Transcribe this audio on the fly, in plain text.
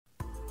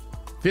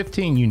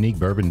15 unique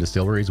bourbon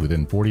distilleries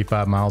within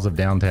 45 miles of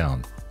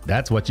downtown.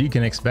 That's what you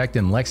can expect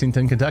in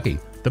Lexington, Kentucky,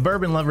 the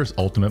bourbon lover's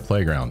ultimate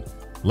playground.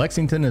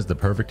 Lexington is the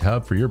perfect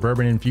hub for your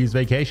bourbon-infused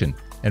vacation,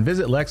 and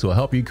VisitLEX will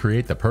help you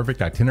create the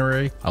perfect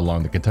itinerary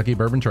along the Kentucky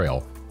Bourbon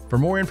Trail. For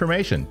more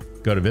information,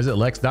 go to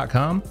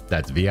visitlex.com,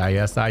 that's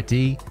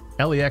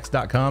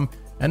VisitLEX.com,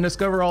 and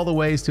discover all the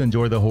ways to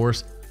enjoy the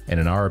horse and,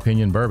 in our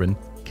opinion, bourbon,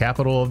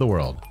 capital of the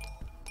world.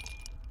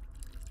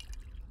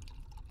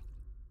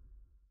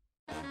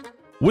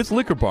 With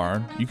Liquor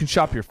Barn, you can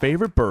shop your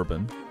favorite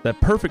bourbon,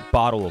 that perfect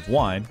bottle of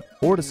wine,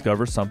 or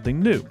discover something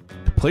new.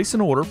 To place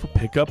an order for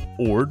pickup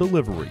or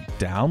delivery,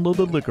 download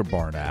the Liquor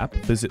Barn app,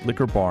 visit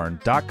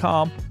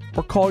liquorbarn.com,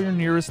 or call your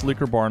nearest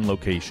Liquor Barn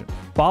location.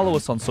 Follow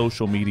us on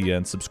social media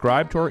and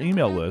subscribe to our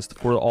email list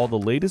for all the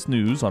latest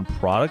news on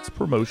products,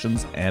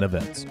 promotions, and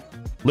events.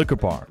 Liquor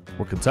Barn,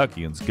 where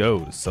Kentuckians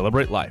go to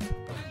celebrate life.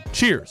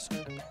 Cheers!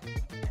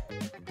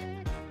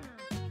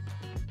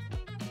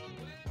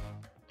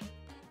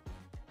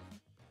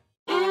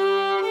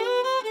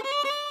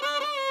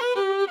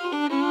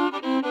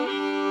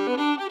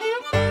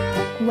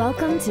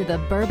 Welcome to the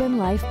Bourbon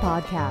Life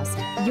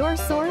Podcast, your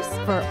source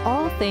for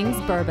all things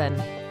bourbon.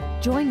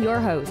 Join your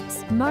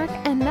hosts, Mark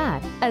and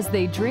Matt, as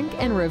they drink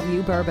and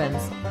review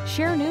bourbons,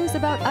 share news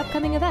about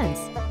upcoming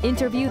events,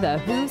 interview the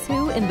who's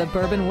who in the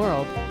bourbon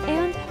world,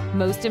 and,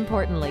 most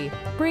importantly,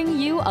 bring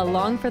you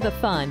along for the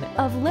fun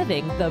of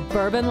living the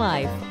bourbon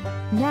life.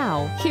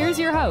 Now, here's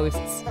your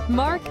hosts,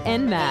 Mark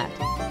and Matt.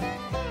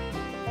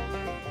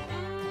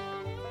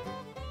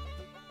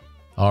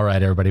 All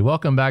right, everybody,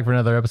 welcome back for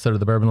another episode of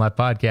the Bourbon Life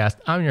Podcast.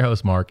 I'm your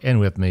host, Mark, and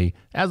with me,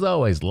 as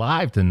always,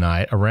 live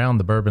tonight around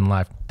the Bourbon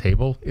Life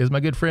table is my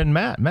good friend,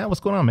 Matt. Matt,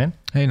 what's going on, man?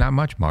 Hey, not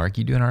much, Mark.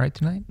 You doing all right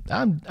tonight?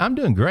 I'm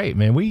doing great,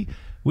 man. We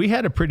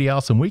had a pretty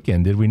awesome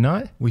weekend, did we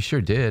not? We sure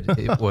did.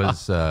 It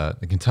was the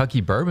Kentucky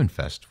Bourbon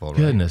Festival, right?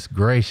 Goodness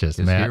gracious,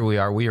 Matt. Here we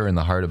are. We are in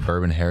the heart of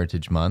Bourbon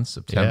Heritage Month,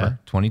 September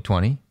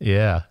 2020.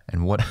 Yeah.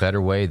 And what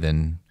better way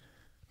than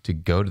to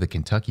go to the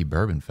Kentucky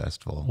Bourbon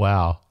Festival?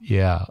 Wow.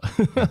 Yeah.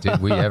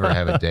 Did we ever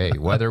have a day?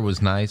 Weather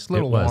was nice, a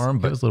little warm,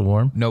 but it was a little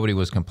warm. Nobody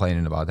was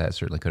complaining about that.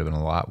 Certainly could have been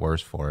a lot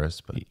worse for us.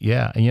 But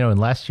yeah. And, and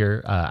last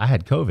year I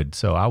had COVID,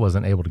 so I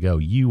wasn't able to go.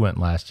 You went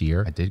last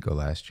year. I did go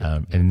last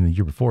year. And the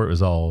year before it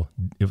was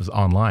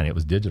online. It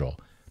was digital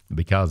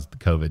because the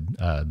COVID,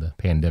 the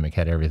pandemic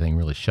had everything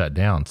really shut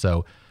down.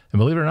 So, and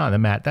believe it or not,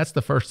 Matt, that's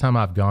the first time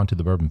I've gone to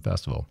the Bourbon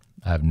Festival.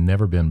 I've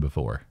never been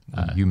before.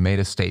 You made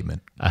a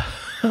statement. I'm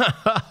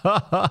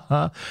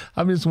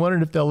just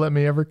wondering if they'll let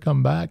me ever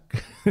come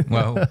back.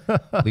 Well,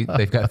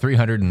 they've got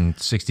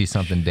 360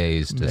 something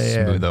days to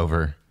smooth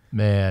over.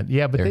 Man,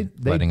 yeah, but they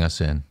letting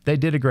us in. They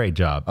did a great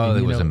job. Oh,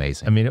 it was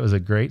amazing. I mean, it was a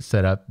great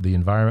setup. The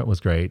environment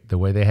was great. The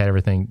way they had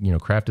everything,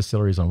 craft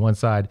distilleries on one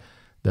side,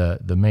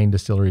 the main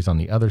distilleries on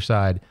the other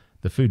side,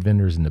 the food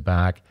vendors in the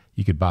back.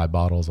 You could buy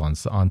bottles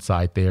on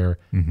site there,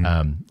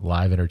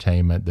 live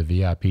entertainment, the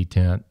VIP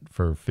tent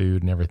for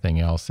food and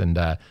everything else.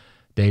 And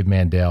Dave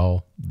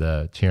Mandel,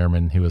 the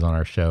chairman who was on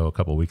our show a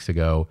couple of weeks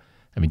ago,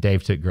 I mean,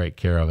 Dave took great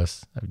care of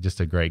us. Just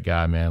a great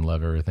guy, man.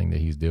 Love everything that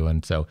he's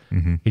doing. So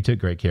he took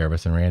great care of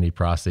us. And Randy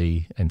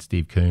Prossi and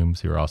Steve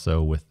Coombs, who are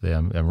also with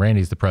them. And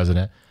Randy's the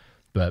president.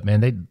 But,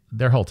 man,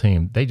 their whole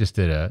team, they just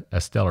did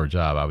a stellar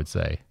job, I would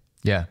say.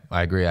 Yeah,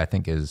 I agree. I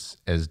think as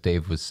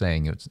Dave was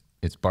saying,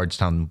 it's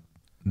Bardstown,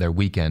 their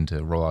weekend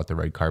to roll out the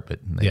red carpet.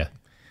 And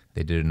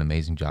they did an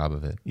amazing job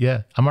of it.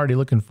 Yeah, I'm already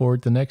looking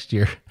forward to next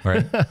year.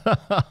 Right.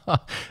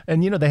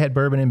 And, they had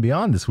Bourbon and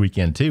Beyond this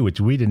weekend, too,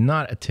 which we did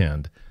not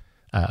attend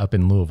up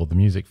in Louisville, the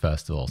music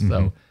festival.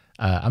 So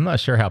I'm not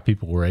sure how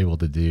people were able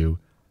to do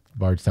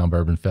Bardstown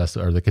Bourbon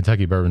Festival or the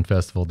Kentucky Bourbon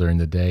Festival during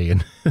the day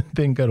and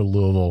then go to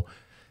Louisville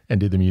and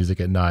do the music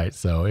at night.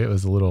 So it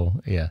was a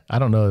little, I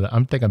don't know.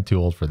 I think I'm too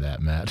old for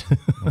that, Matt.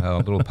 Well, a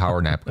little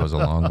power nap goes a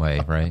long way,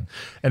 right?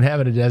 And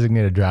having a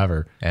designated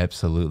driver.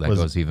 Absolutely. That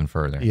goes even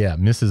further. Yeah.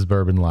 Mrs.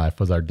 Bourbon Life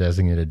was our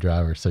designated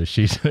driver. So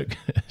she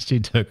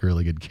took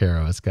really good care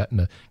of us,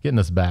 getting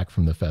us back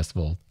from the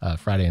festival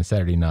Friday and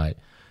Saturday night.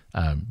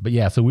 But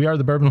yeah, so we are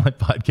the Bourbon Life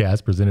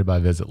Podcast presented by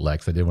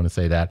VisitLEX. I did want to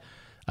say that.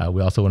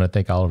 We also want to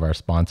thank all of our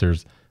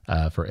sponsors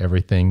for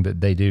everything that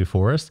they do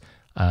for us.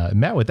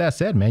 Matt, with that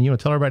said, man, you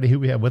want to tell everybody who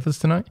we have with us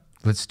tonight?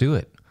 Let's do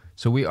it.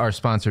 So we are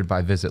sponsored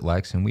by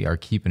VisitLEX, and we are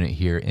keeping it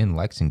here in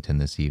Lexington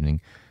this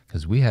evening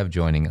because we have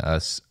joining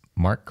us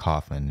Mark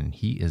Coffman, and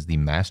he is the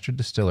master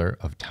distiller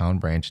of Town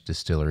Branch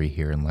Distillery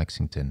here in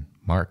Lexington.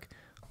 Mark,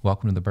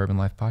 welcome to the Bourbon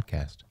Life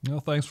Podcast. Well,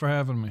 thanks for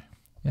having me.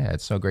 Yeah,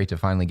 it's so great to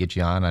finally get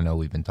you on. I know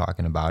we've been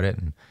talking about it,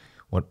 and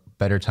what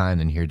better time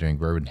than here during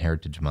Bourbon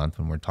Heritage Month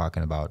when we're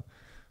talking about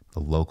the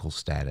local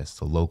status,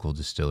 the local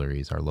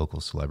distilleries, our local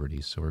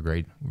celebrities. So we're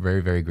great. Very,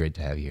 very great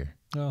to have you here.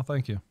 Oh,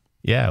 thank you.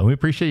 Yeah, we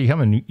appreciate you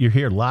coming. You're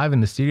here live in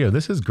the studio.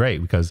 This is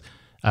great because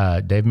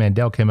Dave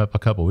Mandel came up a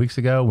couple of weeks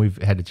ago.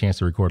 We've had the chance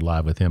to record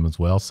live with him as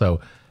well. So,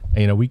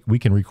 we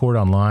can record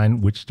online,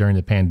 which during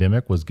the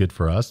pandemic was good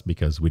for us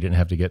because we didn't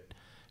have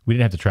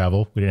to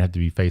travel. We didn't have to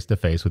be face to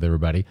face with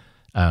everybody.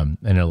 And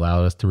it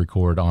allowed us to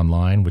record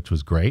online, which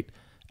was great.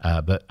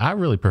 But I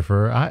really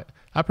prefer,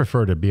 I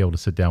prefer to be able to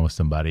sit down with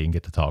somebody and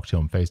get to talk to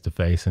them face to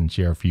face and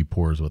share a few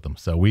pours with them.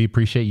 So we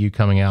appreciate you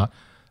coming out.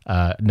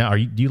 Now,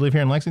 do you live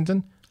here in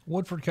Lexington?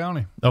 Woodford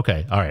County.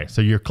 Okay. All right.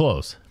 So you're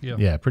close.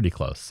 Yeah, pretty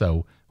close.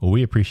 So, well,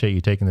 we appreciate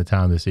you taking the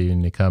time this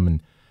evening to come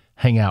and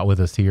hang out with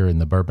us here in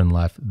the Bourbon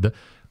Life.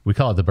 We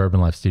call it the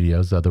Bourbon Life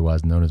Studios,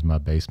 otherwise known as my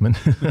basement.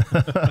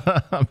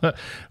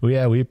 We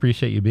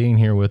appreciate you being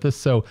here with us.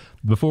 So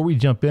before we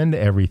jump into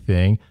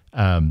everything,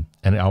 and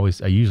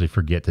I usually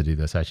forget to do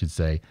this, I should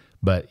say,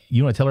 but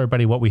you want to tell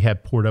everybody what we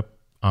have poured up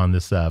on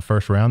this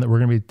first round that we're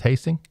going to be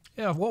tasting?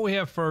 Yeah, what we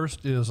have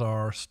first is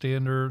our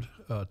standard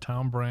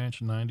Town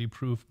Branch 90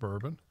 proof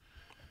bourbon.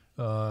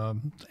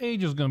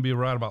 Age is going to be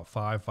right about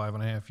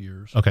 5.5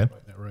 years. Okay. Right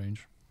in that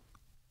range.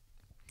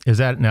 Is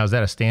that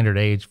a standard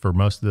age for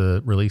most of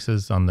the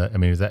releases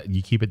is that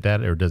you keep it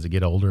that, or does it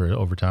get older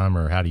over time,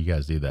 or how do you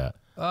guys do that?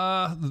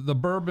 The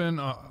bourbon,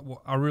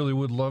 I really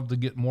would love to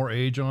get more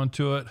age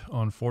onto it.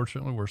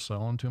 Unfortunately, we're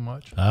selling too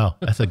much. Oh,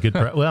 that's a good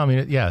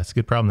it's a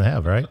good problem to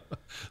have, right?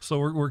 So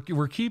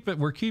we're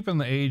keeping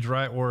the age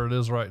right where it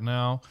is right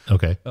now.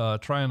 Okay.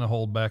 Trying to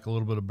hold back a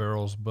little bit of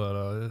barrels,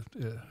 but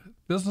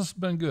business has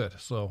been good.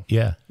 So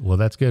yeah, well,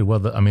 that's good. Well,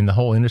 the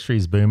whole industry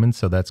is booming,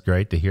 so that's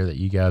great to hear that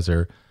you guys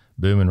are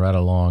booming right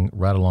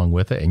along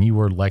with it. And you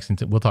were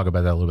Lexington. We'll talk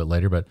about that a little bit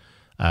later, but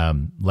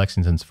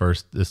Lexington's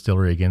first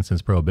distillery again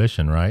since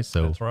Prohibition, right?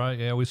 So that's right.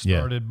 Yeah, we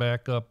started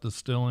back up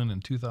distilling in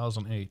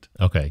 2008.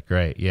 Okay,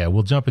 great. Yeah,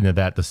 we'll jump into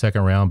that the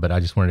second round, but I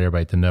just wanted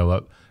everybody to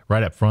know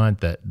right up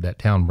front that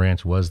Town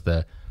Branch was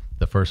the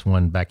first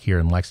one back here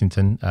in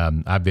Lexington.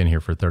 I've been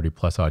here for 30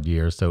 plus odd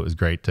years, so it was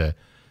great to.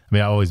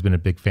 I've always been a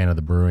big fan of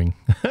the brewing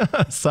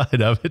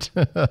side of it.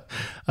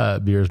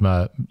 Beer is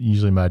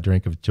usually my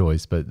drink of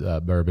choice, but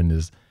bourbon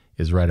is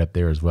right up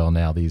there as well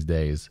now these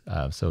days.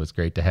 So it's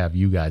great to have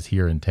you guys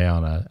here in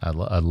town.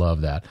 I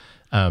love that.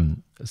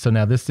 So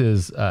now this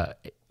is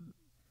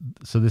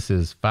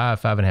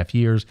 5.5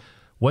 years.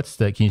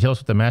 Can you tell us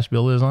what the mash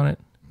bill is on it?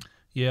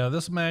 Yeah,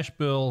 this mash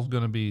bill is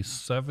going to be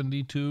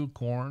 72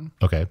 corn.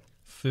 Okay.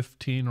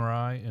 15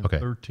 rye and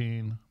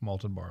 13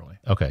 malted barley.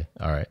 Okay.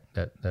 All right.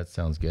 That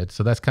sounds good.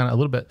 So that's kind of a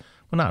little bit,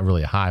 well, not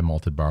really a high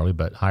malted barley,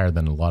 but higher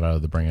than a lot of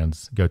other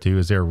brands go to.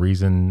 Is there a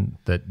reason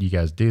that you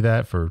guys do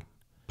that for?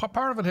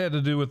 Part of it had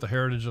to do with the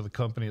heritage of the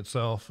company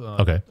itself.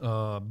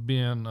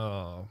 Being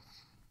the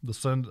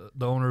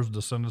owner's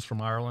descendants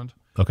from Ireland.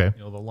 Okay.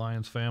 The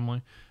Lyons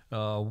family.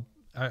 I'll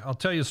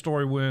tell you a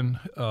story when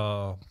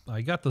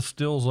I got the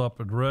stills up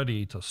and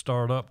ready to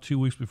start up 2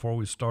 weeks before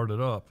we started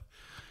up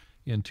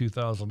in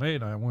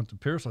 2008. I went to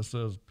Pierce. I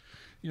says,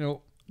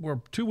 we're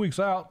 2 weeks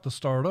out to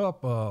start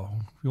up.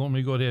 You want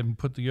me to go ahead and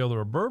put together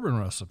a bourbon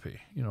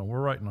recipe?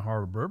 We're right in the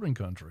heart of bourbon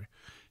country.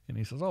 And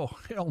he says, oh,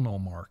 hell no,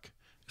 Mark.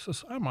 He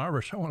says, I'm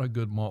Irish. I want a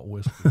good malt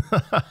whiskey.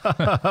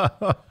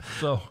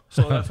 so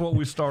that's what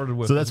we started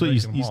with. So that's what you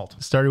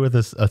started with,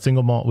 a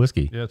single malt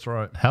whiskey. Yeah, that's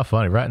right. How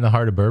funny. Right in the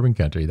heart of bourbon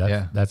country.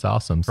 That's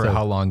awesome. For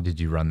how long did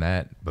you run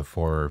that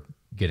before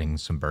getting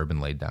some bourbon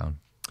laid down?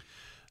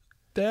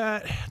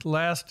 That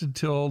lasted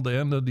till the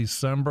end of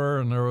December,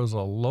 and there was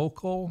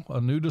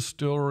a new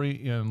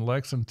distillery in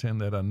Lexington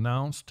that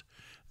announced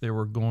they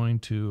were going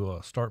to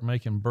start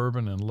making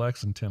bourbon in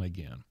Lexington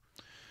again.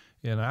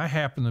 And I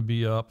happened to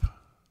be up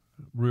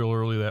real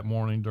early that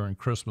morning during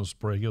Christmas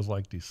break. It was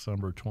like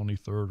December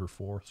 23rd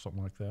or 4th,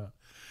 something like that.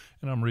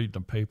 And I'm reading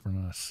the paper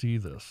and I see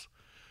this.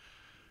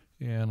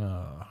 And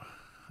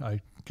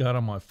I got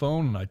on my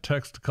phone and I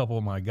text a couple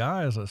of my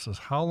guys. I says,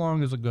 how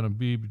long is it going to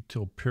be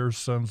until Pierce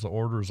sends the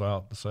orders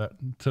out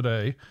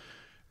today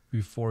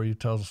before he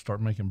tells us to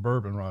start making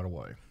bourbon right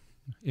away?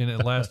 And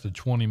it lasted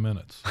 20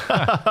 minutes.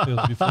 It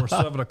was before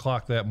 7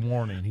 o'clock that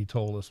morning. He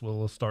told us,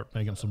 well, let's start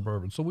making some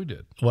bourbon. So we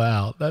did.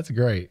 Wow, that's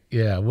great.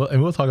 Yeah, well,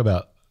 and we'll talk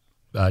about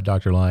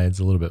Dr. Lyons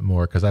a little bit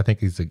more, because I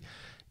think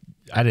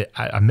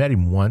I met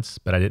him once,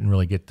 but I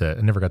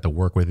never got to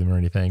work with him or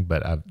anything,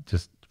 but I've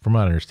just, from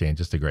what I understand,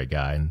 just a great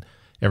guy and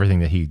everything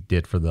that he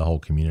did for the whole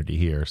community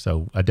here.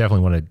 So I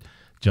definitely want to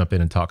jump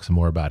in and talk some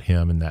more about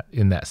him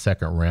in that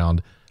second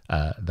round.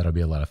 That'll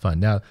be a lot of fun.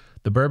 Now,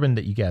 the bourbon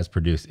that you guys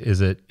produce,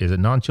 is it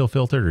non-chill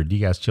filtered, or do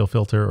you guys chill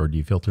filter, or do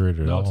you filter it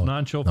at all? No, it's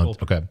non-chill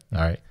filtered. Okay.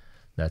 All right.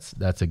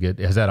 That's a good.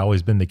 Has that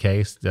always been the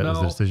case? That was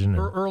the decision?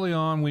 Early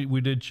on,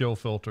 we did chill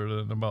filter it,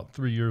 and about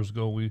 3 years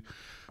ago we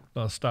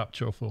stopped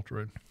chill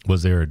filtering.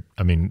 Was there,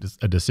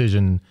 a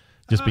decision,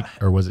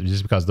 or was it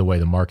just because of the way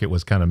the market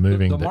was kind of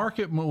moving? The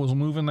market was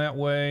moving that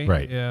way,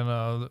 right?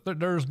 And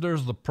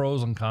there's the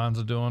pros and cons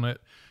of doing it.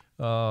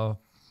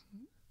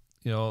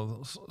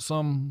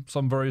 Some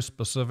very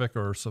specific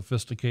or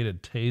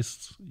sophisticated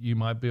tastes you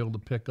might be able to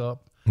pick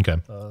up. Okay.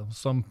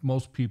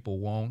 Most people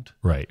won't.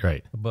 Right.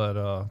 But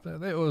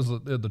it was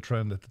the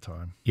trend at the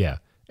time. Yeah.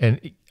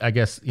 And I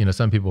guess,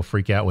 some people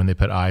freak out when they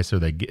put ice,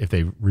 or if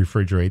they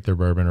refrigerate their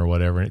bourbon or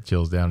whatever, and it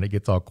chills down and it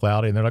gets all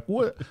cloudy, and they're like,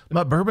 what?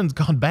 My bourbon's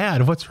gone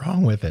bad. What's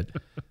wrong with it?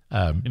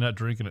 You're not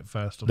drinking it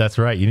fast enough. That's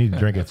right. You need to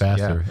drink it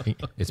faster. Yeah.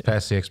 It's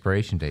past the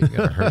expiration date. You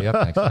got to hurry up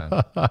next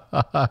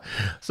time.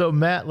 So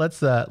Matt,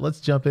 let's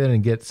jump in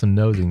and get some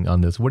nosing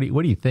on this. What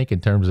do you think in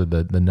terms of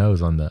the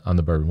nose on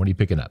the bourbon? What are you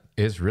picking up?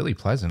 It's really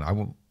pleasant.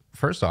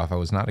 First off, I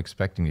was not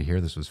expecting to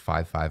hear this was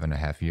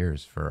 5.5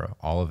 years for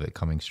all of it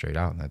coming straight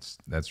out. And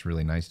that's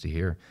really nice to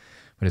hear.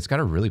 But it's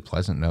got a really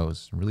pleasant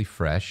nose, really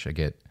fresh. I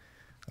get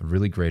a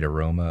really great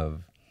aroma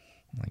of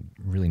like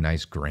really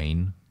nice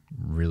grain,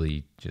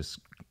 really just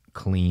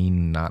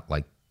clean, not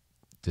like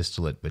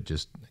distillate, but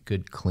just a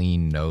good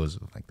clean nose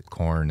with like the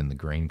corn and the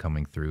grain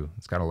coming through.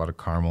 It's got a lot of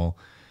caramel.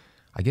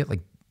 I get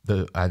like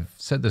I've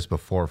said this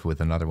before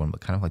with another one,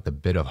 but kind of like the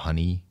bit of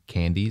honey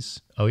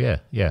candies. Oh yeah.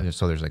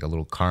 So there's like a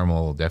little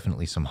caramel,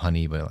 definitely some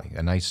honey, but like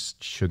a nice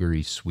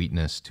sugary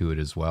sweetness to it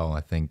as well.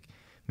 I think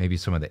maybe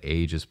some of the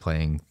age is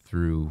playing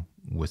through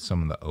with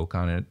some of the oak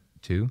on it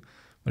too.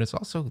 But it's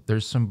also,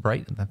 there's some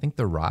bright, I think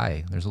the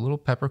rye, there's a little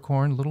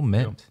peppercorn, a little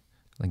mint,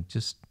 like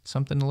just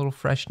something a little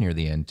fresh near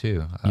the end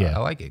too. I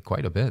like it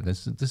quite a bit.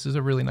 This is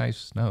a really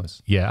nice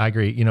nose. Yeah, I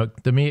agree.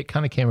 To me, it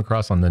kind of came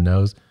across on the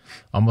nose,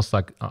 almost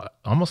kind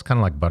of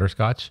like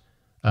butterscotch.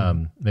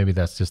 Maybe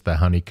that's just the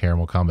honey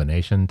caramel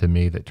combination to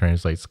me that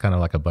translates kind of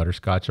like a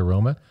butterscotch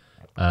aroma.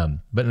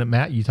 But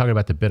Matt, you talking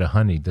about the bit of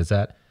honey. Does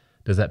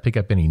that pick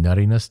up any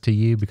nuttiness to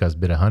you? Because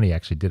bit of honey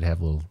actually did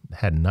have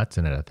had nuts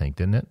in it, I think,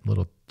 didn't it?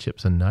 Little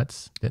chips and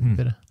nuts, didn't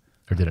it?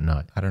 Or did it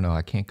not? I don't know.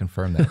 I can't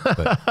confirm that,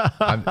 but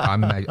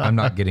I'm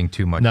not getting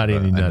too much of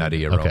a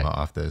nutty aroma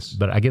off this.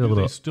 But I get a little.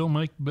 Do they still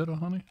make bit of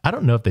honey? I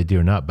don't know if they do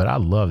or not, but I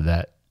loved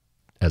that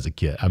as a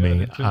kid.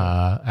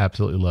 I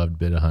absolutely loved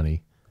bit of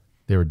honey.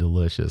 They were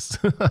delicious.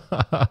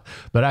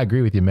 But I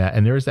agree with you, Matt.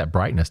 And there is that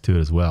brightness to it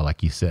as well,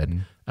 like you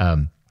said.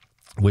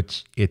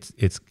 Which it's.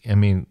 I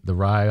mean, the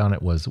rye on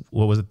it was,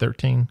 what was it?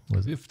 13?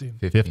 Was 15.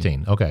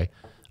 15. Okay.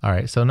 All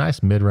right. So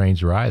nice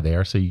mid-range rye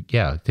there. So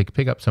to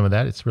pick up some of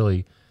that, it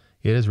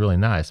is really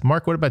nice.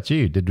 Mark, what about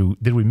you? Did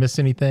we miss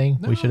anything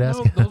we should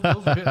ask? Those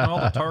are hitting all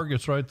the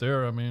targets right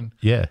there. I mean,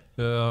 yeah.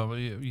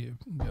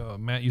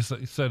 Matt, you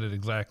said it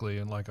exactly,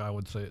 and like I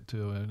would say it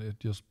too, and it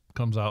just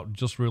comes out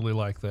just really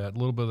like that. A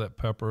little bit of that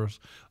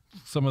peppers,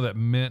 some of that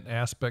mint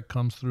aspect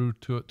comes through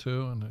to it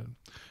too,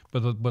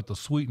 but the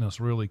sweetness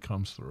really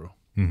comes through.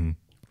 Mm-hmm.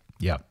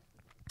 Yeah,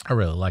 I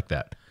really like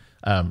that.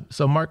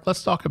 So Mark,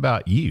 let's talk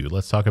about you.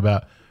 Let's talk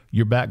about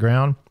your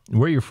background,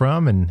 where you're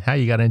from, and how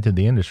you got into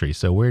the industry.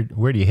 So where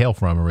do you hail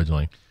from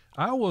originally?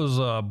 I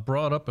was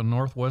brought up in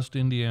Northwest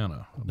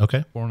Indiana.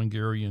 Okay. Born in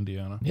Gary,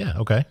 Indiana. Yeah,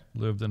 okay.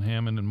 Lived in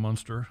Hammond and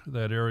Munster,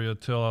 that area,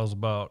 till I was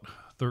about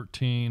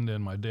 13.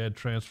 Then my dad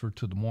transferred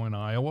to Des Moines,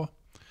 Iowa.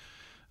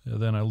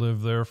 Then I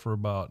lived there for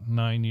about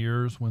 9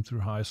 years, went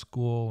through high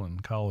school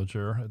and college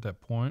there at that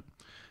point.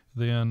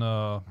 Then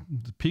the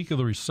peak of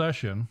the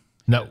recession,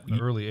 in the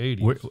early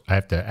 80s. I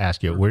have to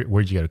ask you,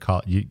 where'd you go to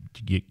college? You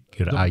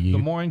go to IU?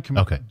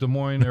 Des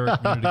Moines Area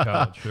Community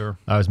College. Sure.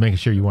 I was making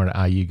sure you weren't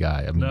an IU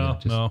guy. I mean,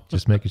 no.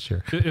 Just making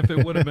sure. If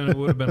it would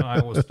have been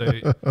Iowa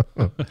State.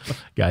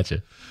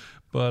 Gotcha.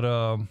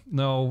 But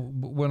no,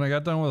 when I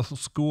got done with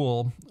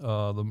school,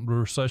 the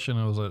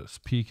recession was at its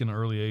peak in the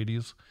early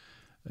 80s,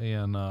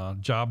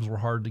 and jobs were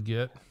hard to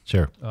get.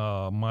 Sure.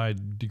 My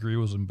degree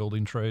was in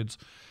building trades.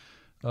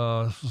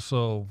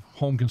 So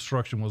home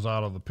construction was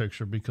out of the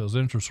picture because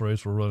interest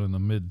rates were running in the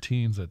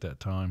mid-teens at that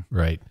time.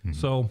 Right. Mm-hmm.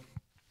 So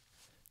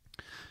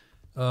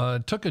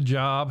took a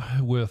job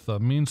with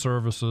Mean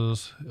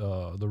Services,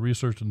 the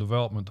Research and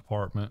Development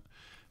Department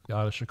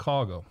out of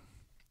Chicago.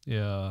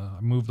 Yeah,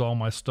 I moved all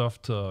my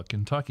stuff to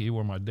Kentucky,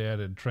 where my dad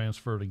had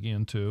transferred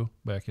again to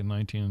back in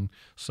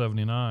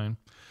 1979,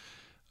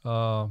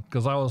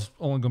 because I was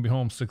only going to be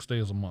home 6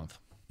 days a month.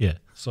 Yeah.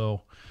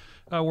 So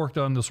I worked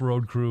on this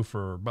road crew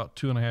for about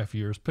 2.5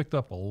 years, picked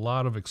up a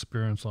lot of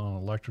experience on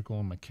electrical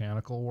and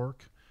mechanical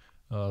work.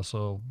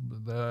 So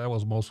that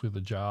was mostly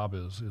the job,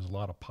 is a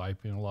lot of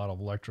piping, a lot of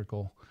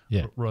electrical,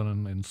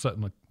 running and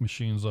setting the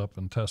machines up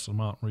and testing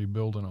them out and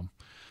rebuilding them.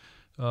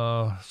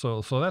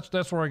 So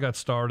that's where I got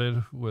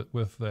started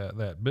with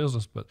that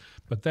business. But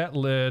that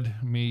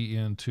led me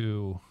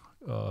into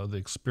the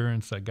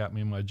experience that got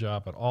me my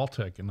job at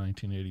Alltech in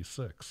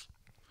 1986.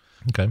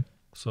 Okay.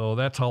 So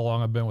that's how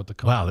long I've been with the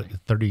company.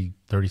 Wow,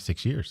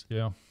 36 years.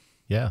 Yeah.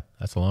 Yeah,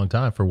 that's a long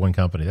time for one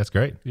company. That's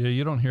great. Yeah,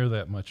 you don't hear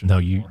that much anymore.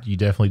 No, you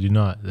definitely do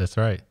not. That's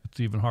right. It's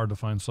even hard to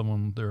find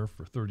someone there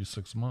for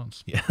 36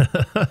 months. Yeah.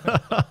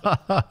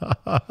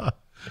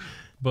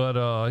 But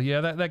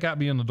that got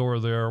me in the door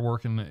there,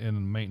 working in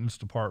the maintenance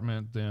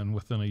department. Then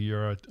within a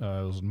year,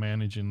 I was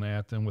managing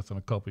that. Then within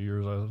a couple of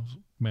years, I was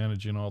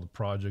managing all the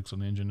projects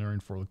and engineering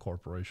for the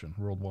corporation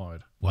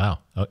worldwide. Wow.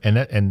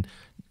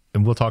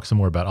 And we'll talk some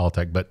more about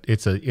Alltech, but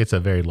it's a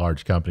very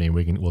large company,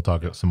 and we'll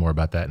talk some more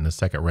about that in the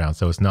second round.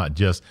 So it's not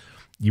just,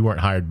 you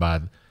weren't hired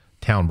by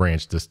Town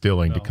Branch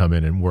Distilling to come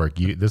in and work.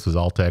 This was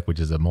Alltech, which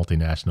is a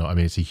multinational. I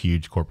mean, it's a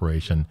huge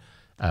corporation.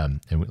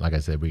 And like I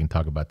said, we can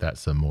talk about that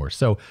some more.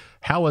 So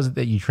how was it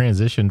that you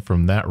transitioned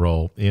from that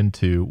role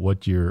into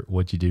what you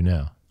do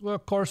now? Well,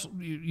 of course,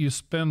 you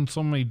spend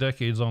so many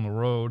decades on the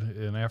road,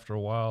 and after a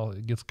while,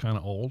 it gets kind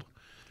of old.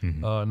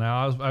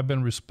 Now I've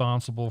been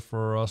responsible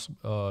for us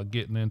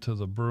getting into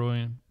the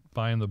brewing,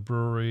 buying the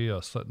brewery,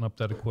 setting up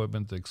that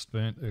equipment, the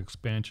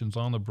expansions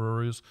on the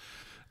breweries.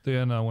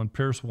 Then when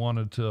Pierce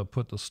wanted to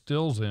put the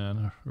stills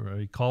in,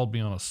 he called me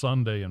on a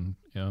Sunday in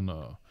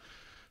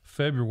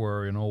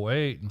February in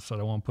 2008 and said,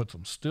 I want to put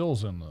some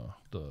stills in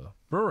the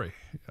brewery.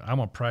 I'm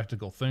a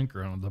practical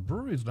thinker, and the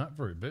brewery's not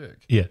very big.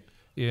 Yeah.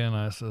 And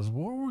I says,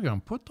 well, where are we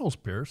going to put those,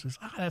 Pierce? He says,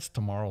 that's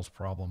tomorrow's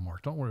problem,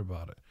 Mark. Don't worry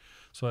about it.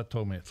 So that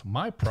told me it's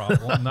my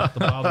problem, not to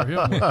bother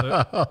him with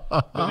it.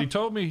 But he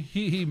told me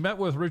he met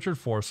with Richard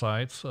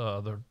Forsyth's,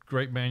 the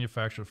great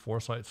manufacturer of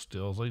Forsyth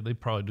stills. They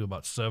probably do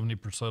about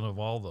 70% of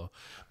all the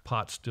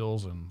pot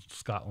stills in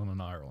Scotland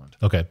and Ireland.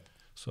 Okay.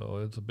 So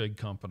it's a big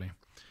company.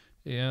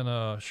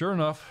 And sure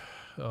enough,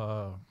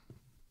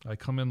 I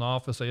come in the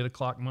office 8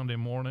 o'clock Monday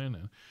morning,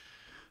 and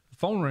the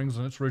phone rings,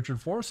 and it's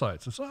Richard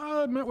Forsyth. I said,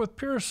 I met with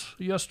Pierce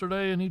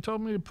yesterday, and he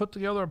told me to put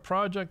together a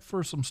project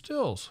for some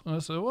stills. And I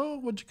said, well,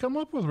 what'd you come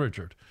up with,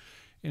 Richard?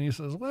 And he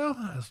says, well,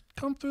 I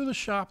come through the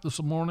shop this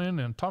morning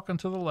and talking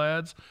to the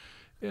lads,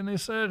 and they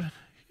said,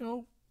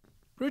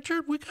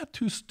 Richard, we got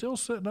 2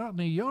 stills sitting out in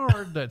the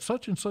yard that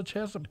such and such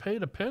hasn't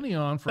paid a penny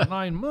on for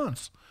 9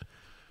 months.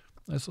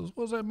 I says,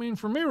 what does that mean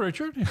for me,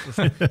 Richard? He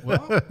says,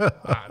 well,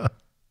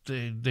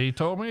 they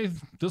told me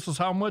this is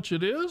how much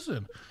it is,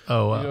 and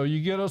you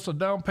get us a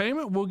down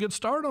payment, we'll get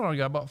started on it. I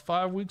got about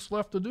 5 weeks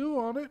left to do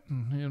on it,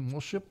 and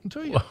we'll ship them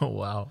to you. Oh,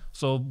 wow.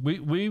 So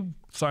we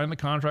signed the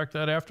contract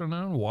that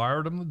afternoon,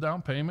 wired them the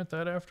down payment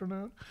that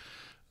afternoon.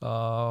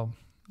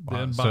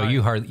 Then so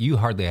you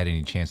hardly had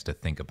any chance to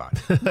think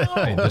about it.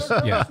 No, there's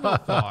no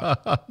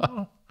thought.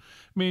 No.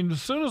 I mean,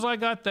 as soon as I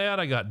got that,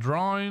 I got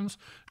drawings.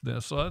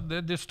 So they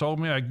just told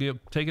me I'd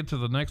take it to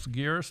the next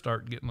gear,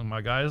 start getting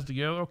my guys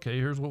together. Okay,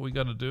 here's what we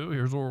got to do.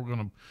 Here's where we're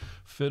going to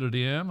fit it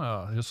in.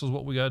 This is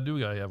what we got to do.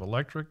 We got to have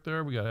electric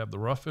there. We got to have the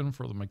rough in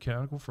for the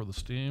mechanical, for the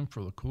steam,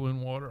 for the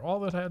cooling water.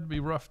 All that had to be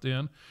roughed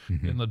in.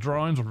 And the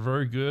drawings were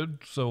very good.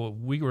 So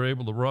we were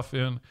able to rough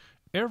in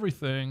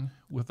everything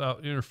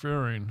without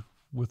interfering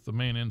with the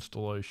main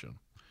installation.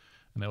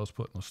 And that was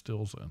putting the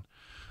stills in.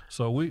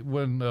 So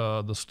when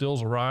the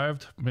stills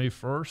arrived May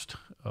 1st,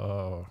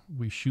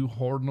 we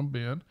shoehorned them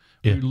in.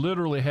 Yeah. We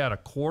literally had a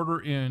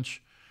 1/4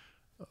 inch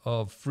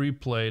of free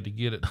play to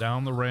get it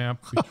down the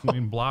ramp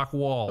between block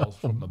walls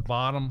from the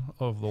bottom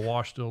of the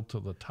wash still to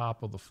the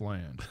top of the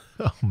flange.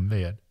 Oh,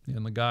 man.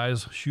 And the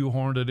guys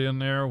shoehorned it in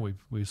there.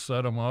 We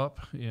set them up,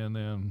 and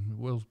then it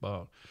was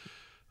about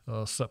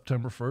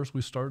September 1st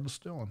we started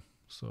distilling.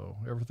 So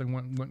everything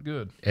went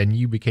good. And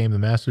you became the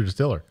master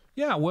distiller.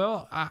 Yeah,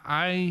 well,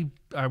 I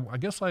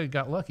guess I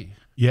got lucky.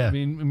 Yeah. I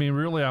mean,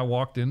 really, I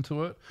walked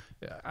into it.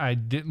 I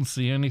didn't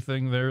see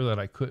anything there that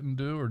I couldn't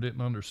do or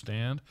didn't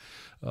understand.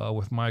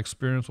 With my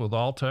experience with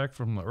Alltech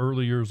from the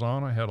early years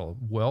on, I had a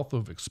wealth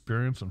of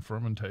experience in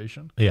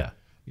fermentation. Yeah.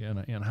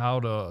 And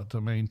how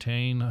to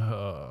maintain,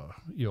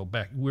 we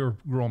were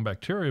growing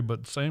bacteria,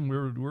 but we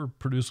were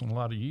producing a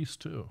lot of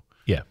yeast too.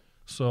 Yeah.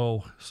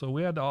 So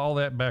we had all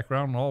that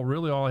background, and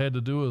all I had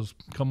to do was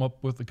come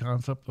up with the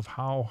concept of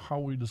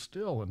how we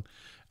distill, and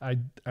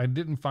I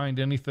didn't find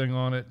anything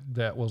on it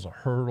that was a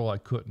hurdle I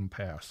couldn't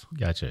pass.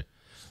 Gotcha.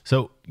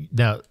 So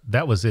now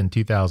that was in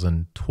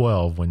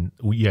 2012 when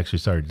you actually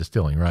started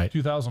distilling, right?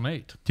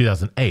 2008.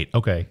 2008.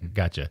 Okay,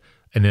 gotcha.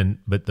 And then,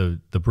 but the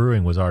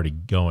brewing was already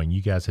going.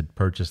 You guys had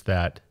purchased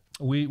that.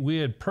 We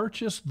had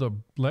purchased the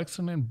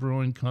Lexington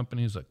Brewing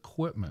Company's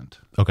equipment.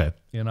 Okay.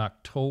 In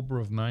October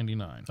of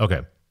 '99.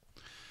 Okay.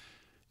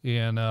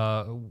 And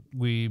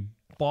we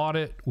bought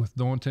it with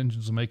no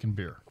intentions of making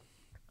beer.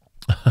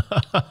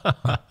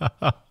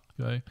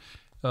 Okay.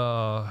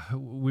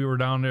 We were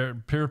down there.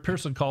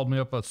 Pearson called me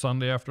up a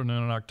Sunday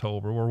afternoon in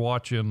October. We're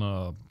watching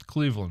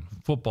Cleveland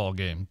football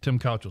game. Tim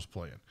Couch was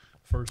playing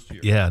first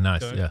year. Yeah,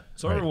 nice. Okay? Yeah.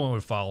 So everyone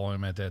would follow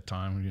him at that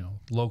time,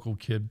 local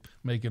kid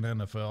making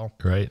NFL.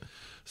 Right.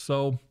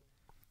 So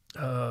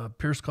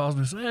Pierce calls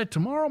me and says, hey,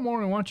 tomorrow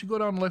morning, why don't you go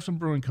down to Lexington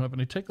Brewing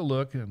Company, take a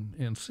look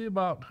and see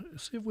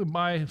if we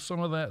buy some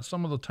of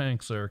the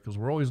tanks there, because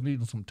we're always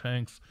needing some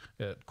tanks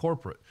at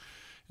corporate.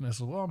 And I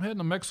said, well, I'm heading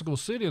to Mexico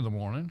City in the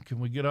morning. Can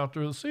we get out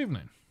there this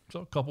evening?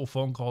 So a couple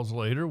phone calls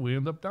later, we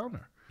end up down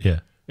there.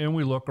 Yeah. And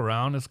we look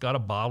around. It's got a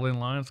bottling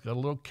line. It's got a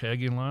little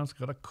kegging line. It's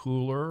got a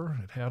cooler.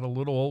 It had a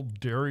little old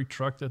dairy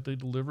truck that they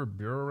delivered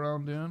beer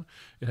around in.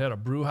 It had a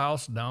brew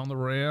house down the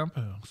ramp,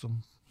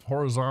 some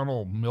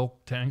horizontal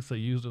milk tanks they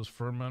used as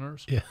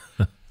fermenters.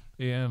 Yeah.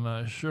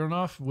 And sure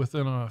enough,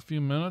 within a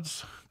few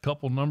minutes, a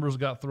couple numbers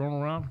got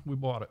thrown around. We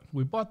bought it.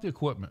 We bought the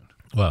equipment.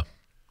 Wow.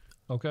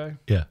 Okay?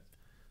 Yeah.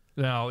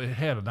 Now, it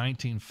had a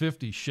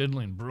 1950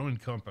 Shidling Brewing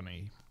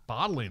Company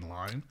bottling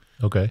line.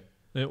 Okay.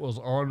 It was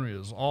ornery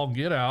as all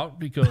get out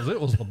because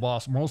it was the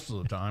boss most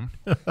of the time.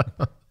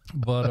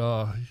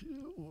 But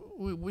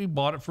we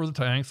bought it for the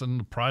tanks,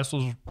 and the price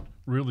was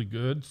really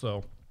good.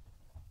 So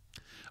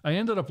I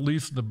ended up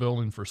leasing the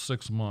building for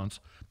 6 months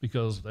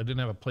because I didn't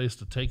have a place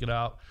to take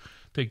the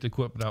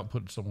equipment out and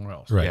put it somewhere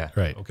else. Right, yeah.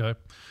 Right. Okay.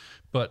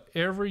 But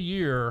every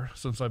year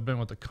since I've been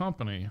with the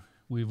company,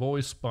 we've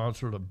always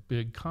sponsored a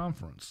big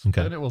conference.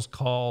 Okay. Then it was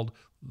called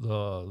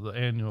the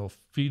annual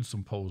Feed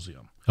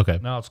Symposium. Okay.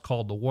 Now it's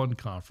called the One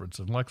Conference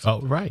in Oh,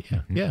 Lexington. right.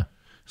 Yeah. Yeah.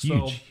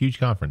 So- Huge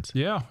conference.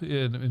 Yeah,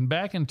 and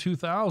back in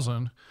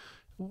 2000,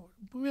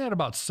 we had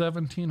about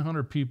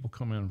 1,700 people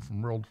come in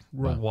from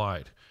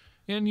worldwide.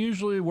 And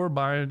usually we're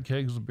buying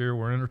kegs of beer,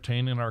 we're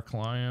entertaining our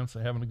clients,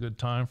 and having a good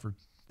time for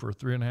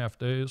 3.5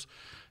 days.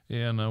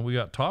 And we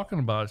got talking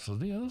about it. So,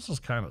 this is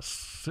kind of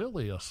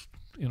silly, us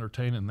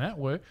entertaining that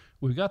way.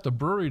 We've got the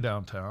brewery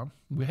downtown.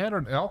 We had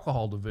an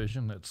alcohol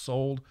division that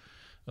sold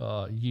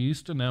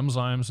yeast and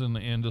enzymes in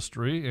the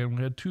industry, and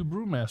we had 2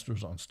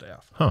 brewmasters on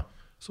staff. Huh.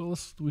 So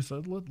we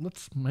said,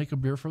 let's make a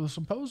beer for the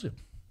symposium.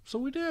 So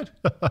we did.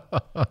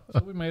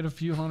 So we made a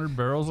few hundred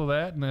barrels of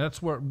that, and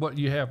that's what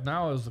you have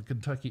now is the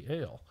Kentucky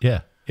Ale.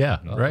 Yeah. Yeah.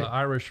 Right. The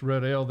Irish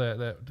red ale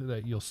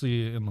that you'll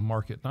see in the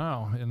market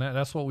now. And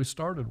that's what we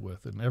started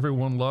with. And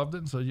everyone loved it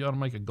and said, you ought to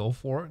make a go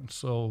for it. And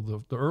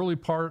so the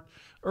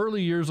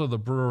early years of the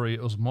brewery,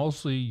 it was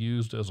mostly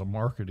used as a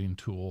marketing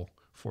tool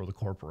for the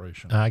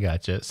corporation. I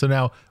gotcha. So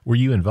now, were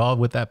you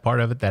involved with that part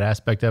of it, that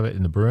aspect of it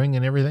in the brewing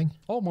and everything?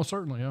 Oh, most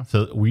certainly, yeah.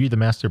 So were you the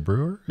master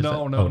brewer?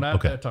 No, not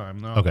okay. at that time.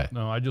 No, Okay.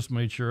 No, I just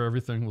made sure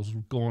everything was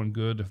going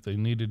good. If they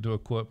needed the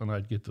equipment,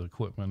 I'd get the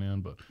equipment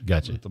in. But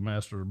Gotcha. let the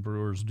master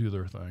brewers do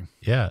their thing.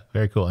 Yeah,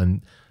 very cool.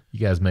 And you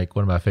guys make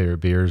one of my favorite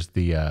beers,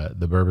 the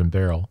Bourbon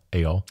Barrel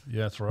Ale.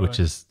 Yeah, that's right. Which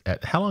is,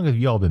 how long have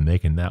you all been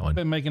making that one? I've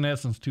been making that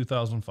since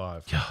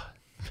 2005.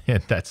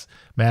 Man,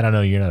 Matt, I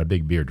know you're not a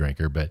big beer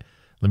drinker, but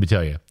let me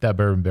tell you, that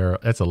Bourbon Barrel,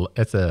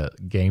 that's a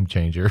game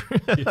changer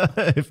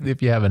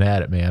if you haven't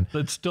had it, man.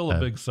 It's still a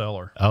big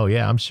seller. Oh,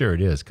 yeah, I'm sure it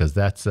is, because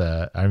that's,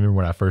 I remember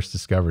when I first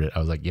discovered it, I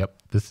was like, yep,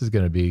 this is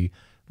going to be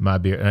my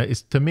beer. And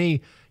it's, to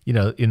me, in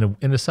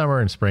the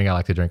summer and spring, I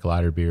like to drink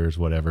lighter beers,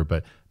 whatever,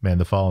 but man,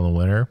 the fall and the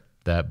winter,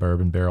 that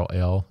Bourbon Barrel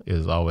Ale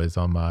is always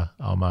on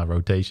my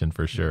rotation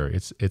for sure.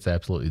 It's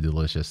absolutely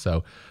delicious.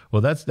 So,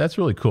 well, that's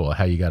really cool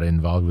how you got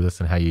involved with this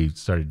and how you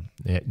started.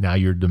 Now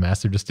you're the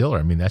master distiller.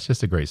 I mean, that's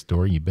just a great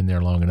story. You've been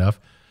there long enough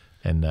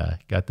and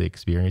got the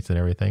experience and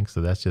everything.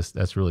 So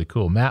that's really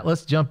cool. Matt,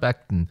 let's jump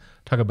back and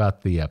talk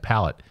about the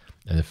palate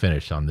and the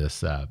finish on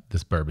this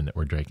bourbon that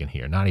we're drinking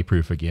here. 90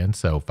 proof again.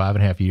 So 5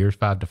 to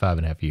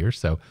 5.5 years.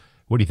 So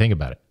what do you think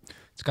about it?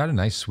 It's got a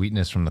nice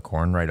sweetness from the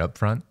corn right up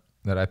front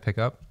that I pick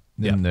up.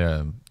 Then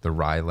the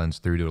rye lends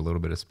through to a little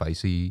bit of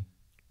spicy,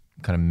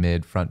 kind of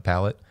mid front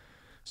palate.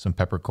 Some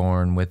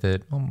peppercorn with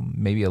it,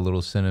 maybe a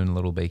little cinnamon, a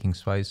little baking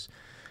spice.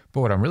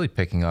 But what I'm really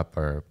picking up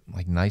are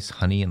like nice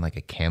honey and like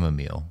a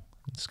chamomile.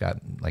 It's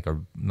got like a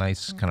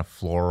nice kind of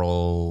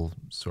floral,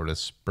 sort of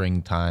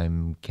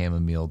springtime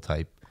chamomile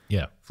type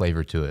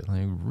flavor to it.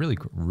 Like really,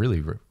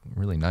 really,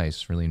 really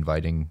nice, really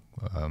inviting.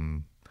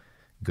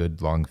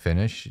 Good long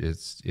finish.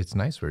 It's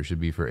nice where it should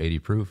be for 90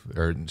 proof.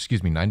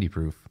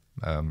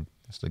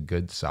 Just a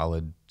good,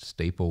 solid,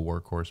 staple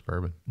workhorse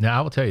bourbon. Now,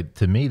 I will tell you,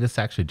 to me, this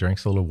actually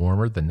drinks a little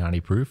warmer than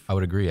 90 proof. I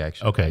would agree,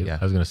 actually. Okay, Yeah.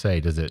 I was going to say,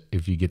 does it,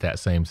 if you get that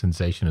same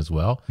sensation as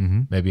well,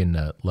 maybe in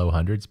the low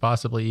hundreds,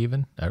 possibly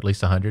even, or at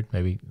least 100,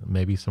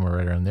 maybe somewhere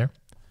right around there.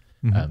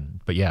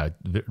 But yeah,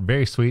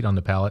 very sweet on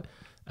the palate.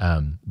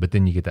 But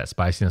then you get that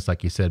spiciness,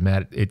 like you said,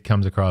 Matt. It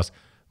comes across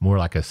more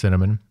like a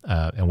cinnamon,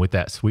 and with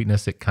that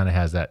sweetness, it kind of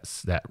has that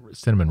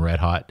cinnamon red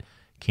hot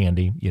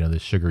candy, the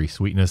sugary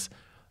sweetness.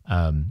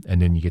 And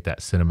then you get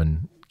that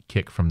cinnamon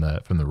kick from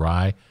the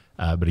rye.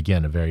 But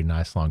again, a very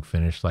nice long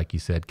finish, like you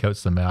said,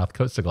 coats the mouth,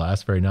 coats the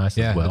glass, very nice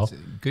as well. It's a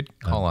good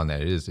call on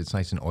that. It's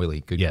nice and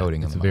oily, good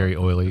coating. It's on the very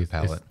mouth, oily,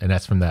 palate. and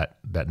that's from that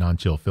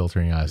non-chill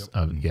filtering.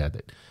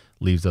 That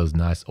leaves those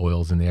nice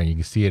oils in there, and you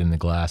can see it in the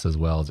glass as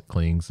well as it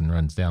clings and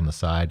runs down the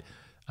side.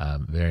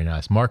 Very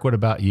nice. Mark, what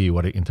about you?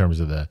 What in terms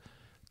of the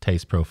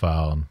taste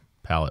profile and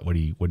palate? What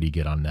do you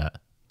get on that?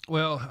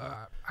 Well,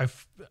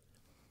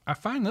 I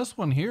find this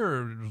one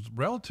here is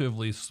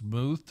relatively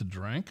smooth to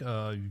drink.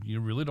 You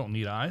really don't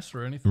need ice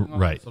or anything on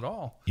this at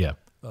all. Yeah.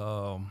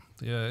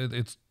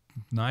 It's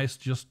nice,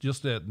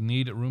 just that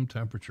need at room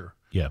temperature.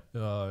 Yeah.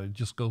 It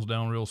just goes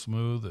down real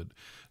smooth. It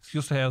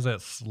just has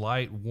that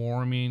slight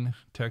warming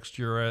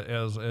texture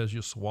as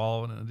you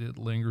swallow it, and it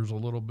lingers a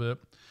little bit.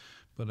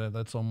 But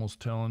that's almost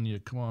telling you,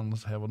 come on,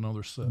 let's have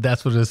another sip.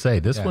 That's what I say.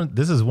 This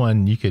is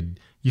one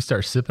you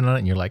start sipping on it,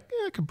 and you're like,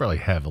 I could probably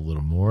have a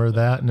little more of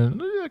that, and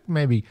then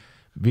maybe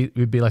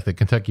it'd be like the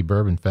Kentucky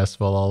Bourbon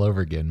Festival all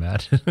over again,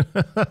 Matt.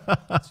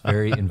 It's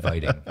very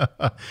inviting.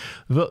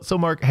 So,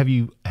 Mark, have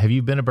you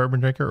been a bourbon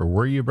drinker, or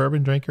were you a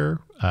bourbon drinker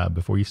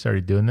before you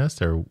started doing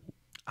this, or?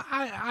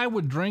 I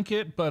would drink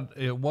it, but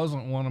it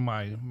wasn't one of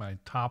my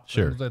top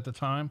things at the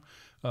time.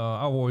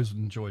 I always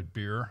enjoyed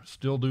beer.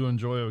 Still do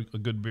enjoy a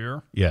good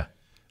beer. Yeah.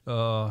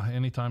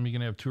 Anytime you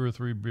can have 2 or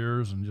 3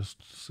 beers and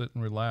just sit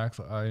and relax,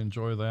 I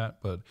enjoy that.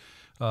 But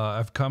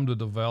I've come to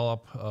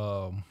develop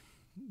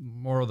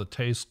more of the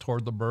taste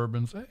toward the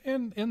bourbons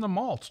and in the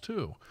malts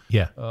too.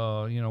 Yeah.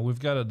 We've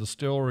got a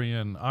distillery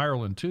in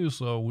Ireland too,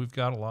 so we've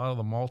got a lot of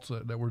the malts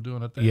that we're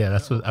doing at that. Yeah,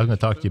 that's what I was going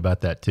to talk to you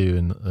about that too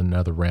in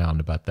another round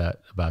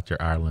about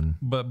your Ireland.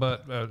 But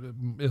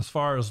as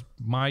far as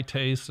my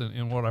taste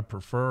and what I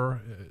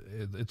prefer,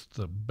 it's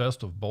the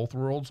best of both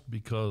worlds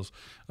because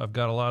I've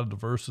got a lot of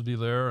diversity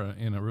there,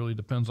 and it really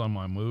depends on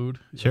my mood.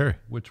 Sure.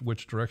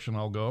 Which direction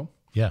I'll go.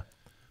 Yeah,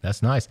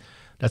 that's nice.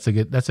 That's a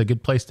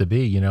good place to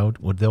be. Do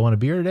they want a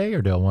beer today,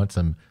 or do I want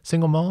some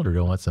single malt, or do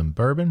I want some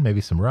bourbon, maybe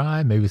some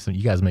rye, maybe some?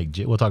 You guys make.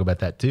 We'll talk about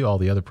that too. All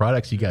the other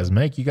products you guys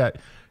make, you got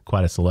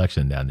quite a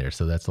selection down there,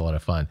 so that's a lot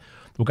of fun.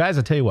 Well, guys,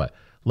 I tell you what,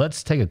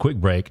 let's take a quick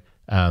break,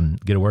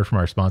 get a word from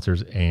our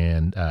sponsors,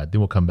 and then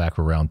we'll come back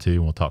for round 2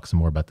 and we'll talk some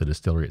more about the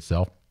distillery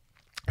itself.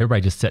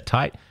 Everybody, just sit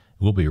tight.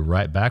 We'll be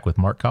right back with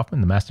Mark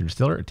Coffman, the master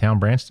distiller at Town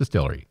Branch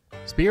Distillery.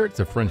 Spirits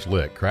of French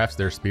Lick crafts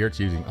their spirits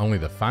using only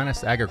the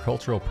finest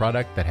agricultural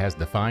product that has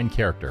defined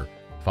character,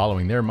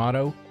 following their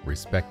motto,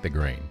 respect the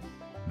grain.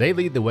 They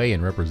lead the way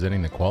in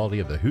representing the quality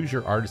of the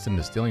Hoosier artisan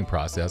distilling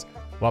process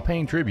while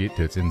paying tribute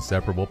to its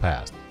inseparable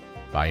past.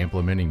 By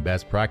implementing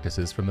best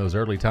practices from those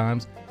early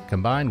times,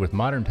 combined with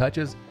modern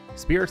touches,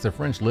 Spirits of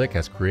French Lick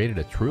has created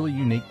a truly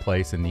unique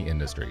place in the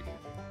industry.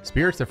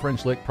 Spirits of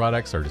French Lick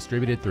products are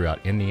distributed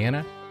throughout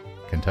Indiana,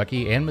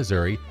 Kentucky, and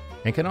Missouri,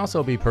 and can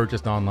also be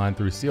purchased online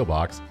through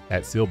Sealbox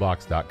at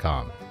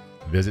sealbox.com.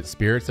 Visit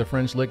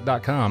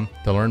spiritsofFrenchLick.com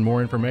to learn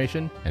more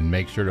information and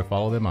make sure to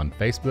follow them on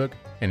Facebook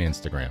and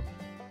Instagram.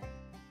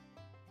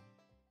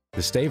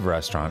 The Stave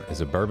Restaurant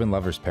is a bourbon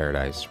lover's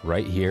paradise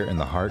right here in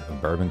the heart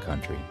of bourbon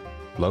country.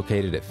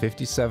 Located at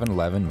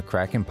 5711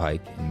 McCracken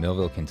Pike in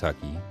Millville,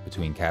 Kentucky,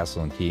 between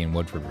Castle and Key and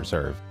Woodford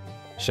Reserve,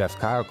 Chef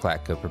Kyle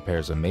Klatka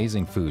prepares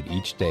amazing food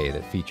each day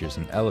that features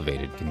an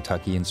elevated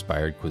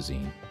Kentucky-inspired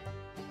cuisine.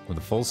 With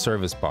a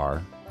full-service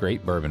bar,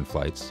 great bourbon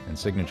flights, and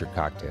signature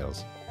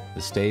cocktails,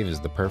 the Stave is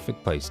the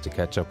perfect place to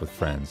catch up with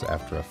friends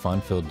after a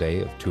fun-filled day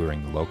of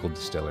touring local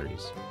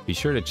distilleries. Be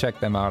sure to check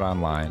them out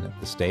online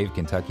at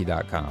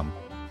thestavekentucky.com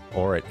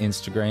or at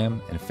Instagram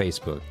and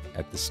Facebook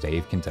at The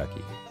Stave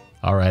Kentucky.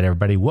 All right,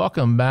 everybody,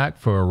 welcome back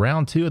for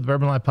round 2 of the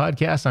Bourbon Life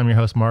Podcast. I'm your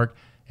host, Mark,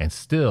 and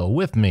still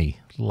with me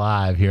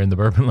live here in the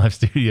Bourbon Life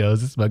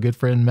Studios, this is my good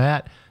friend,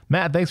 Matt.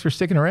 Matt, thanks for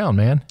sticking around,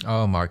 man.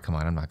 Oh, Mark, come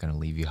on. I'm not going to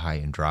leave you high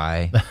and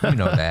dry. You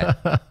know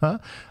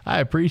that. I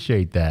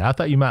appreciate that. I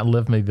thought you might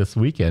live me this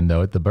weekend,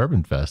 though, at the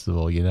Bourbon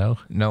Festival,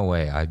 No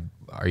way.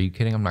 Are you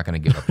kidding? I'm not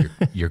going to give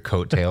up your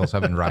coattails.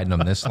 I've been riding them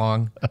this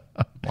long.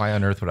 Why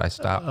on earth would I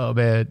stop? Oh,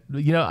 man.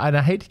 And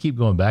I hate to keep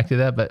going back to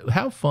that, but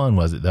how fun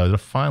was it, though, to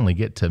finally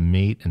get to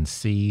meet and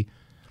see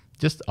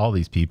just all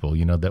these people,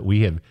 that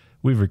we've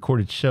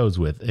recorded shows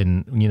with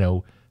and,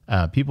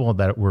 people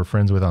that we're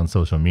friends with on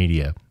social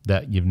media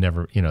that you've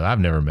never, I've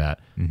never met,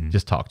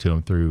 just talked to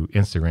them through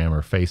Instagram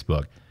or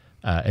Facebook.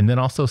 And then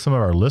also some of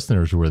our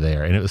listeners were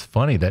there. And it was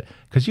funny that,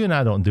 because you and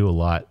I don't do a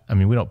lot. I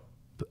mean,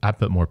 I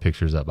put more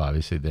pictures up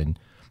obviously than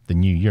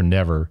you. You're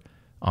never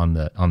on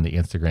the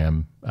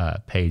Instagram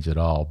page at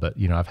all. But,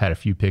 I've had a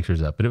few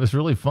pictures up, but it was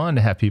really fun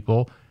to have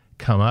people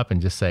come up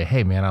and just say,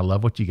 hey man, I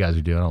love what you guys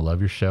are doing. I love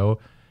your show.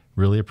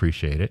 Really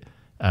appreciate it.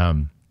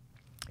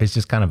 It's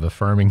just kind of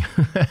affirming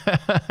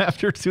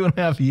after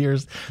 2.5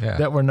 years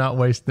that we're not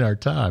wasting our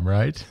time,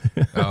 right?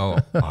 Oh,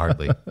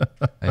 hardly.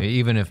 I mean,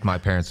 even if my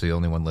parents are the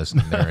only one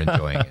listening, they're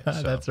enjoying it.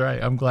 So. That's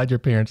right. I'm glad your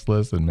parents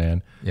listen,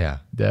 man. Yeah.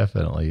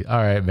 Definitely. All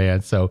right,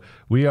 man. So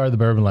we are the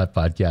Bourbon Life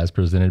Podcast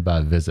presented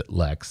by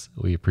VisitLEX.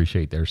 We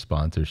appreciate their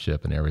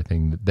sponsorship and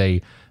everything that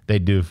they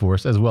do for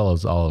us, as well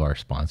as all of our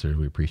sponsors.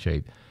 We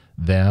appreciate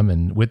them.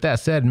 And with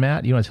that said,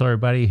 Matt, you want to tell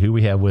everybody who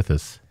we have with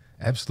us?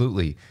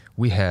 Absolutely.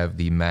 We have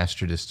the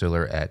master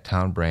distiller at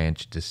Town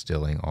Branch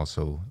Distilling,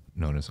 also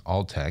known as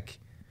Alltech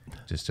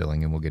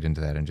Distilling, and we'll get into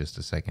that in just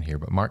a second here.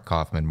 But Mark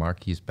Coffman,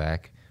 Mark, he's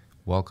back.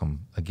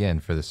 Welcome again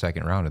for the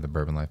second round of the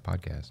Bourbon Life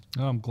Podcast.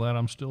 Oh, I'm glad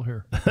I'm still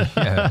here.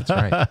 Yeah, that's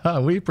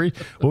right.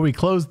 we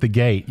closed the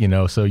gate,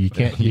 so you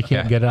can't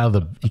get out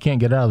of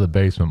the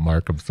basement,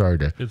 Mark. I'm sorry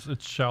to. It's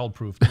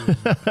childproof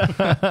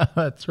too.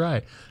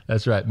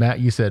 That's right.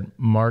 Matt, you said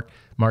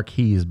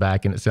Marky's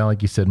back, and it sounded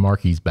like you said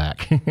Marky's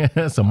back.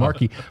 So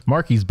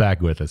Marky's back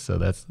with us. So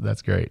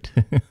that's great.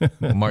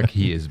 Well,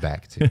 Marky is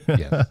back too.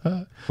 Yes.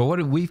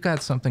 But we've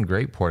got something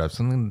great poured up,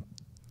 something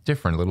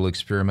different, a little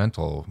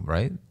experimental,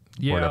 right?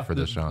 Yeah, for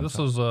this round. This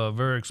is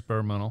very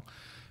experimental.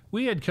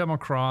 We had come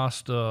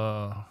across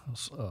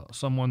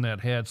someone that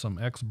had some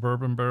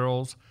ex-bourbon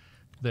barrels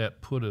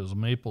that put his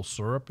maple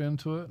syrup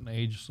into it and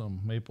aged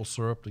some maple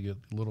syrup to get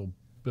a little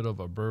bit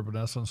of a bourbon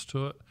essence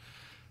to it.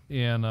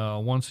 And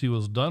once he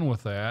was done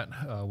with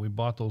that, we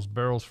bought those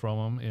barrels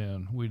from him,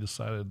 and we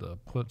decided to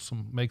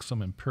make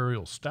some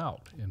imperial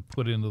stout and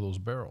put into those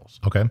barrels.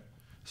 Okay.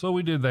 So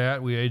we did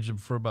that. We aged it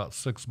for about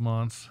 6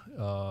 months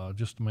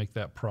just to make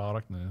that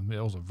product. And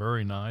it was a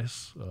very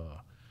nice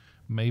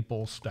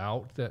maple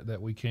stout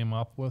that we came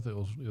up with. It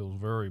was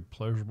very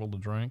pleasurable to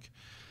drink.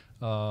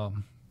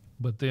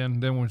 But then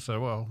we said,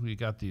 well, we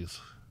got these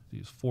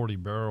 40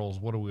 barrels.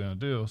 What are we going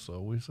to do? So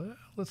we said,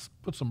 let's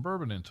put some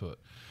bourbon into it.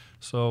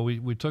 So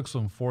we took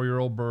some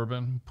 4-year-old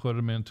bourbon, put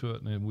them into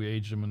it, and then we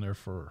aged them in there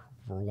for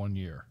 1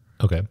 year.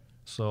 Okay.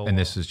 So And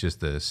this is just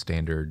the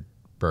standard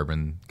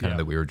bourbon kind of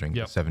that we were drinking,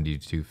 Yep.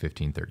 72,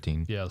 15,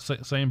 13. yeah,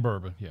 same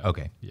bourbon. Yeah.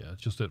 Okay. Yeah,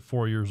 it's just at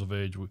 4 years of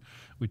age,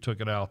 we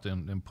took it out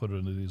and put it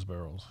into these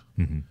barrels.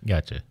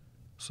 Gotcha.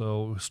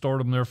 So we stored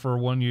them there for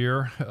 1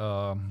 year.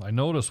 I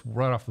noticed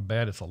right off the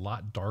bat it's a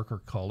lot darker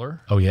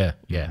color. Oh yeah,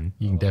 yeah.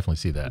 You can definitely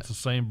see that. It's the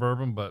same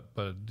bourbon, but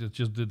it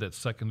just did that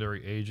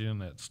secondary aging in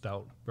that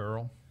stout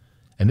barrel.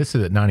 And this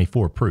is at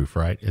 94 proof,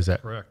 right? Is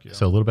that Correct, yeah.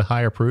 So a little bit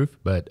higher proof,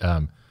 but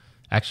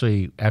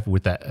actually after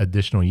with that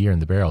additional year in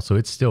the barrel, so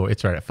it's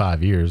right at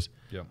 5 years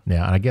Yep.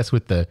 now. And I guess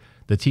with the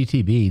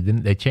TTB,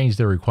 then they changed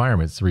their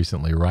requirements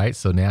recently, right?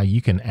 So now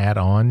you can add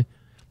on.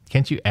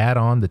 Can't you add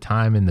on the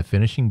time in the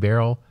finishing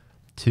barrel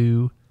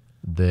to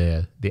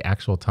the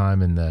actual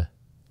time in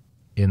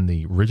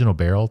the original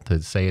barrel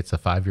to say it's a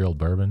 5-year-old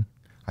bourbon?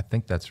 I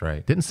think that's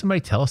right. Didn't somebody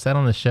tell us that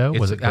on the show?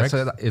 Was it Greg?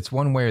 It's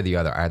one way or the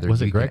other. Either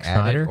Was it you Greg can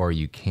add Snyder? it or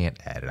you can't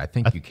add it. I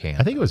think you can.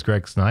 I think it was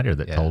Greg Snyder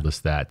that told us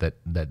that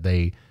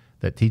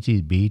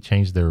TTB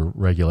changed their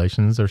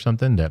regulations or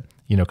something, that,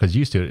 because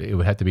used to it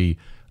would have to be,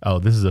 oh,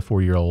 this is a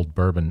 4-year-old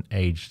bourbon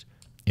aged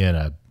in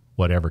a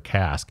whatever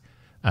cask.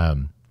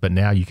 But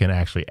now you can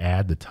actually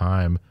add the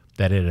time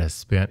that it has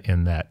spent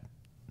in that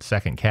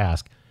second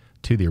cask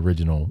to the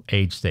original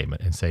age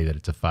statement and say that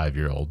it's a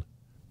 5-year-old.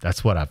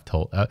 That's what I've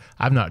told.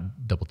 I've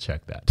not double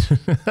checked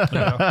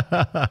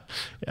that.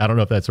 I don't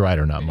know if that's right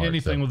or not, Mark.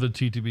 Anything with the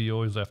TTB, you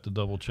always have to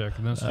double check,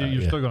 and then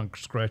you're still going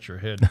to scratch your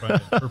head trying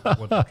to interpret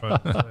what they're trying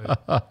to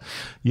say.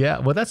 Yeah,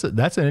 well, that's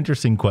an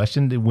interesting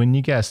question. When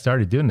you guys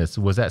started doing this,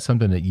 was that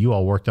something that you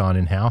all worked on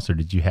in house, or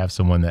did you have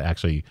someone that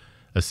actually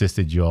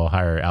assisted you all,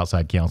 hire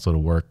outside counsel to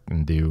work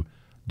and do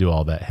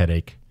all that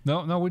headache?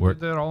 No, we did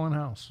that all in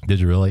house.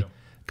 Did you really?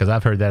 Because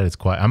I've heard that it's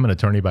quite. I'm an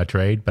attorney by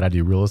trade, but I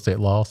do real estate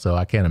law, so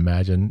I can't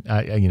imagine.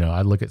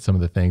 I look at some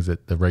of the things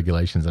that the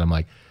regulations, and I'm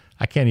like,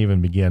 I can't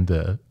even begin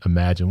to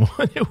imagine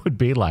what it would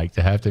be like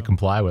to have to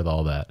comply with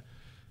all that.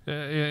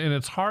 And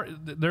it's hard.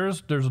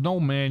 There's no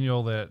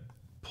manual that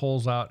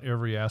pulls out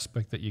every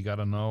aspect that you got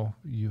to know.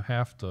 You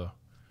have to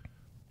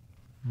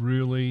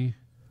really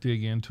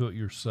dig into it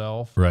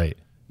yourself, Right.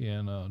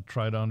 and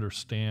try to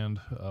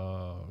understand.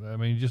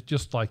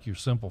 Just like your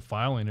simple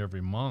filing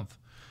every month.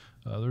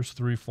 There's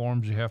 3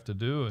 forms you have to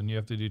do, and you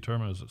have to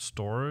determine, is it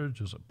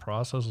storage, is it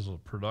process, is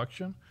it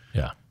production?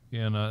 Yeah.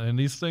 And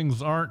these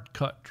things aren't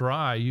cut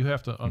dry. You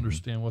have to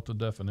understand what the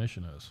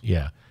definition is.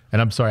 Yeah.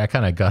 And I'm sorry, I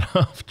kind of got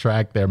off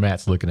track there.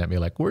 Matt's looking at me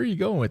like, where are you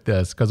going with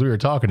this? Because we were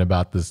talking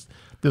about this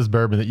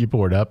bourbon that you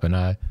poured up, and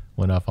I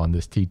went off on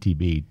this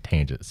TTB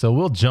tangent. So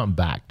we'll jump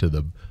back to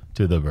the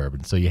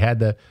bourbon. So you had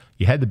the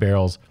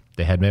barrels.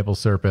 They had maple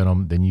syrup in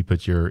them. Then you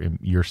put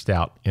your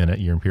stout in it,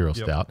 your imperial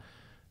stout.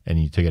 And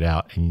you took it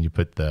out, and you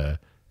put the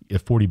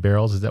 40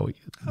 barrels. Is that what?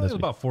 That's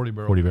about 40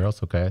 barrels. 40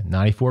 barrels, okay.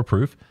 94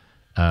 proof.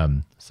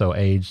 So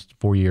aged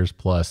 4 years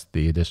plus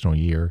the additional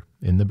year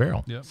in the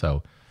barrel. Yep.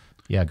 So,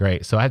 yeah,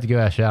 great. So I have to give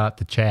a shout out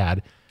to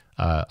Chad,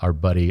 our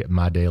buddy at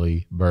My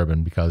Daily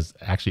Bourbon, because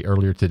actually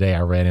earlier today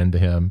I ran into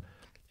him,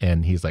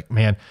 and he's like,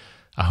 "Man,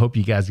 I hope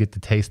you guys get to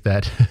taste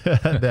that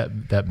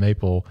that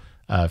maple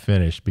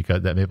finish,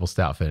 because that maple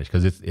stout finish,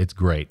 because it's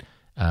great."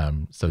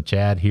 So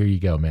Chad, here you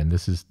go, man.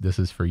 This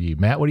is for you.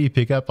 Matt, what do you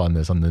pick up on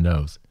this on the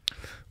nose?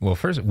 Well,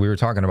 first we were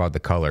talking about the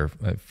color.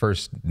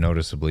 First,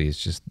 noticeably,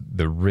 it's just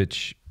the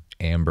rich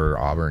amber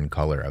auburn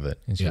color of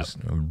it. It's just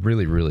a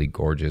really, really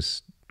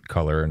gorgeous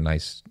color, a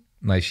nice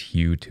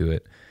hue to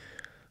it.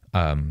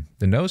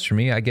 The nose for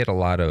me, I get a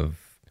lot of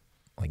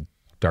like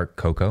dark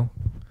cocoa.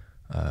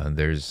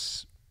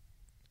 There's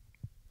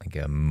like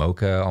a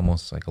mocha,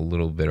 almost like a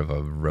little bit of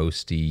a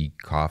roasty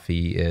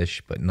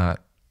coffee-ish, but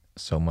not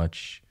so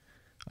much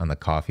on the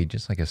coffee,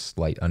 just like a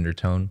slight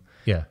undertone.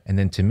 Yeah. And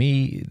then to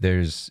me,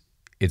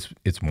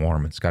 it's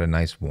warm. It's got a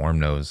nice warm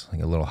nose,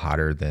 like a little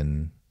hotter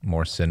than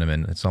more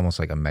cinnamon. It's almost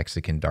like a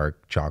Mexican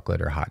dark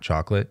chocolate or hot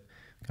chocolate,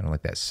 kind of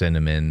like that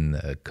cinnamon,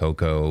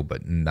 cocoa,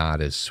 but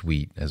not as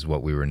sweet as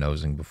what we were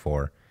nosing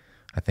before.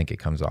 I think it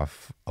comes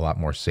off a lot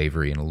more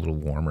savory and a little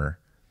warmer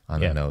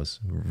on the nose.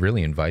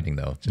 Really inviting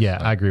though.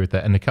 I agree with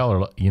that. And the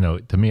color,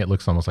 to me, it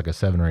looks almost like a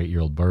 7 or 8 year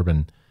old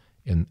bourbon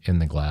in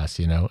the glass,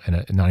 and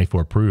a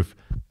 94 proof.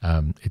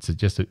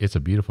 It's a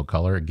beautiful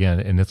color again.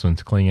 And this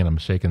one's clean. I'm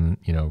shaking,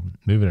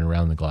 moving it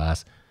around the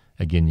glass.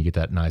 Again, you get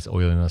that nice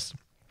oiliness,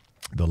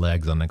 the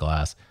legs on the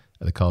glass.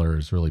 The color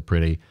is really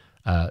pretty.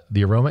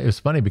 The aroma, it was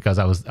funny because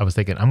I was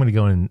thinking, I'm going to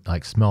go and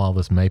like smell all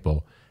this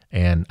maple,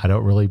 and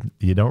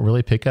you don't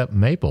really pick up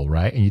maple,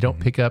 right? And you don't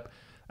pick up,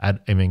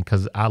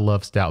 because I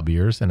love stout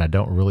beers, and I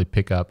don't really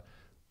pick up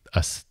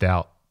a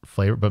stout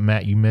flavor. But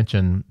Matt, you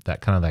mentioned that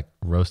kind of like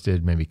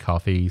roasted, maybe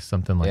coffee,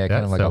 something like that. Yeah,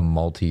 kind of like a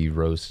malty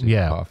roasted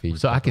coffee.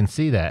 So I can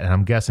see that, and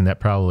I'm guessing that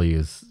probably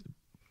is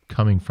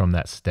coming from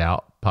that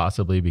stout,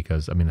 possibly,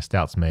 because a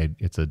stout's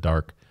it's a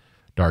dark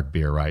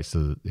beer, right?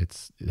 So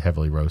it's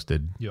heavily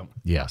roasted. Yep.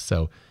 Yeah.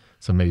 So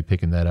maybe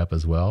picking that up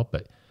as well.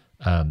 But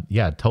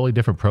Totally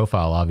different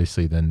profile,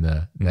 obviously, than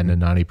the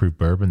 90 proof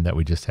bourbon that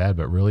we just had,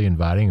 but really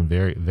inviting and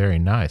very, very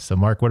nice. So,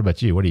 Mark, what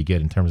about you? What do you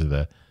get in terms of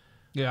the?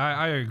 Yeah,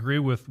 I agree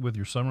with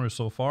your summary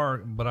so far,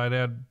 but I'd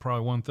add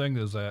probably one thing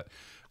is that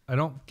I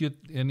don't get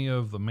any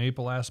of the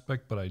maple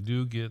aspect, but I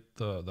do get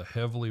the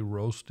heavily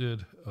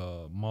roasted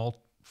malt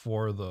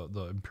for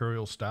the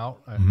Imperial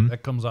Stout.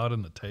 That comes out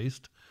in the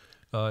taste.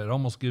 It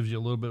almost gives you a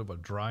little bit of a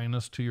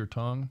dryness to your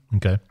tongue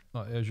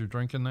as you're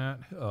drinking that,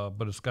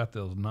 but it's got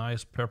those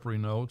nice peppery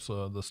notes,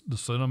 the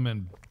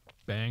cinnamon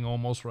bang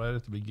almost right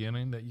at the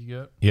beginning that you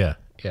get. Yeah,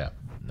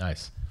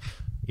 nice.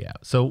 Yeah,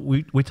 so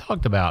we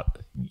talked about,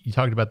 you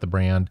talked about the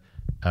brand.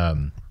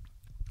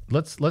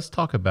 Let's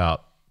talk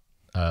about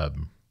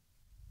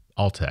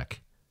Alltech,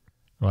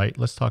 right?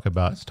 Let's talk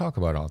about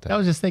Alltech. I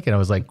was just thinking, I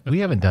was like, we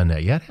haven't done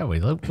that yet, have we?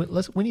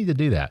 We need to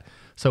do that.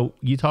 So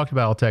you talked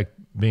about Alltech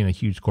being a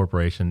huge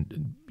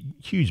corporation,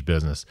 huge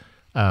business.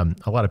 A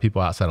lot of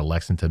people outside of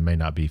Lexington may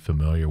not be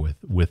familiar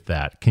with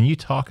that. Can you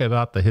talk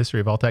about the history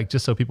of Alltech,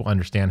 just so people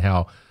understand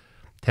how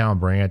Town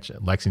Branch,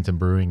 Lexington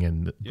Brewing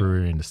and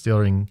Brewery and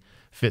Distilling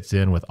fits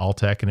in with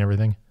Alltech and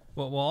everything?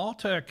 Well,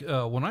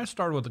 Alltech, when I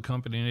started with the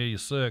company in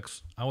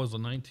 '86, I was the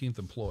 19th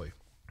employee.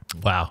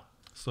 Wow.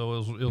 So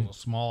it was a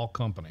small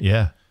company.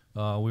 Yeah.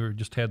 We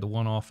just had the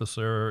one office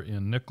there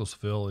in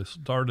Nicholasville. It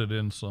started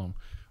in some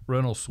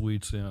rental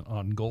suites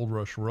on Gold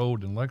Rush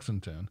Road in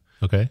Lexington.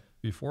 Okay.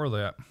 Before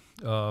that.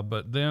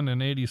 But then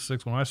in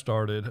 '86, when I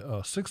started,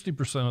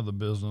 60% of the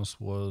business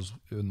was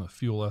in the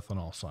fuel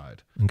ethanol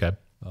side. Okay.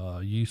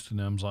 Yeast and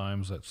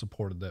enzymes that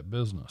supported that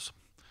business.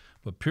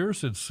 But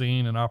Pierce had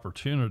seen an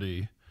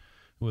opportunity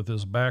with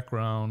his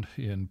background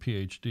in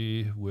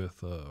PhD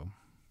with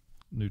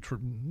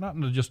not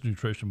just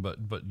nutrition,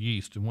 but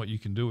yeast and what you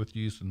can do with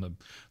yeast and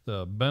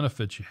the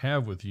benefits you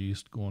have with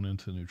yeast going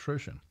into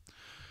nutrition.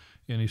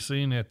 And he's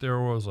seen that there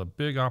was a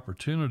big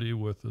opportunity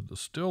with the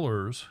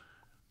distillers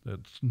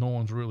that no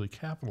one's really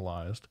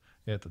capitalized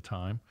at the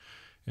time,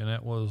 and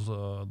that was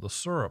the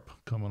syrup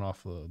coming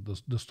off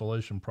the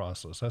distillation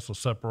process. That's a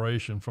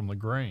separation from the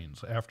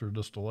grains after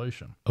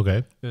distillation.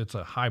 Okay. It's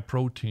a high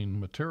protein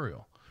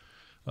material.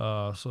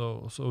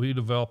 So he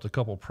developed a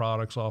couple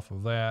products off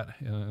of that,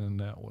 and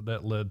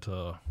that led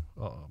to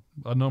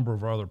a number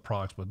of other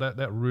products. But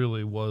that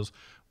really was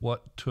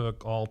what took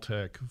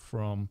Alltech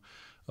from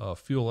a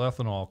fuel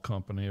ethanol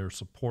company or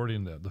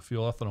supporting the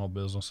fuel ethanol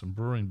business and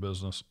brewing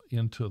business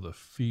into the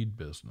feed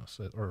business.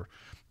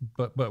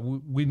 But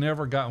we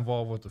never got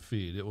involved with the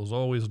feed. It was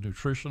always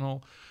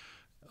nutritional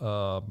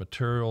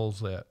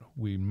materials that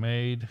we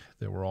made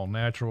that were all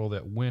natural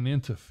that went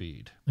into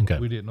feed. Okay.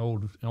 We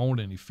didn't own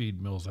any feed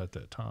mills at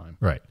that time.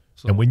 Right.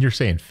 So, and when you're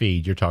saying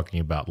feed, you're talking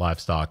about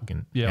livestock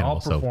and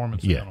animals. All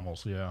performance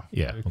animals. Yeah.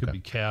 It could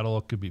be cattle,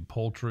 it could be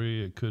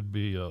poultry, it could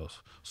be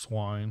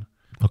swine,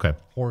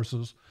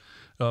 horses.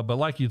 But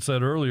like you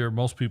said earlier,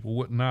 most people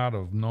would not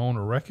have known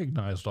or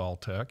recognized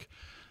Alltech.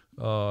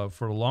 For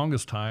the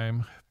longest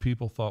time,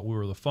 people thought we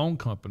were the phone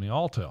company,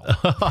 Alltel.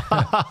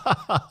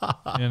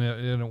 and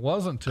it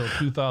wasn't until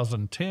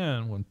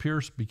 2010 when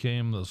Pierce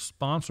became the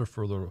sponsor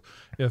for the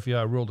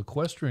FEI World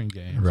Equestrian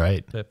Games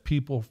that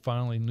people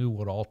finally knew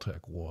what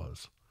Alltech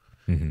was.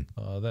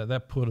 Mm-hmm.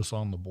 That put us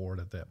on the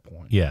board at that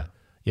point. Yeah,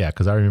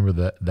 because I remember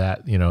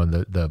that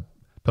the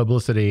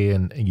publicity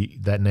and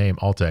that name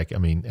Alltech. I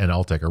mean, and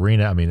Alltech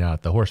Arena. I mean, out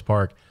at the horse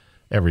park,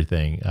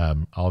 everything,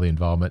 all the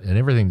involvement and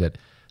everything that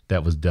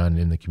was done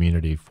in the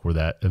community for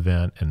that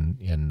event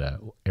and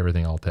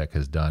everything Alltech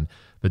has done.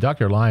 But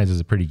Dr. Lyons was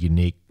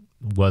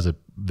a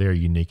very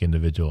unique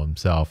individual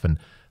himself. And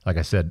like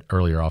I said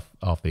earlier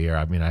off the air,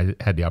 I mean, I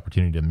had the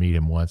opportunity to meet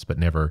him once, but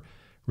never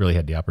really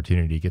had the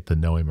opportunity to get to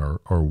know him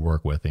or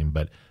work with him.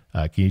 But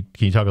can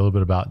you talk a little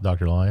bit about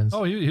Dr. Lyons?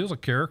 Oh, he was a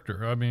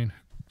character. I mean,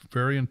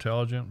 very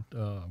intelligent,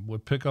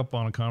 would pick up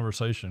on a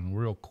conversation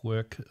real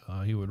quick.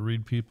 He would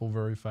read people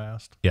very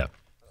fast. Yeah.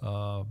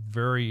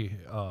 Very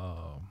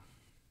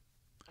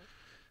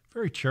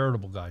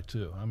charitable guy,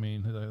 too. I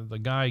mean, the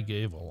guy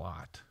gave a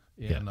lot.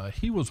 And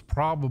he was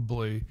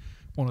probably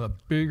one of the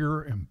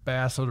bigger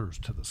ambassadors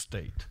to the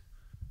state,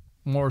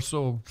 more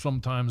so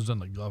sometimes than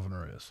the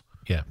governor is.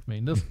 Yeah. I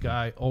mean, this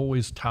guy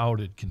always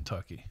touted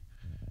Kentucky.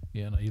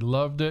 He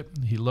loved it.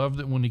 He loved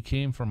it when he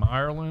came from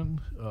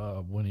Ireland.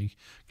 When he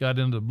got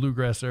into the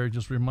bluegrass area,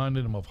 just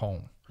reminded him of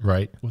home.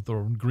 Right. With the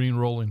green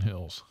rolling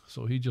hills.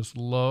 So he just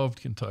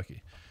loved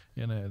Kentucky.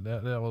 And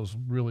that was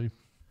really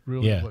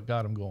what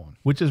got him going.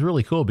 Which is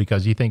really cool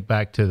because you think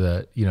back to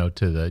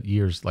the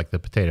years like the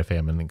potato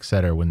famine, et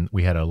cetera, when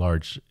we had a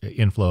large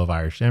inflow of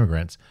Irish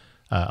immigrants.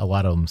 A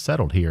lot of them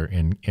settled here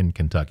in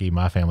Kentucky.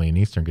 My family in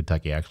Eastern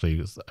Kentucky actually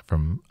was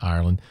from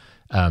Ireland.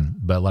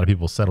 But a lot of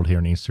people settled here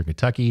in Eastern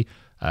Kentucky,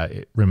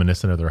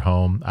 reminiscent of their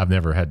home. I've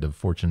never had the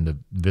fortune to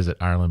visit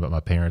Ireland, but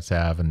my parents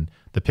have. And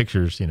the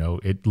pictures,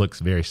 it looks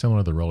very similar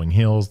to the rolling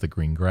hills, the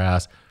green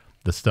grass,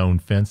 the stone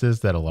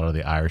fences that a lot of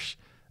the Irish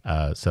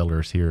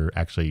settlers here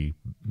actually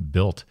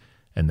built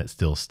and that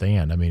still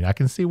stand. I mean, I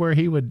can see where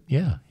he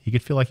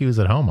could feel like he was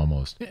at home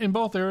almost. In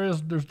both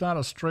areas, there's not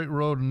a straight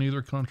road in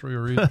either country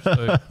or either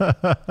state.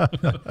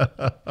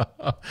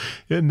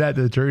 Isn't that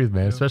the truth,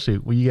 man? Yeah. Especially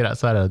when you get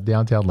outside of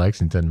downtown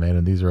Lexington, man,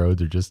 and these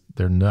roads are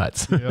they're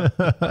nuts. Yeah.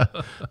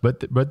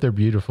 but they're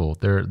beautiful.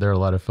 They're a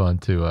lot of fun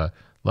to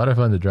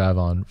drive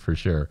on for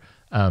sure.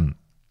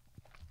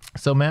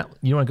 So Matt,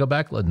 you want to go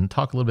back and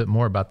talk a little bit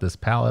more about this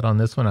palate on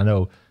this one? I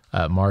know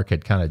Mark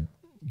had kind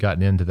of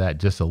gotten into that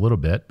just a little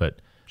bit,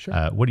 but sure.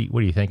 What do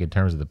you think in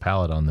terms of the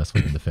palate on this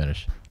one in the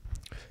finish?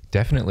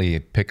 Definitely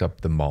pick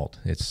up the malt.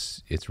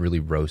 It's really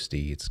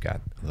roasty. It's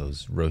got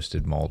those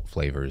roasted malt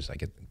flavors. I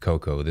get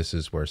cocoa. This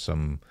is where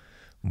some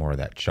more of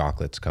that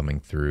chocolate's coming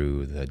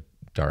through, the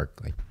dark,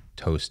 like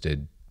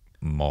toasted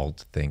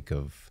malt. Think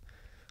of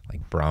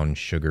like brown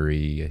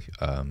sugary,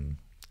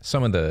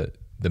 some of the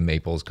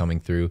maples coming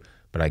through,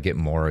 but I get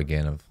more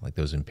again of like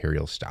those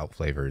imperial stout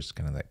flavors,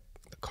 kind of like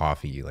the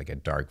coffee, like a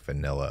dark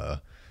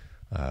vanilla.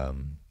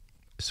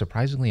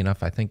 Surprisingly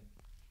enough, I think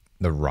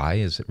the rye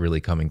is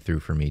really coming through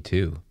for me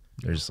too.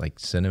 There's like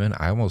cinnamon.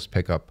 I almost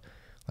pick up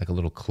like a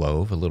little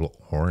clove, a little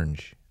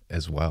orange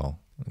as well.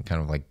 And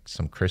kind of like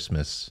some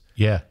Christmas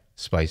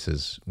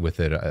spices with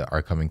it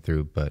are coming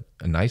through, but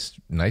a nice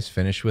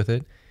finish with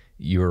it.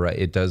 You were right.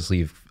 It does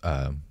leave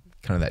kind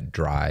of that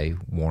dry,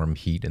 warm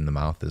heat in the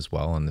mouth as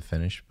well on the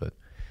finish, but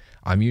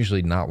I'm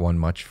usually not one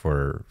much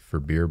for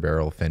beer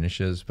barrel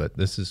finishes, but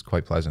this is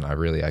quite pleasant. I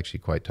really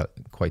actually quite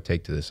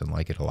take to this and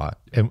like it a lot.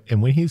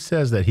 And when he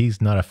says that he's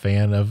not a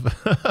fan of,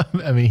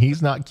 I mean,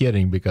 he's not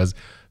kidding, because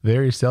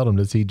very seldom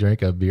does he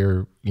drink a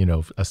beer,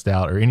 a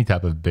stout or any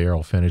type of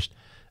barrel finished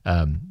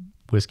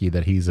whiskey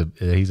that he's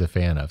a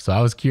fan of. So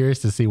I was curious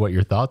to see what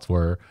your thoughts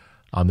were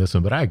on this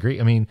one, but I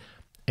agree. I mean,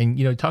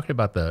 and talking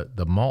about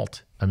the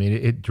malt, I mean,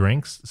 it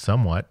drinks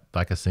somewhat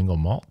like a single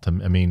malt. I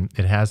mean,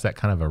 it has that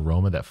kind of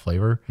aroma, that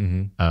flavor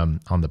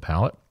on the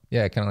palate.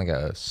 Yeah, kind of like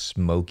a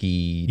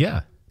smoky,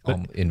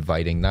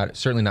 inviting.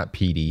 Certainly not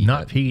peaty.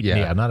 Not peat.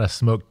 Yeah, not a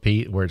smoked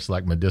peat where it's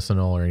like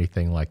medicinal or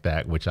anything like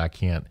that, which I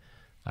can't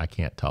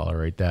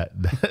tolerate that.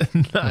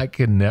 I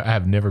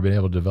have never been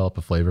able to develop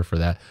a flavor for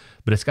that.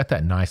 But it's got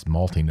that nice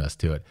maltiness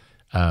to it.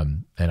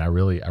 And I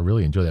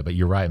really enjoy that. But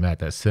you're right, Matt,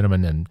 that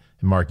cinnamon, and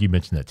Mark, you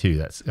mentioned that too.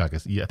 That's like, I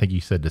think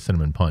you said the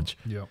cinnamon punch.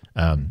 Yeah.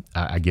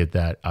 I get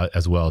that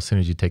as well. As soon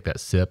as you take that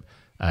sip,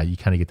 you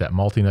kind of get that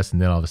maltiness,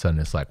 and then all of a sudden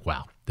it's like,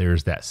 wow,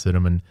 there's that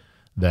cinnamon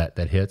that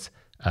hits.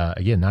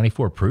 Again,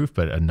 94 proof,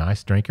 but a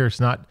nice drinker. It's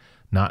not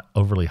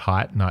overly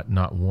hot,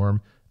 not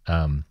warm,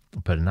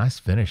 but a nice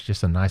finish,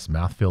 just a nice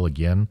mouthfeel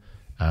again.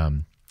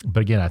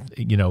 But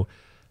again,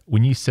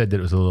 when you said that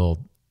it was a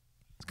little,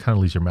 kind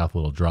of leaves your mouth a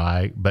little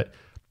dry, but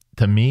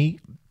to me,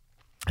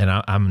 and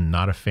I'm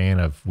not a fan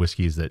of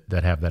whiskeys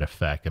that have that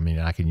effect. I mean,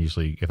 I can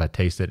usually, if I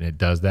taste it and it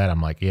does that, I'm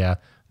like, yeah,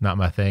 not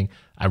my thing.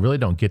 I really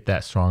don't get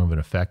that strong of an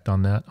effect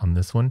on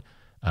this one.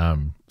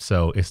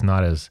 So it's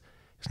not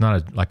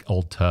like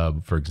Old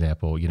Tub, for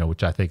example,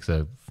 which I think is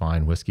a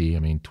fine whiskey. I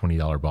mean,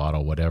 $20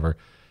 bottle, whatever,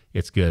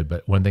 it's good.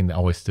 But one thing that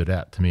always stood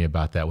out to me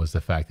about that was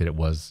the fact that it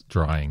was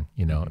drying.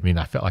 I mean,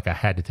 I felt like I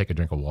had to take a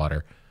drink of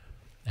water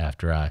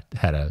after I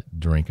had a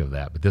drink of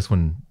that, but this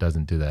one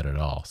doesn't do that at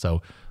all.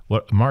 So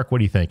Mark, what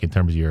do you think in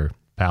terms of your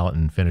palate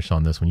and finish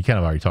on this one? You kind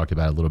of already talked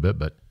about it a little bit,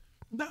 but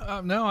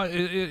no,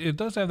 it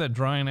does have that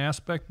drying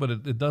aspect, but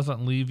it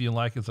doesn't leave you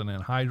like it's an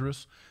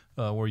anhydrous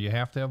where you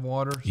have to have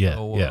water. Yeah,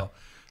 so,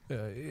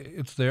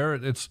 it's there.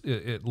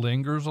 It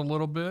lingers a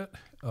little bit,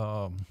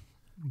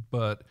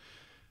 but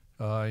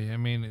I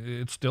mean,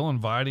 it's still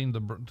inviting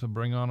to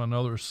bring on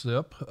another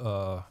sip.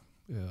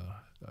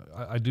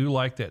 I do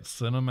like that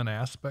cinnamon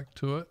aspect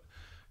to it.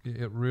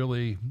 It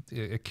really,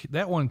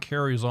 that one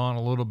carries on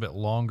a little bit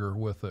longer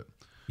with it.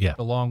 Yeah.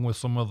 Along with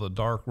some of the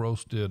dark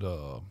roasted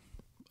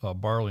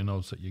barley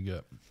notes that you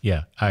get.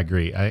 Yeah, I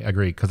agree.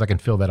 Because I can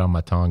feel that on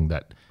my tongue,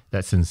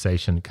 that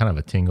sensation, kind of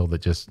a tingle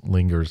that just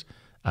lingers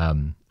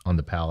on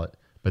the palate.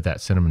 But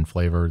that cinnamon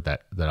flavor,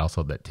 that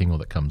also that tingle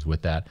that comes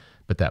with that,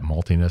 but that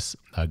maltiness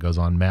goes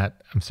on.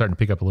 Matt, I'm starting to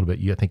pick up a little bit.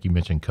 I think you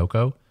mentioned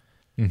cocoa.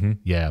 Mm-hmm.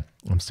 Yeah,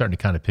 I'm starting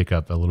to kind of pick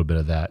up a little bit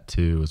of that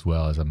too, as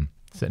well, as I'm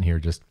sitting here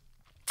just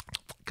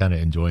kind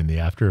of enjoying the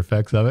after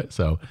effects of it.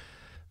 So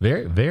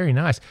very, very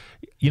nice.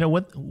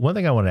 One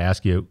thing I want to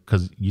ask you,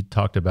 because you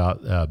talked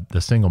about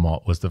the single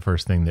malt was the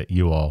first thing that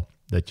you all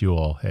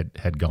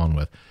had gone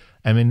with.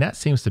 I mean, that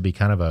seems to be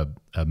kind of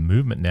a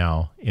movement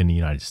now in the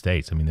United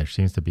States. I mean, there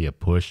seems to be a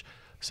push.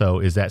 So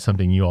is that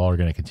something you all are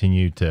going to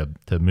continue to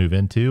move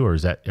into, or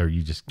are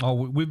you just? Oh,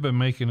 we've been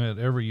making it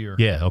every year.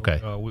 Yeah.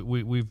 Okay.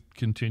 We've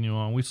continued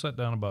on. We set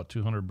down about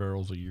 200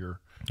 barrels a year.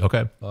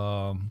 Okay.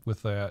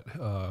 With that,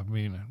 I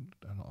mean,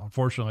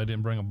 unfortunately, I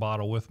didn't bring a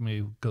bottle with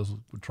me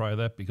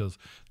because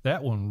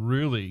that one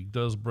really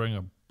does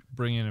bring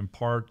in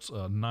parts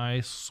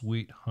nice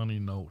sweet honey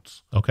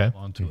notes. Okay.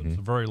 Onto it. It's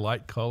a very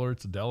light color.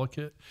 It's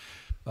delicate.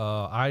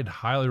 I'd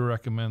highly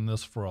recommend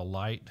this for a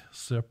light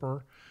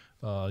sipper.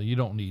 You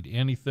don't need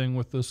anything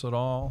with this at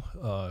all.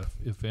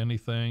 If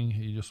anything,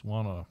 you just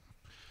want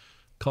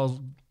to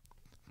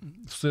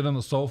sit on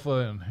the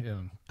sofa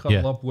and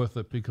cuddle up with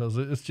it because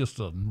it's just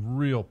a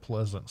real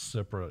pleasant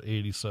sipper at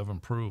 87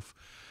 proof.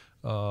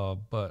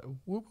 But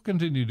we'll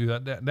continue to do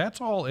that.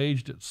 That's all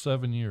aged at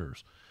 7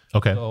 years.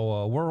 Okay.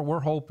 So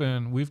we're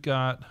hoping we've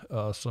got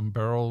some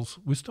barrels.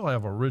 We still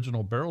have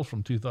original barrels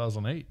from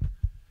 2008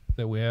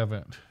 that we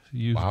haven't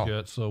used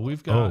yet. So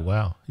we've got. Oh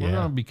wow! Yeah. We're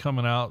going to be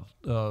coming out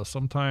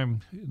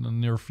sometime in the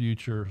near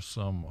future.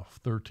 Some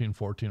 13,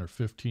 14, or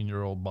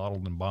 15-year-old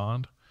bottled in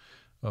bond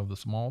of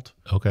this malt.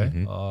 Okay.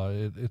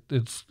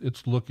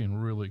 It's looking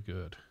really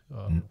good.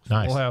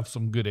 Nice. We'll have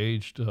some good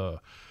aged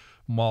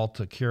malt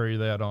to carry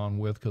that on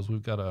with because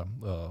we've got a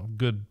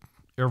good.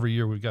 Every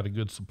year we've got a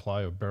good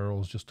supply of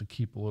barrels just to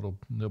keep a little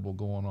nibble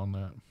going on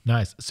that.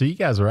 Nice. So you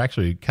guys are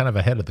actually kind of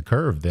ahead of the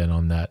curve then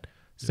on that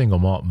single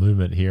malt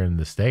movement here in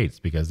the States,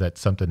 because that's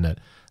something that,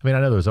 I mean, I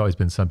know there's always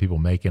been some people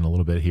making a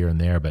little bit here and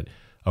there, but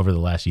over the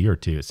last year or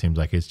two, it seems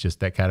like it's just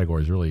that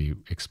category has really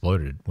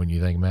exploded. When you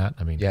think, Matt,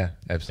 I mean, Yeah,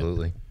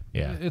 absolutely.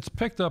 yeah, It's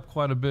picked up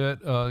quite a bit.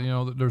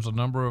 There's a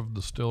number of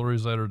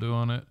distilleries that are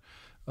doing it.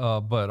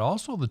 But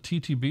also the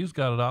TTB's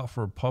got it out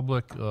for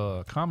public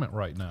comment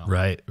right now.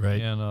 right.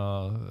 And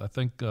I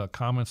think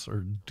comments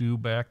are due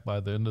back by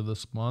the end of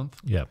this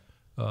month. Yeah.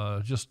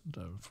 Just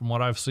from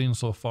what I've seen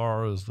so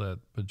far is that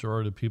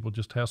majority of people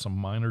just have some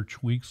minor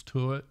tweaks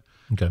to it.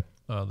 Okay.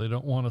 They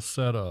don't want to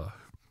set a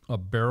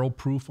barrel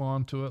proof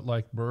onto it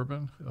like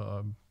bourbon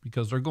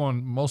because they're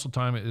going, most of the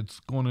time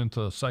it's going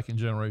into second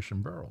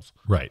generation barrels.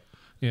 Right.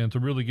 And to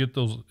really get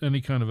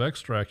any kind of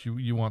extract,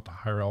 you want the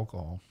higher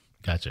alcohol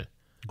Gotcha.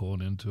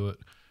 going into it.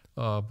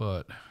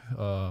 But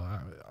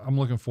I'm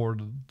looking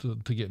forward to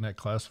getting that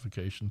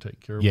classification taken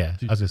care of. Yeah.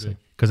 I was just saying,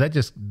 because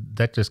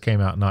that just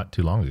came out not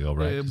too long ago,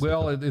 right?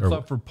 It's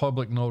up for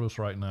public notice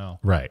right now.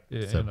 Right.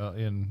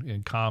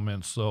 In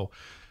comments. So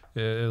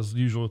as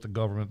usual with the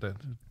government, that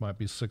might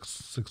be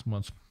six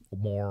months or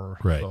more.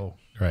 Right. So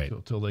Right.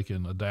 till they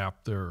can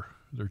adapt their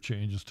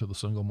changes to the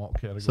single malt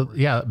category. So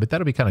yeah, but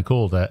that'll be kind of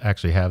cool to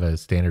actually have a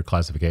standard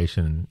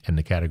classification in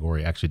the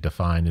category actually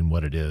defined in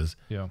what it is.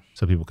 Yeah.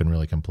 So people can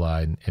really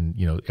comply and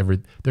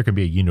there can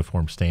be a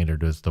uniform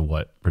standard as to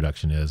what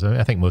production is. I mean,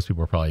 I think most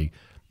people are probably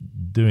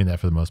doing that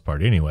for the most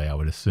part anyway, I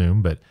would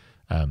assume, but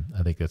I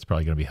think that's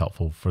probably going to be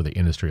helpful for the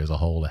industry as a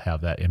whole to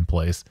have that in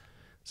place.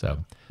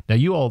 So now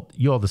you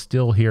all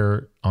distill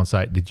here on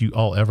site. Did you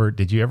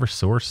ever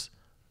source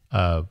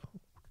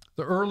the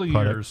early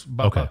product? years,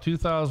 about Okay.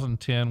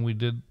 2010, we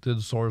did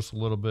source a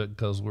little bit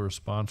because we were a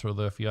sponsor of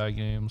the FEI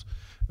games.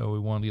 We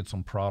wanted to get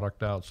some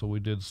product out, so we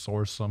did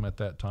source some at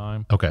that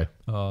time. Okay.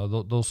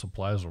 Those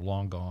supplies are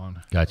long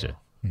gone. Gotcha.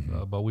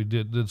 But we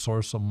did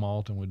source some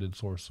malt and we did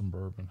source some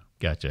bourbon.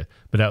 Gotcha.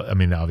 But I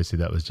mean, obviously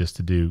that was just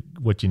to do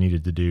what you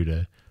needed to do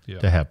to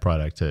have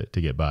product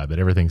to get by. But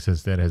everything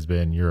since then has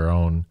been your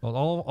own.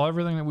 Well,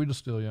 everything that we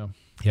distill, yeah.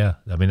 Yeah.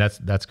 I mean,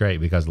 that's great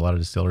because a lot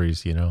of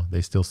distilleries,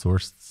 they still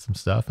source some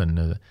stuff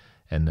and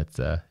that's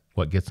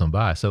what gets them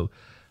by. So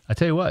I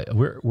tell you what,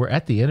 we're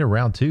at the end of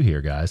round 2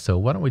 here, guys. So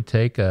why don't we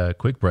take a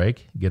quick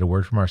break, get a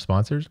word from our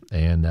sponsors,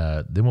 and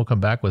then we'll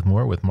come back with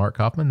more with Mark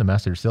Coffman, the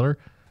master distiller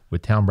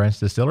with Town Branch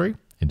Distillery,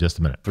 in just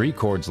a minute. Three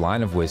Chords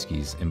line of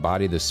whiskeys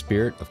embody the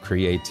spirit of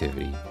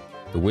creativity.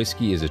 The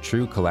whiskey is a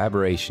true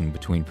collaboration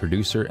between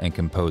producer and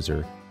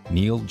composer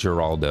Neil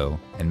Giraldo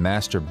and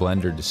master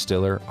blender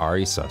distiller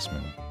Ari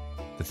Sussman.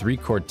 The Three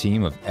Chord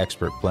team of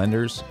expert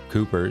blenders,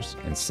 coopers,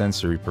 and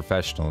sensory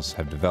professionals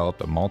have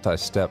developed a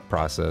multi-step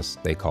process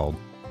they called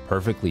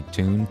Perfectly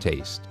Tuned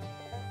Taste.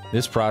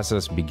 This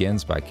process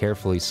begins by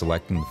carefully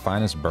selecting the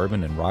finest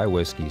bourbon and rye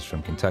whiskeys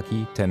from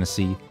Kentucky,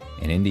 Tennessee,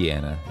 and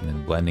Indiana, and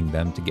then blending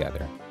them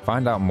together.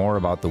 Find out more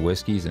about the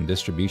whiskeys and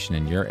distribution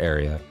in your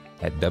area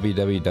at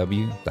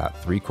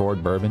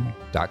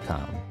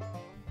www.threechordbourbon.com.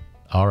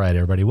 All right,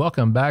 everybody.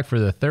 Welcome back for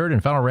the third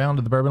and final round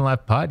of the Bourbon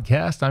Life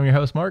Podcast. I'm your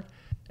host, Mark.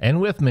 And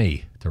with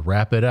me to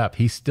wrap it up,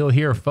 he's still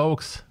here,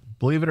 folks.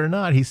 Believe it or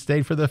not, he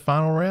stayed for the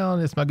final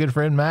round. It's my good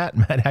friend, Matt.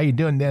 Matt, how you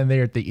doing down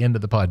there at the end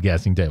of the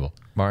podcasting table?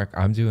 Mark,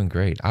 I'm doing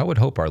great. I would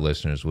hope our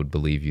listeners would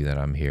believe you that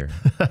I'm here.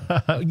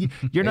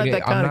 You're not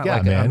that kind of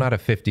guy, man. I'm not a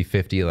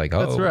 50-50, like,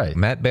 That's right.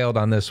 Matt bailed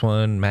on this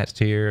one, Matt's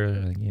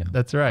here.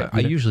 That's right. I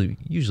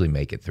usually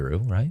make it through,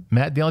 right?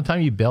 Matt, the only time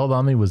you bailed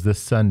on me was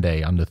this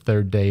Sunday on the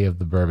third day of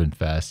the Bourbon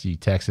Fest. You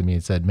texted me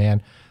and said,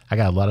 man, I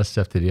got a lot of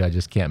stuff to do. I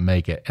just can't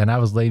make it. And I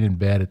was laying in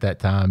bed at that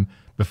time.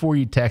 Before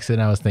you texted,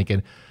 I was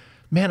thinking,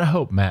 man, I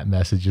hope Matt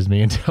messages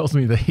me and tells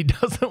me that he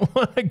doesn't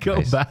want to go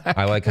back.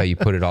 I like how you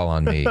put it all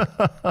on me.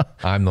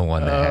 I'm the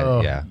one that had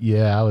it. Yeah.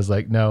 Yeah. I was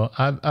like, no,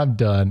 I'm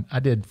done. I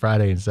did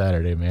Friday and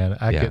Saturday, man.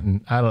 I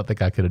don't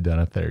think I could have done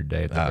a third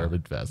day at the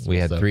Bourbon Festival. We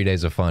had 3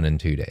 days of fun in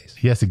 2 days.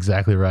 Yes,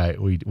 exactly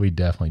right. We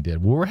definitely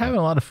did. Well, we're having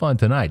a lot of fun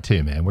tonight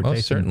too, man.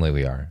 Certainly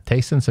we are.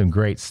 Tasting some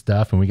great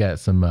stuff, and we got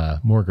some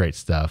more great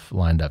stuff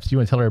lined up. So you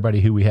want to tell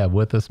everybody who we have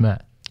with us,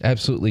 Matt?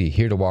 Absolutely.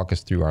 Here to walk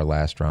us through our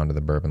last round of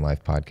the Bourbon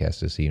Life Podcast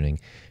this evening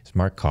is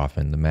Mark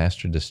Coffman, the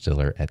master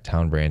distiller at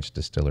Town Branch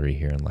Distillery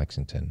here in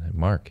Lexington. And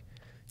Mark,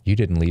 you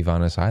didn't leave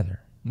on us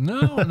either.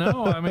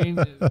 No. I mean,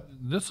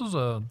 this is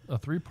a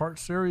 3-part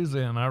series,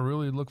 and I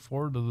really look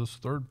forward to this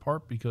 3rd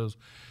part because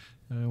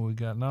we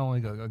got not only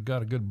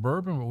got a good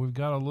bourbon, but we've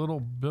got a little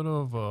bit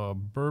of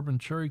bourbon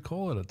cherry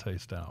cola to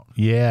taste out.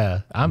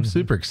 Yeah, I'm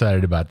super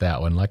excited about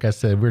that one. Like I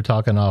said, we were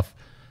talking off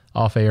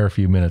air a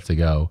few minutes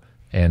ago,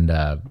 and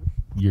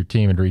your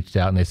team had reached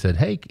out and they said,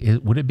 "Hey,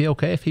 would it be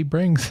okay if he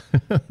brings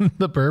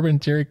the bourbon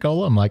cherry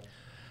cola?" I'm like,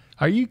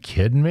 "Are you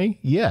kidding me?"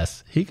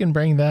 Yes, he can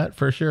bring that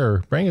for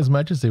sure. Bring as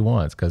much as he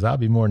wants because I'll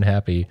be more than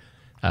happy.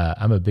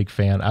 I'm a big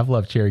fan. I've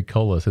loved cherry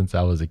cola since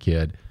I was a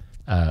kid.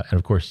 And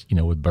of course,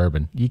 with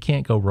bourbon, you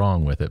can't go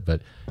wrong with it.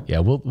 But yeah,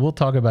 we'll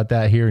talk about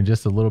that here in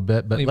just a little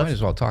bit. But you might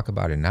as well talk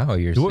about it now.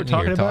 You're we're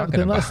talking about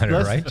it,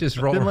 right? Just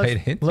roll right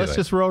into it. Let's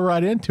just roll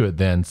right into it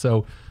then.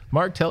 So,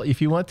 Mark,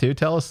 if you want to,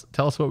 tell us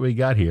what we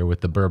got here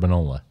with the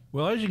Bourbonola.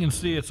 Well, as you can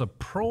see, it's a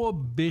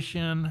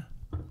Prohibition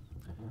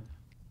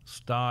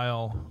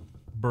style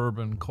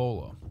bourbon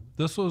cola.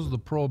 This was the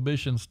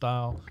Prohibition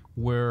style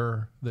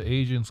where the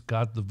agents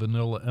got the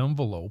vanilla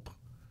envelope.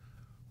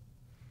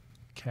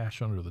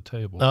 Cash under the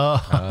table to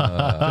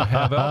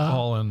have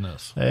alcohol in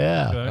this.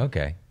 Yeah.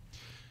 Okay.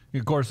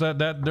 Of course, that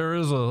there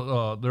is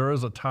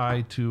a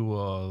tie to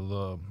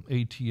the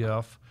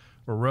ATF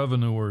or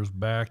revenuers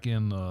back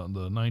in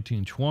the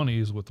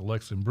 1920s with the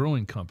Lexington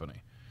Brewing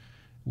Company,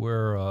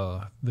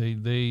 where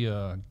they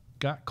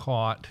got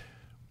caught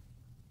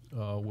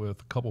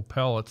with a couple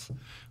pellets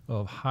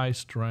of high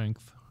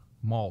strength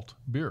malt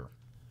beer.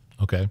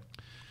 Okay.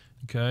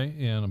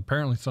 And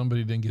apparently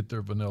somebody didn't get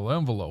their vanilla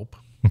envelope.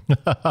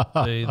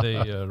 They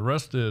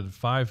arrested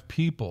 5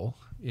 people,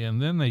 and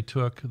then they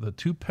took the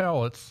 2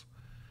 pallets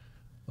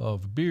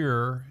of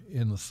beer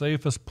in the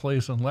safest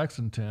place in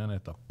Lexington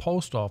at the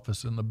post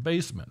office in the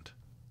basement.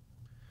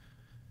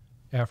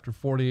 After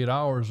 48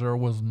 hours, there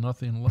was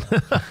nothing left.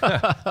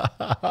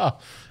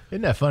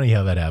 Isn't that funny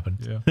how that happened?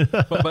 Yeah,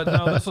 but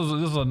no, this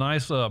is a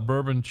nice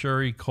bourbon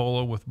cherry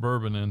cola with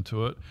bourbon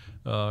into it.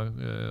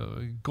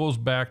 It goes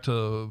back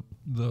to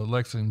the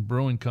Lexington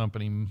Brewing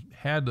Company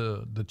had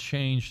to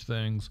change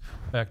things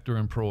back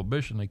during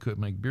Prohibition. They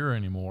couldn't make beer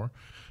anymore,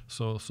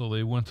 so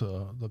they went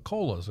to the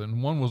colas,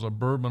 and one was a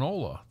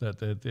Bourbonola that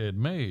they had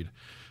made.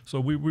 So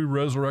we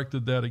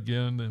resurrected that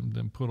again and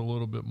then put a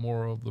little bit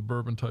more of the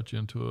bourbon touch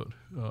into it,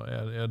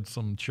 add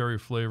some cherry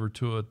flavor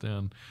to it,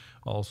 then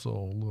also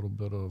a little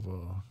bit of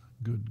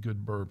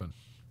good bourbon.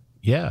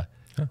 Yeah.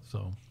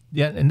 So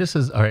yeah, and this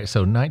is all right.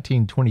 So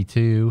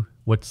 1922.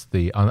 What's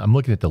the? I'm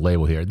looking at the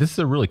label here. This is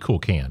a really cool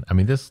can. I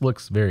mean, this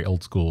looks very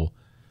old school.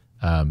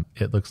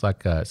 It looks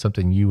like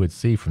something you would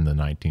see from the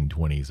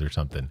 1920s or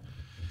something.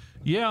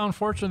 Yeah,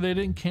 unfortunately, they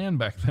didn't can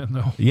back then,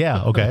 though.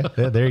 Yeah, okay.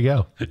 There you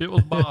go. It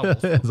was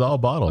bottles. It's all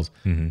bottles.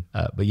 Mm-hmm.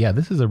 But yeah,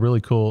 this is a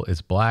really cool,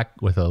 it's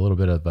black with a little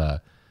bit of,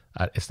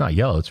 it's not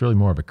yellow. It's really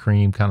more of a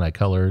cream kind of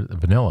color,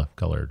 vanilla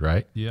colored,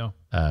 right? Yeah.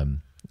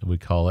 We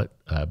call it.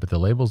 But the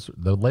label's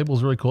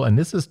really cool. And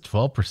this is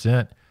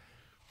 12%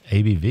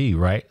 ABV,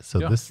 right? So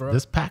Yeah,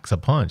 this packs a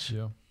punch.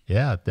 Yeah.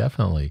 Yeah,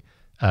 definitely.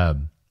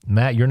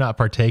 Matt, you're not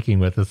partaking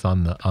with us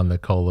on the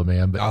cola,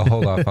 man. But I'll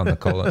hold off on the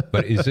cola.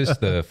 But is this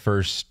the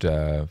first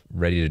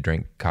ready to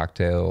drink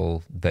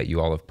cocktail that you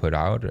all have put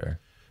out, or?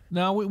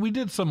 No, we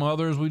did some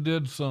others. We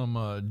did some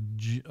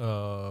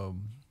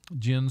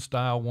gin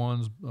style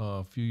ones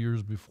a few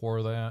years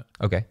before that.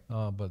 Okay.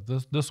 But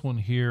this one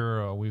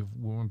here, we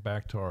went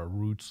back to our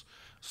roots,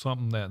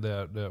 something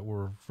that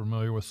we're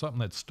familiar with, something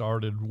that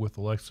started with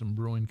the Lexington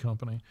Brewing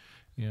Company.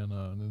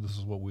 And this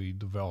is what we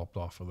developed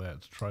off of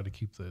that to try to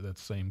keep that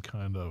same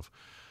kind of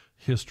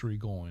history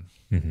going.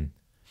 Mm-hmm.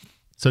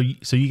 So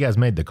you guys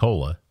made the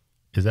cola.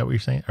 Is that what you're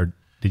saying? Or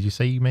did you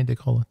say you made the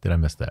cola? Did I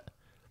miss that?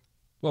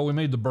 Well, we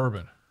made the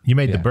bourbon. You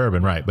made the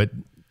bourbon, right? But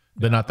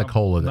not the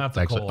cola. Not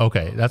the actually, cola.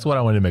 Okay, that's what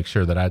I wanted to make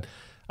sure that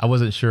I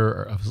wasn't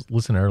sure. I was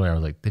listening earlier. I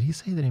was like, did he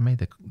say that he made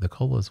the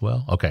cola as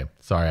well? Okay,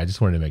 sorry. I just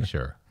wanted to make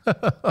sure.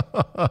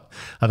 I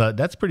thought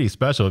that's pretty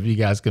special if you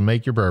guys can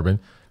make your bourbon,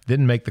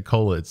 didn't make the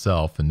cola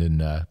itself, and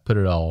then put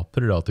it all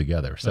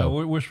together. So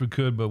we wish we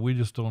could, but we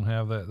just don't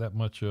have that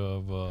much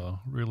of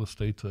real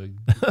estate to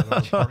get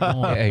our part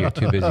going. Yeah, you're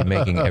too busy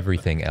making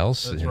everything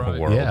else That's in right.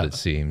 the world, Yeah. it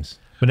seems.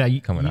 But now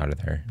coming out of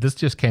there. This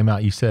just came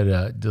out. You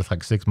said just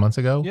like 6 months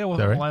ago. Yeah, Is well,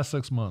 that the right? last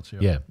 6 months.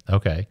 Yeah.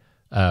 Okay.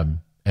 And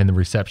the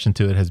reception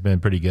to it has been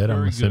pretty good. I'm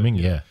Very good, assuming.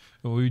 yeah.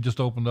 Yeah. We just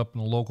opened up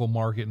in the local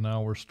market.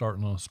 Now we're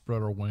starting to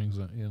spread our wings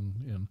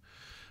in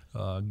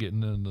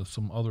getting into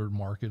some other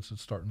markets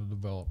that's starting to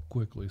develop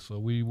quickly. So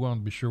we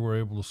want to be sure we're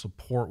able to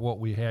support what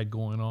we had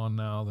going on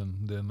now.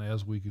 Then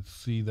as we could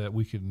see that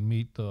we could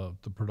meet the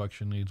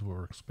production needs,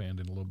 we're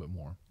expanding a little bit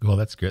more. Well,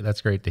 that's good.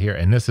 That's great to hear.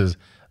 And this is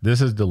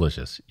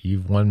delicious.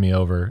 You've won me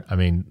over. I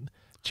mean,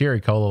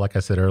 cherry cola, like I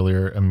said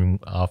earlier,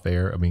 off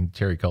air,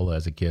 cherry cola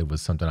as a kid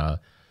was something I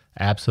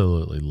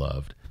absolutely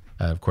loved.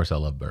 Of course, I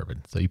love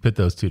bourbon. So you put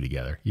those two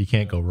together, you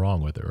can't go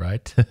wrong with it,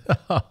 right?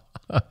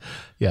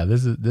 Yeah,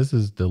 this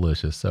is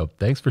delicious. So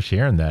thanks for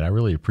sharing that. I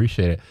really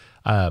appreciate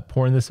it.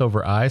 Pouring this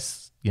over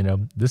ice,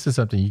 this is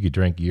something you could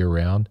drink year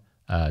round.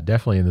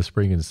 Definitely in the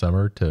spring and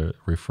summer to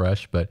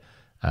refresh, but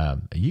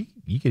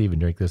You could even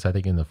drink this, I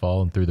think, in the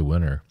fall and through the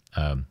winter.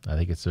 I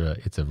think it's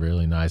a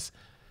really nice,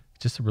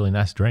 just a really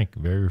nice drink.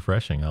 Very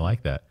refreshing. I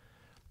like that.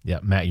 Yeah,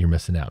 Matt, you're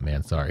missing out,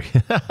 man. Sorry.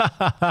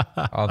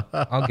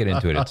 I'll get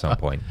into it at some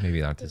point.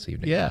 Maybe not this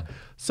evening. Yeah.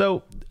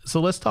 So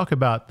let's talk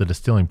about the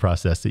distilling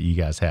process that you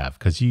guys have,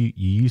 because you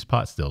use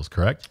pot stills,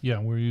 correct? Yeah,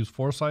 we use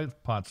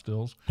Foresight pot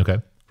stills. Okay.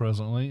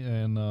 Presently,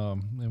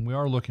 and we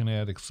are looking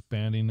at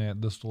expanding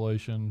that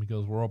distillation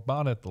because we're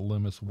about at the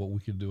limits of what we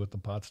could do with the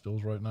pot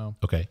stills right now.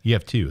 Okay. You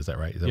have two, is that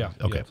right? Yeah.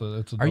 Okay. Yeah,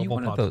 it's a Are you double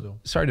one of pot the? still.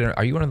 Sorry,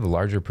 are you one of the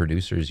larger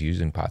producers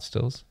using pot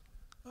stills?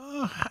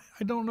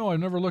 I don't know. I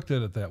never looked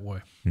at it that way.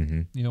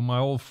 Mm-hmm. You know, my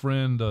old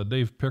friend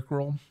Dave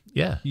Pickerel.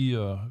 Yeah.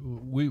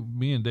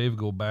 Me and Dave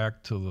go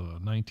back to the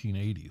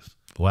 1980s.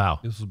 Wow.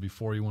 This was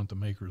before he went to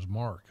Maker's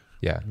Mark.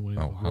 Yeah. When he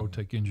was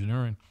Rotec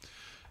Engineering.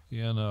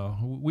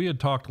 And we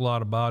had talked a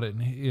lot about it,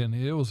 and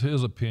it was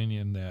his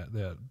opinion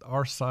that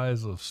our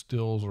size of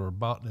stills are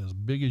about as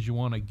big as you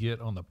want to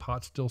get on the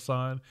pot still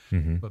side,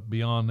 but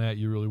beyond that,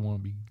 you really want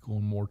to be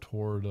going more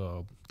toward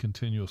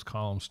continuous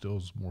column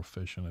stills, more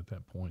efficient at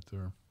that point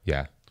there.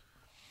 Yeah.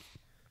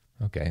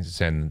 Okay.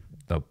 And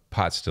the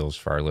pot stills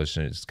for our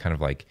listeners is kind of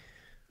like,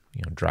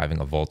 you know, driving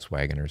a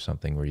Volkswagen or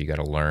something where you got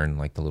to learn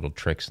like the little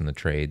tricks and the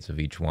trades of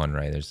each one,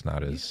 right? There's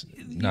not as.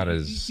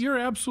 You're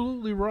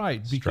absolutely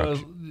right, because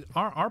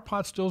our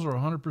pot stills are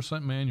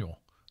 100% manual.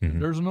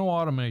 There's no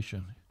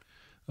automation.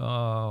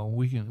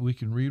 We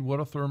can read what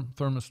a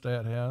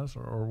thermostat has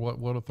or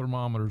what a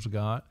thermometer's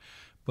got,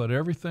 but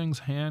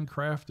everything's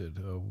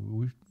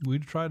handcrafted. We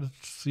try to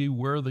see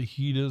where the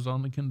heat is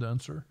on the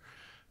condenser.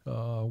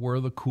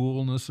 Where the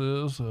coolness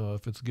is.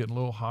 If it's getting a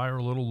little high or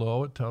a little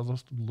low, it tells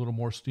us a little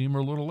more steam or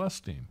a little less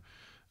steam.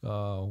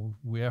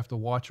 We have to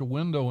watch a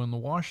window in the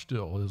wash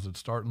still. Is it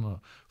starting to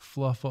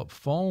fluff up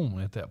foam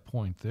at that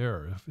point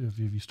there? If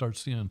you start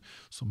seeing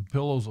some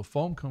pillows of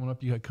foam coming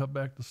up, you got to cut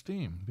back the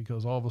steam,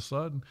 because all of a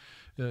sudden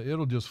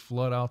it'll just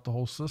flood out the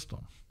whole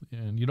system.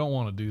 And you don't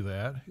want to do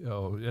that.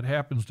 It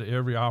happens to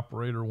every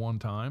operator one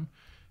time.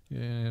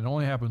 And it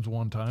only happens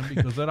one time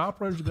because that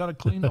operator's got to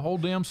clean the whole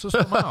damn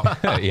system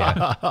out.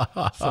 Yeah.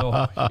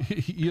 So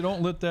you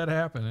don't let that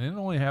happen. And it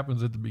only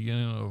happens at the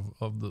beginning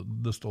of the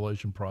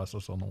distillation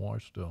process on the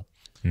wash still.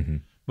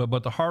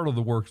 But the heart of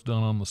the work's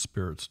done on the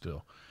spirit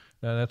still.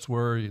 That's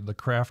where the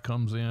craft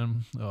comes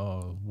in,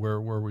 where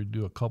we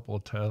do a couple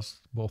of tests,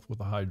 both with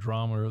a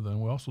hydrometer.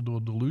 Then we also do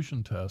a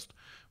dilution test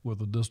with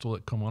the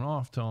distillate coming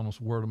off, telling us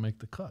where to make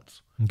the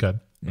cuts. Okay.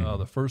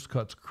 The first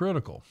cut's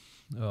critical.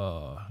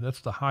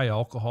 That's the high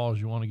alcohols.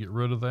 You want to get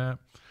rid of that.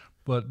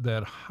 But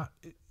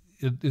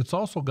it's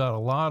also got a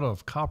lot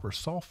of copper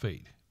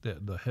sulfate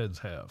that the heads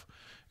have.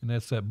 And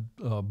that's that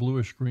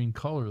bluish green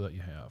color that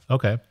you have.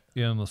 Okay.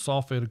 And the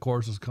sulfate, of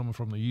course, is coming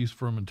from the yeast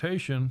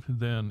fermentation.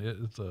 Then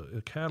it's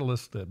a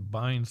catalyst that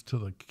binds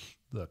to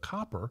the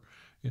copper,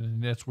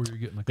 and that's where you're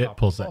getting the copper. It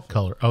pulls sulfate. that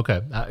color.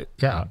 Okay.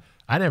 Yeah.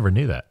 I never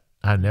knew that.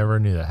 I never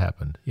knew that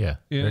happened. Yeah.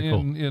 Very cool.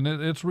 And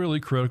it's really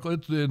critical.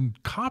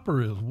 And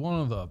copper is one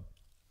of the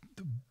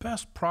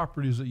best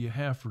properties that you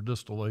have for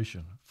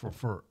distillation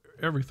for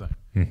everything.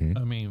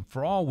 I mean,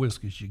 for all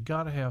whiskeys, you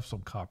got to have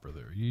some copper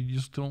there. You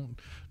just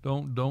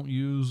don't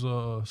use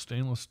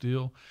stainless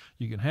steel.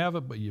 You can have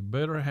it, but you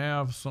better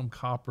have some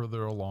copper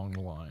there along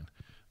the line.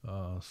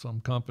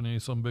 Some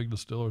companies, some big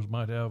distillers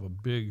might have a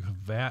big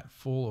vat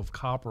full of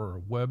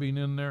copper webbing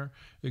in there.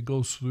 It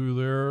goes through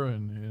there,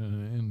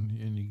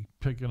 and you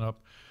picking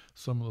up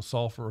some of the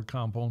sulfur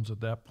compounds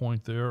at that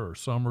point there, or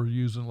some are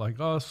using, like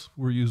us,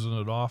 we're using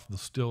it off the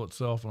still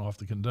itself and off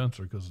the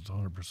condenser because it's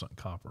 100%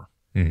 copper.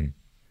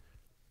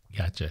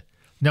 Gotcha.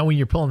 Now, when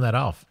you're pulling that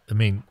off, I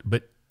mean,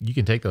 but you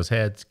can take those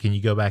heads. Can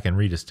you go back and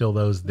redistill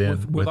those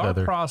then with our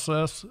other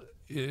process?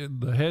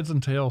 The heads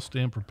and tails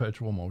stay in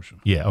perpetual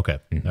motion. Yeah. Okay.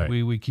 All right.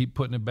 We keep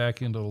putting it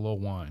back into the low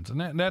wines, and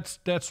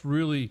that's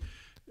really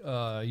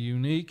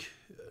unique.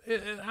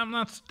 I'm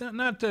not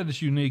that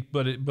it's unique,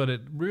 but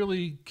it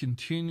really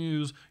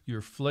continues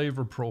your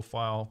flavor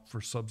profile for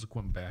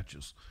subsequent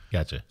batches.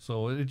 Gotcha.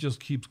 So it just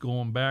keeps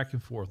going back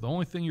and forth. The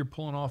only thing you're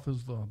pulling off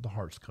is the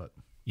heart's cut.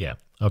 Yeah.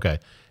 Okay.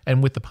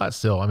 And with the pot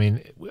still, I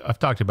mean, we've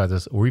talked about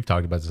this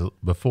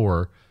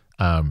before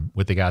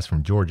with the guys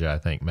from Georgia, I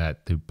think, Matt,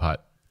 who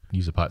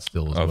use a pot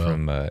still as well.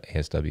 From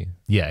ASW.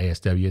 Yeah,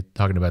 ASW,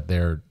 talking about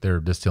their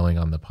distilling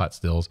on the pot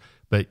stills.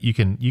 But you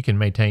can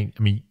maintain,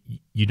 I mean,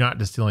 you're not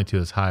distilling to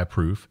as high a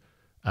proof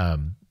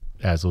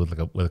as with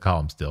a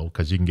column still,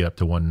 because you can get up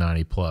to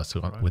 190 plus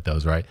with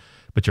those, right?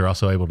 But you're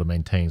also able to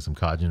maintain some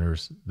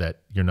congeners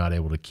that you're not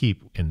able to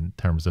keep in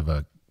terms of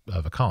a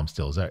column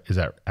still. Is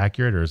that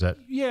accurate, or is that?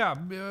 Yeah,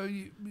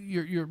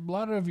 a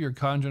lot of your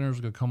congeners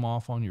are going to come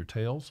off on your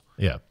tails.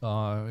 Yeah.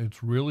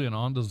 It's really an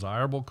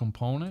undesirable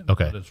component.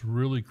 Okay. But it's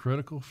really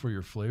critical for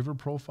your flavor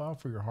profile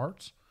for your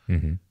hearts.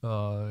 And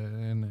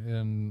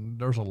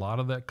there's a lot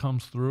of that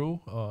comes through.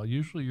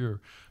 Usually your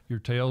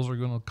tails are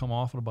going to come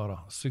off at about a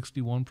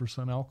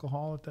 61%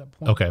 alcohol at that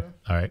point. Okay. There.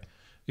 All right.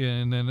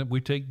 And then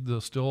we take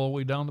the still all the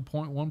way down to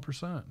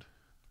 0.1%.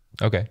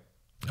 Okay.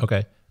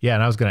 Okay. Yeah,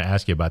 and I was going to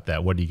ask you about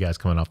that. What are you guys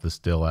coming off the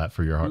still at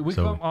for your heart? We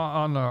come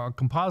on a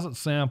composite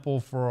sample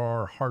for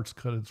our hearts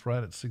cut. It's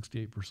right at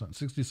 68%,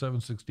 67,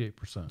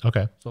 68%.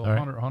 Okay. So All right.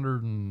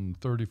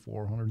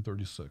 134,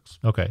 136.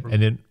 Okay.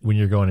 And then when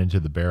you're going into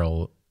the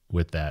barrel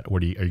with that,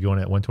 are you going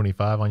at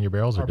 125 on your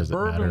barrels, or Our does it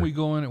bourbon, matter? we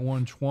go in at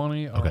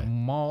 120. Okay. Our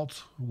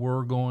malts,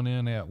 we're going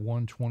in at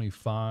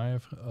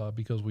 125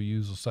 because we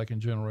use a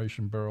second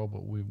generation barrel,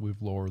 but we've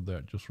lowered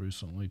that just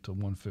recently to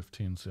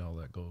 115. See how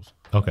that goes.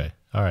 Okay.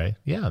 All right.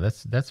 Yeah,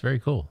 that's very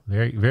cool.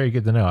 Very, very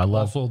good to know. I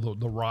love. Also,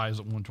 the rise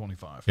at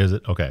 125. Is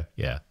it? Okay.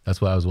 Yeah. That's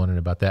what I was wondering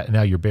about that.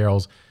 Now your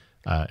barrels,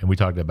 and we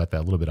talked about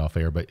that a little bit off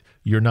air, but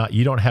you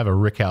don't have a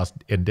rick house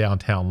in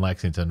downtown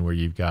Lexington where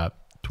you've got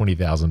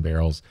 20,000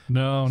 barrels.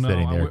 No.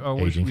 sitting there I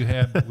wish aging. we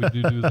had, but we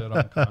do that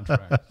on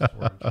contract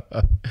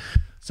storage.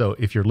 So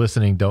if you're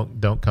listening,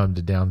 don't come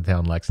to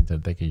downtown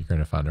Lexington thinking you're going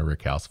to find a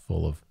rick house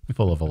full of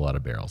a lot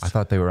of barrels. I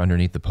thought they were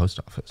underneath the post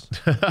office.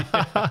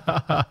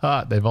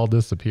 They've all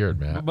disappeared,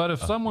 man. But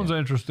if someone's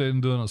interested in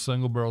doing a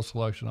single barrel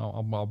selection,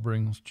 I'll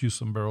choose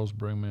some barrels,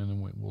 bring them in,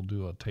 and we'll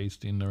do a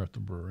tasting there at the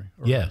brewery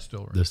or Yeah,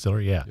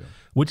 distillery. yeah,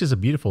 which is a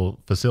beautiful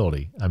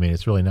facility. I mean,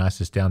 it's really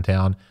nice. It's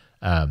downtown,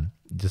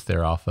 just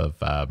there off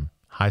of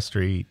High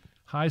Street,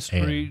 West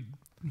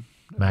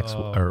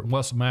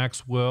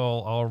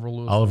Maxwell,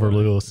 Oliver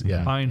Lewis,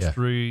 yeah, Pine yeah.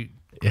 Street,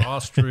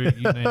 Cross Street,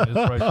 you name it, it's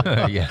right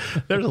there. Yeah.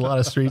 There's a lot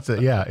of streets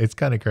that, it's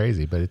kind of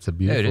crazy, but it's a Yeah,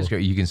 beautiful. it is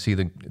great. You can see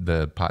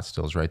the pot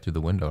stills right through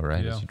the window,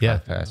 right? Yeah. As you Yeah.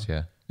 drive past,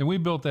 yeah. And we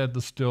built that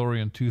distillery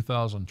in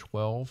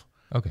 2012.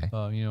 Okay.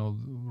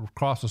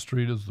 Across the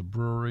street is the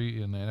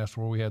brewery, and that's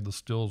where we had the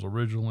stills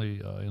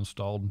originally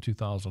installed in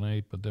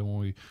 2008. But then when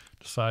we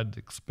decided to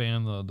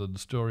expand the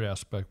distillery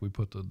aspect, we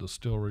put the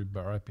distillery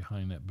right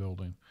behind that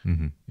building.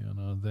 Mm-hmm.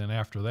 And then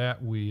after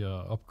that, we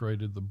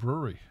upgraded the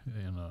brewery,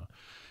 and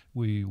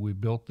we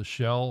built the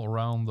shell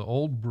around the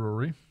old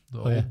brewery.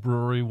 The old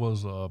brewery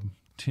was a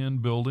tin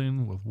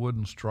building with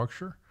wooden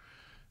structure.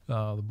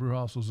 The brew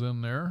house was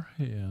in there,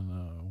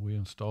 and we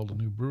installed a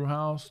new brew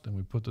house. Then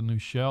we put the new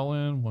shell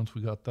in. Once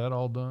we got that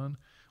all done,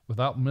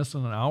 without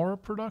missing an hour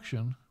of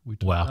production, we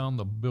took down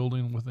the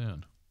building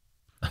within.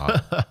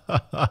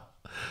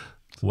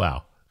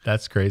 Wow,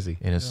 that's crazy.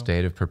 In a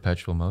state of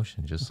perpetual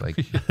motion, just like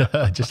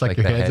Just like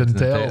your the heads and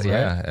tails, right?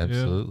 Yeah,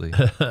 absolutely.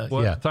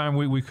 Well, at the time,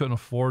 we couldn't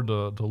afford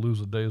to lose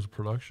a day's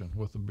production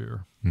with the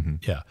beer.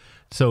 Yeah.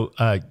 So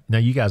now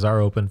you guys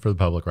are open for the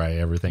public, right?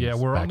 Everything. Yeah,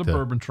 we're on the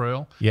Bourbon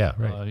Trail. Yeah,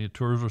 right. Your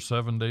tours are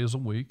 7 days a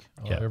week,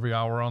 every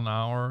hour on the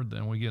hour.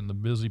 Then we get in the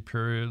busy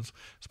periods,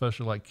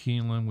 especially like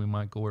Keeneland, we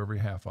might go every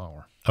half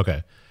hour.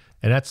 Okay.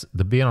 And that's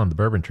the being on the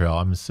Bourbon Trail.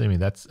 I'm assuming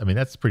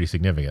that's pretty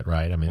significant,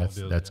 right? I mean,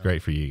 that's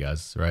great for you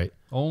guys, right?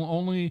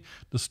 Only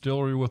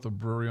distillery with a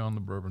brewery on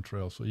the Bourbon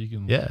Trail, so you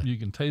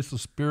can taste the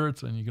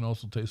spirits and you can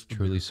also taste the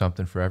Truly beer.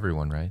 something for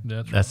everyone, right?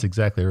 That's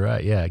exactly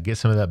right. Yeah, get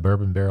some of that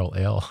bourbon barrel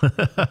ale,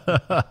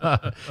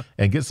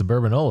 and get some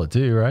Bourbonola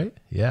too, right?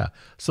 Yeah.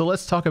 So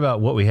let's talk about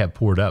what we have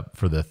poured up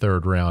for the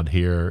third round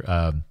here,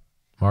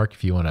 Mark.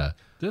 If you want to,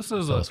 This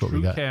is a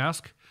true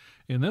cask,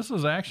 and this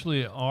is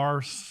actually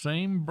our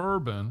same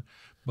bourbon,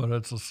 but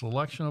it's a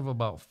selection of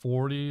about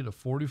 40 to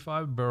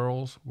 45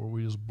 barrels where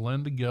we just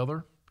blend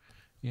together,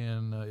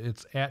 and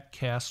it's at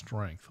cask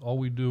strength. All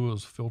we do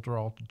is filter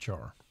out the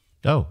char.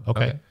 Oh,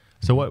 okay.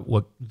 So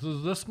what?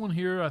 This one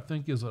here, I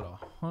think, is at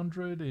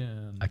 100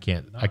 and I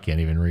can't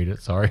even read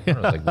it. Sorry.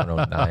 Like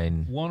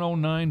 109.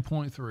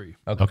 109.3.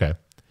 Okay.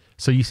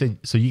 So you said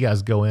you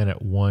guys go in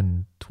at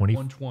 120.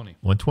 120.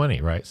 120,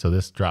 right? So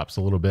this drops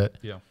a little bit.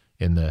 Yeah.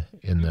 And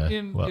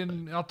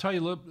I'll tell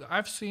you, look,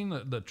 I've seen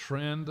the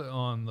trend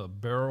on the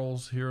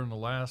barrels here in the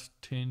last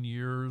 10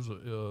 years.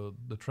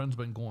 The trend's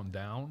been going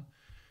down,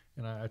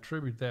 and I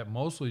attribute that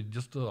mostly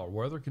just to our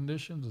weather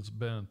conditions. It's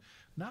been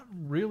not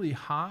really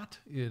hot.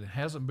 It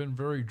hasn't been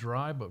very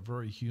dry, but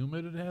very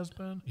humid it has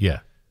been. Yeah.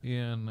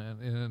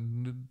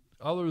 And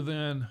other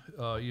than,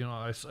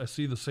 I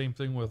see the same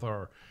thing with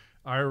our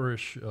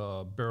Irish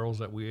barrels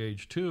that we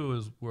age too,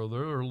 is where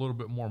they're a little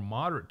bit more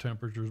moderate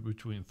temperatures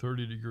between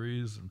 30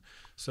 degrees and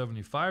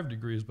 75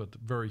 degrees, but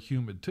very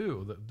humid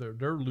too.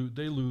 That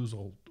they lose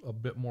a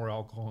bit more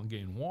alcohol and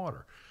gain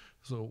water.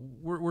 So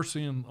we're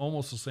seeing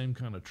almost the same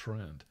kind of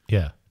trend.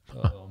 Yeah.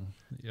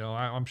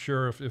 I'm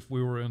sure if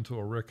we were into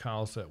a rick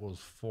house that was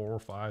 4,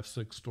 5,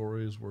 6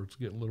 stories where it's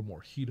getting a little more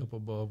heat up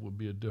above would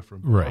be a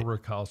different. Right. Our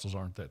rick houses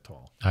aren't that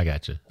tall. I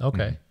got you.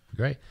 Okay.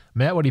 Great.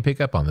 Matt, what do you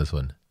pick up on this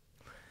one?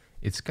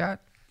 It's got,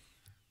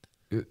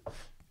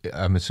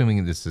 I'm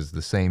assuming this is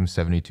the same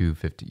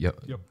 7250.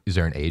 Yep. Is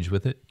there an age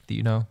with it? Do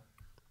you know?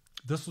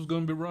 This is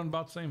going to be run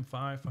about the same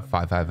 5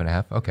 and a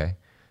half. Okay.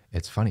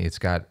 It's funny. It's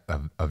got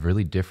a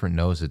really different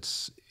nose.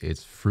 It's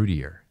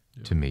fruitier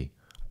to me.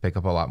 Pick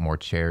up a lot more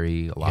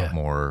cherry, a lot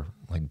more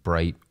like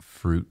bright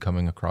fruit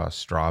coming across,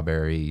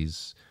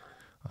 strawberries,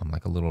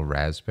 like a little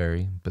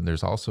raspberry. But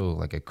there's also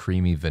like a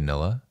creamy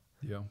vanilla.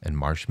 Yeah. And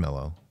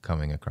marshmallow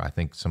coming across. I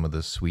think some of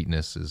the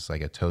sweetness is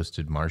like a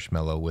toasted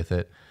marshmallow with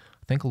it.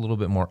 I think a little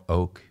bit more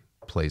oak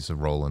plays a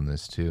role in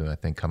this too. I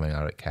think coming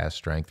out at cask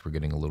strength, we're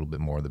getting a little bit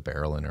more of the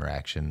barrel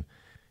interaction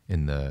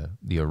in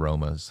the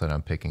aromas that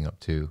I'm picking up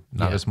too.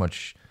 Not as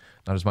much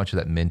of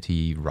that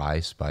minty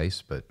rye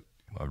spice, but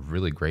a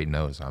really great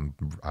nose.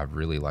 I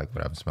really like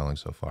what I'm smelling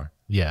so far.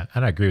 Yeah,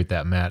 and I agree with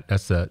that, Matt.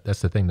 That's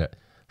the thing that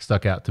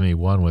stuck out to me.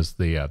 One was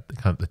the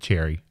kind of the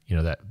cherry,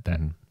 that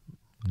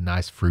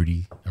nice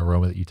fruity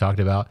aroma that you talked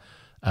about,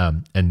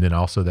 and then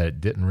also that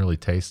it didn't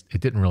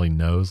really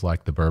nose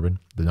like the bourbon,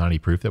 the 90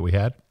 proof that we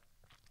had.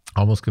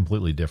 Almost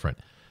completely different.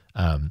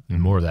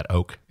 More of that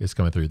oak is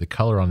coming through. The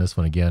color on this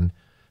one again,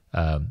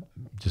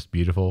 just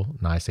beautiful,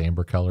 nice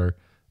amber color.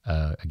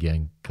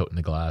 Again, coating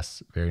the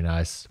glass, very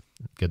nice.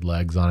 Good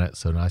legs on it,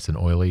 so nice and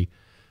oily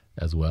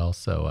as well.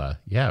 So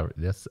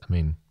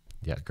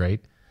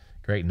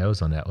great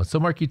nose on that one. So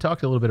Mark, you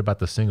talked a little bit about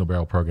the single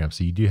barrel program.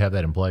 So you do have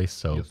that in place,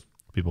 so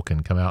people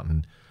can come out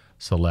and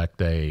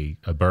select a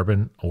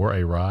bourbon or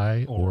a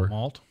rye or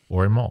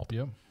a malt.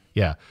 Yep.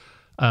 Yeah.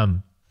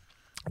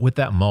 With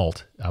that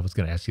malt, I was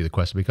going to ask you the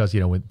question because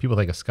when people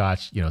think of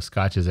Scotch,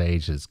 Scotch is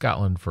aged in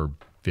Scotland for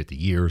 50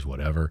 years,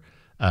 whatever.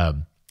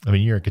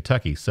 You're in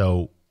Kentucky,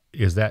 so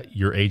is that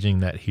you're aging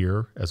that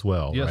here as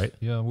well, yes. Right?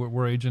 Yeah,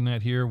 we're aging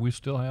that here. We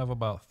still have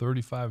about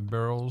 35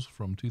 barrels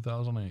from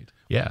 2008.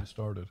 Yeah, when we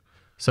started.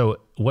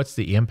 So, what's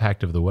the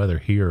impact of the weather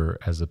here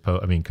as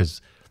opposed?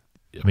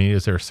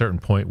 Is there a certain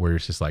point where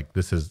it's just like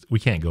we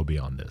can't go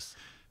beyond this?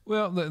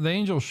 Well, the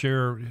Angel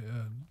Share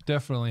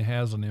definitely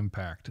has an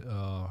impact.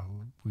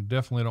 We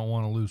definitely don't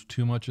want to lose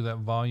too much of that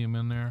volume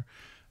in there.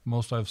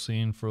 Most I've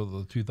seen for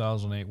the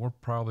 2008, we're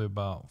probably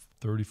about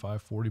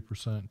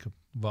 35-40%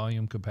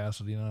 volume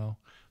capacity now.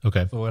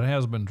 Okay. So it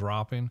has been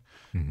dropping.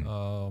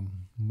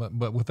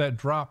 But with that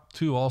drop,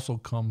 too, also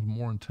comes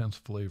more intense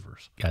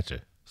flavors.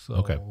 Gotcha. So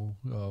okay.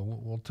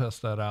 We'll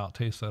taste that out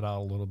a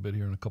little bit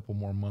here in a couple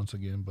more months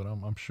again. But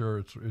I'm sure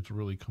it's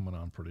really coming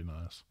on pretty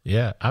nice.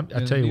 Yeah, I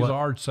tell you these what. These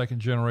are second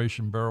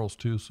generation barrels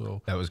too.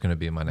 So that was going to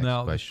be my next question.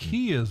 Now the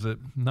key is that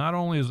not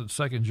only is it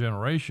second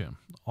generation,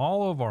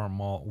 all of our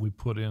malt we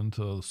put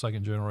into the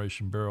second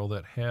generation barrel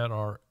that had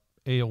our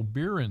ale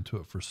beer into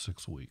it for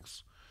 6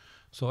 weeks.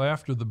 So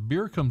after the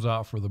beer comes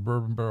out for the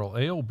bourbon barrel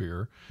ale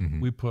beer,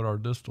 we put our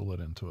distillate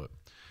into it.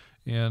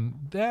 And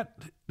that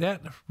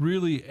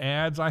really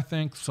adds, I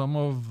think, some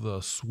of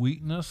the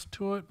sweetness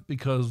to it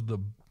because the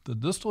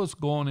distillate's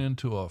going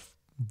into a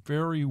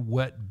very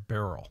wet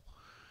barrel.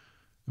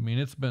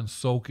 It's been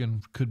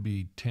soaking, could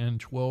be 10,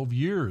 12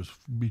 years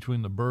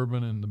between the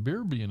bourbon and the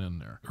beer being in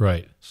there.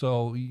 Right.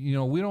 So,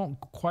 we don't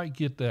quite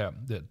get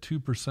that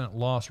 2%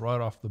 loss right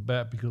off the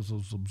bat because it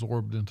was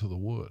absorbed into the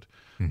wood.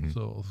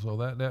 So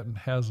that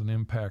has an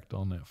impact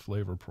on that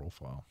flavor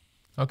profile.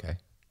 Okay.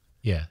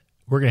 Yeah.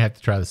 We're going to have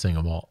to try the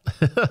single malt.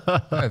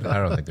 I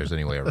don't think there's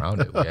any way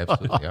around it. We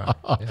absolutely are.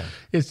 Yeah.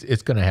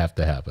 It's going to have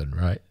to happen,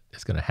 right?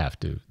 It's going to have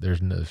to.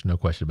 There's no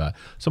question about it.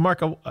 So,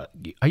 Mark,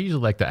 I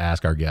usually like to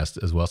ask our guests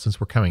as well, since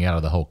we're coming out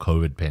of the whole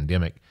COVID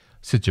pandemic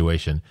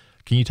situation,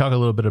 can you talk a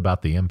little bit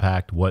about the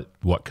impact,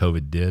 what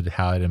COVID did,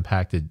 how it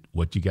impacted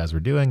what you guys were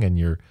doing and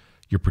your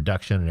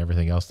production and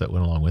everything else that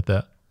went along with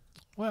that?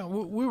 Well,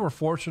 we were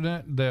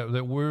fortunate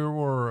that we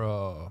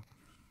were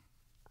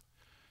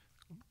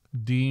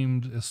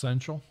deemed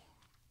essential.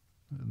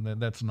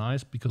 And that's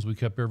nice because we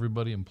kept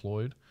everybody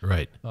employed.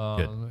 Right.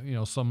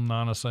 Some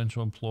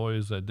non-essential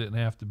employees that didn't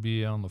have to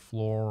be on the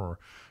floor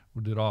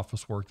or did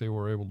office work, they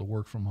were able to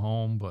work from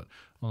home. But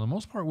on the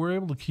most part, we were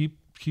able to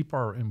keep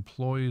our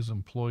employees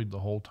employed the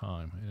whole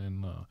time.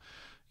 And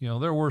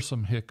there were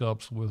some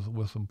hiccups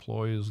with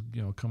employees,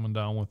 coming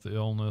down with the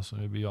illness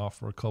and maybe off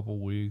for a couple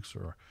weeks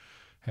or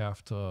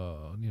have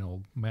to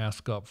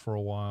mask up for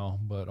a while.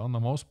 But on the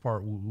most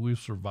part, we've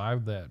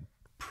survived that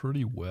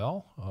pretty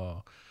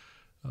well.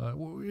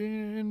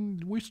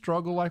 And we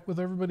struggle like with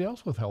everybody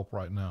else with help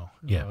right now.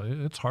 Yeah,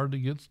 it's hard to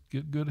get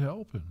good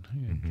help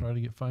and try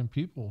to find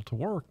people to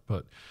work.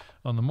 But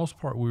on the most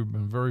part, we've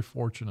been very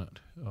fortunate.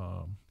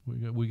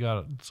 We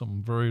got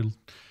some very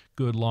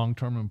good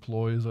long-term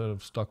employees that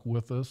have stuck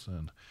with us,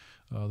 and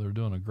they're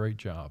doing a great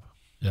job.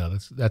 Yeah,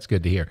 that's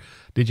good to hear.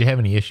 Did you have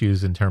any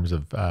issues in terms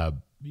of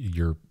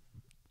your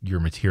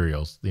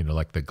materials,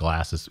 like the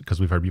glasses, because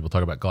we've heard people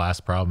talk about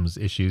glass problems,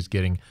 issues,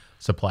 getting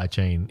supply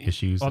chain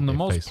issues? On the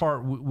most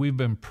part, we've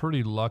been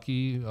pretty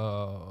lucky.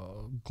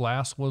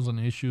 Glass was an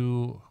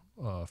issue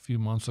a few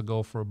months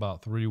ago for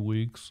about 3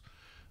 weeks.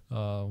 We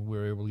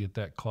were able to get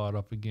that caught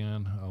up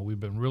again. We've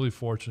been really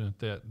fortunate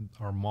that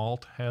our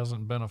malt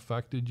hasn't been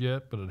affected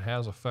yet, but it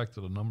has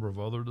affected a number of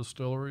other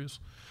distilleries.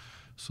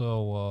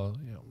 So,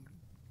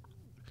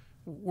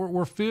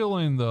 we're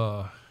feeling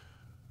the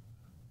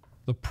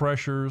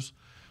pressures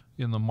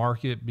in the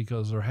market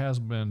because there has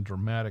been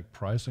dramatic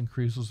price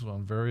increases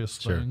on various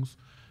things.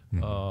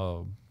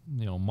 Malt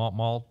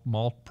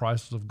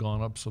prices have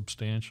gone up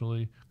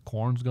substantially.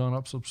 Corn's gone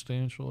up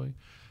substantially.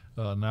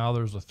 Now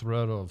there's a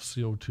threat of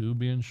CO2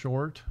 being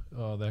short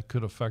that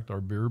could affect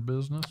our beer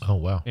business. Oh,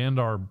 wow. And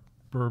our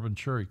bourbon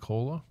cherry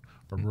cola,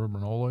 or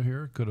Bourbonola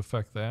here, could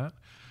affect that.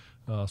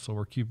 So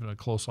we're keeping a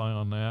close eye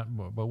on that.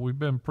 But we've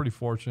been pretty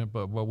fortunate,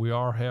 but we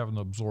are having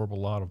to absorb a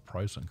lot of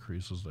price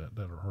increases that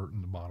are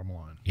hurting the bottom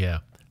line. Yeah.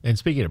 And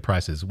speaking of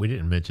prices, we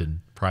didn't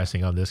mention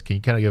pricing on this. Can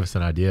you kind of give us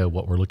an idea of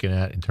what we're looking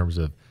at in terms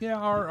of? Yeah,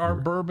 our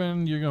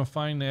bourbon, you're going to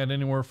find that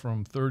anywhere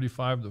from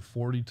 35 to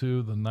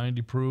 42, the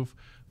 90 proof.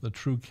 The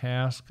true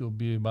cask will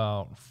be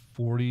about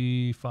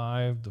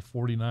 $45 to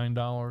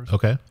 $49.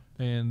 Okay.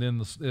 And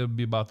then it'll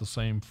be about the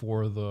same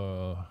for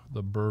the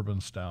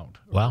bourbon stout.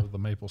 Wow. Or the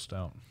maple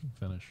stout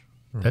finish.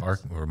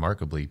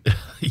 Remarkably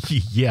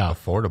Yeah.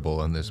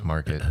 affordable in this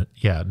market.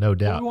 Yeah, no Well,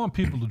 doubt. we want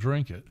people to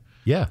drink it.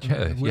 Yeah.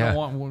 We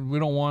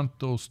don't want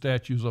those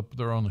statues up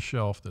there on the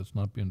shelf that's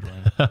not being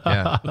drank.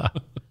 Yeah.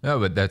 No,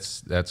 but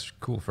that's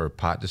cool for a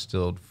pot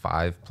distilled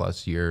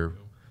 5+ year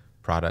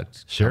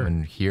product Sure.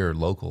 coming here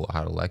local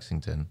out of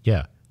Lexington.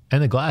 Yeah.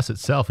 And the glass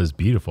itself is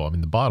beautiful. I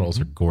mean, the bottles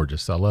are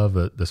gorgeous. I love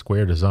the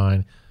square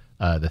design.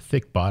 The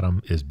thick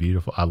bottom is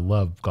beautiful. I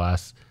love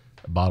glass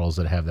bottles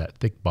that have that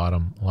thick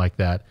bottom like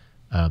that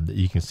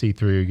you can see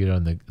through. You know,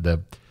 and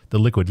the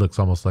liquid looks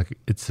almost like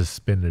it's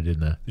suspended in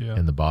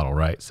the bottle,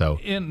 right? So,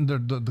 And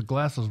the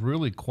glass is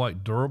really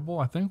quite durable.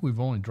 I think we've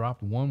only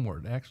dropped one where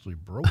it actually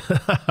broke.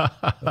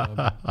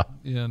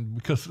 And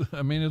because,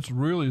 I mean, it's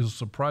really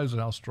surprising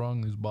how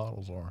strong these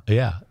bottles are.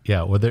 yeah.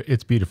 Well,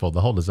 it's beautiful.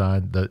 The whole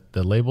design,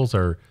 the labels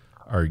are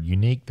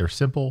unique. They're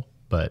simple,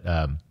 but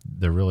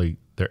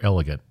they're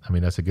elegant. I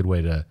mean, that's a good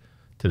way to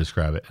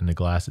describe it. And the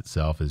glass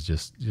itself is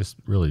just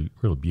really,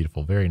 really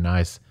beautiful. Very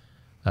nice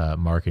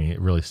marketing.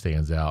 It really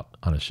stands out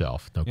on a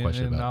shelf. No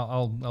question And about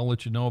it. I'll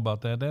let you know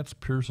about that. That's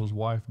Pierce's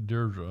wife,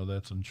 Deirdre,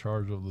 that's in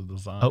charge of the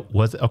design. Oh,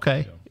 was it?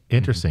 Okay. Yeah.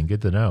 Interesting.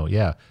 Good to know.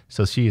 Yeah.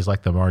 So she is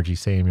like the Margie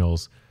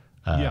Samuels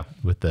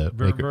with the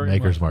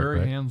Maker's Mark, very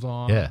right?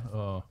 hands-on.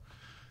 Yeah.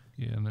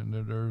 And then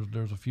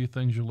there's a few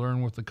things you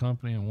learn with the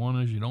company, and one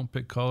is you don't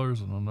pick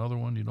colors, and another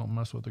one you don't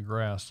mess with the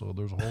grass. So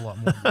there's a whole lot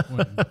more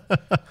between.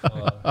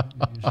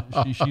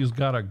 She's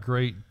got a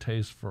great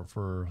taste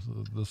for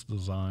this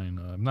design.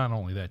 Not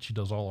only that, she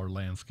does all our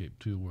landscape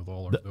too with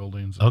all our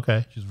buildings.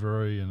 Okay. She's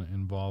very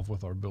involved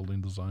with our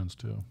building designs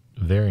too.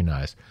 Very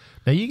nice.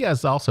 Now, you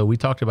guys also, we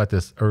talked about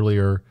this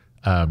earlier,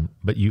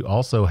 but you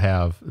also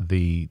have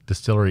the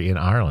distillery in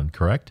Ireland,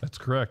 correct? That's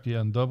correct.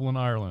 Yeah, in Dublin,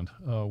 Ireland.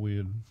 We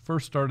had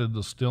first started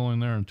distilling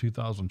there in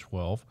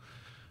 2012.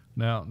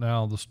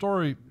 Now the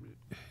story,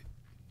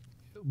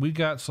 we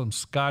got some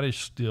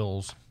Scottish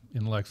stills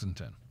in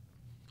Lexington.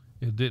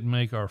 It didn't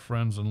make our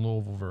friends in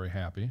Louisville very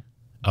happy.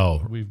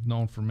 Oh, We've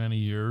known for many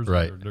years.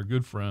 Right. They're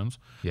good friends.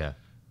 Yeah.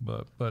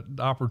 But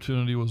the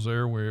opportunity was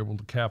there. We were able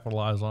to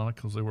capitalize on it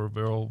because they were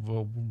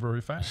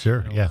very fast.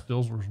 Sure, yeah.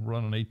 Stills were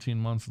running 18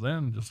 months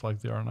then, just like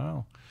they are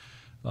now.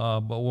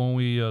 But when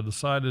we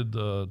decided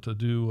to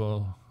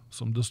do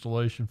some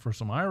distillation for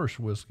some Irish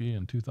whiskey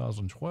in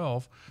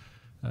 2012,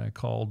 I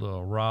called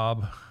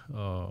Rob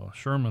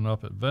Sherman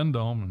up at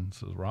Vendome and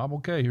says, "Rob,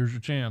 okay, here's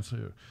your chance.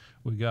 Here,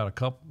 we got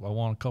I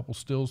want a couple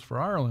stills for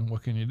Ireland.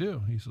 What can you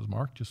do?" He says,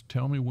 "Mark, just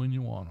tell me when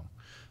you want them."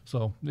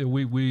 So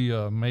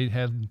we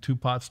had 2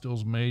 pot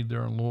stills made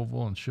there in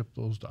Louisville and shipped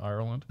those to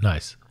Ireland.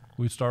 nice.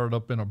 We started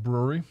up in a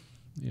brewery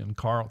in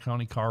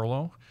County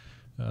Carlow.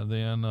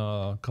 Then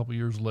a couple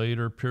years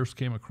later, Pierce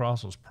came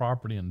across his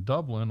property in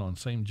Dublin on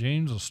St.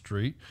 James's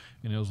Street,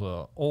 and it was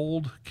an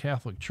old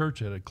Catholic church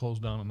that had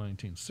closed down in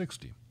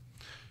 1960.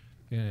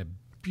 And it had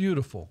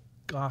beautiful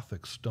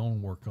Gothic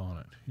stonework on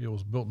it. It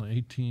was built in the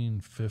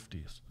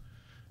 1850s.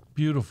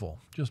 Beautiful,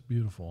 just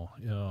beautiful.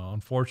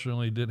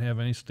 Unfortunately, it didn't have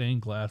any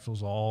stained glass. It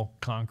was all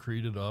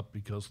concreted up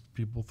because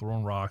people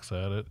throwing rocks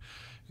at it.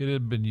 It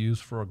had been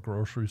used for a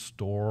grocery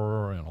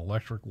store and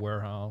electric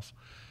warehouse.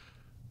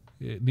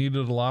 It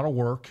needed a lot of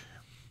work,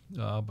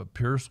 but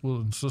Pierce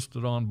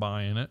insisted on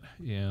buying it,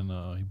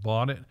 and he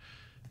bought it.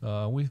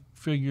 We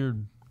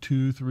figured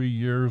 2-3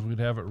 years we'd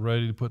have it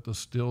ready to put the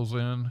stills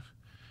in.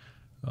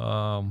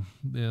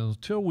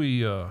 Until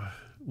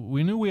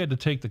we knew we had to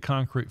take the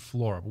concrete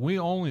floor, but we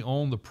only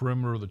owned the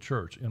perimeter of the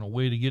church and a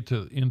way to get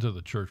into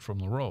the church from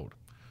the road.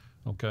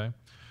 Okay,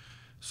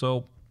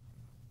 so,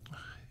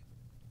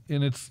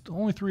 and it's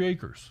only 3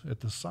 acres at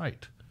the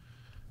site,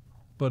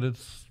 but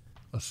it's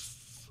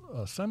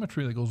a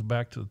cemetery that goes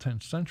back to the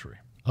 10th century.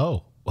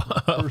 Oh,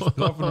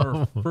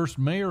 First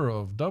mayor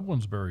of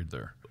Dublin's buried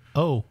there.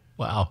 oh,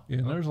 wow.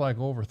 And there's like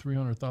over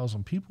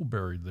 300,000 people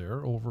buried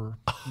there over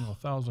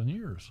 1,000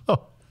 years.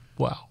 Oh,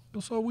 wow.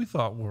 So we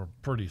thought we were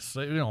pretty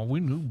safe. We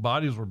knew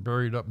bodies were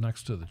buried up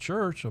next to the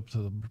church, up to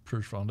the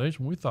church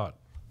foundation. We thought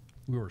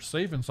we were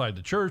safe inside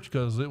the church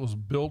because it was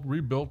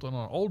rebuilt on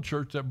an old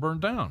church that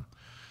burned down.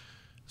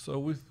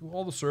 So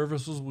all the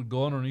services would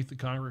go underneath the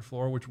concrete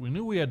floor, which we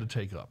knew we had to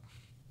take up.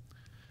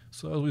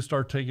 So as we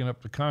started taking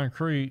up the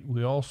concrete,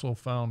 we also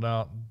found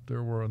out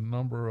there were a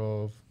number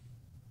of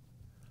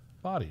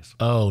bodies.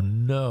 Oh,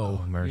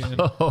 no. Mercy. And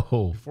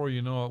Oh, before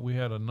you know it, we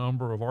had a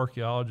number of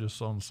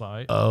archaeologists on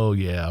site. oh,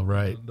 yeah,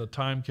 right. The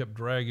time kept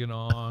dragging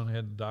on,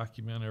 had to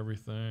document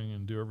everything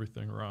and do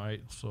everything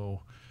right.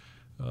 So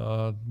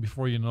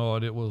before you know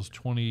it, it was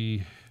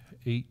 2018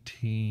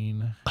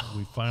 2018,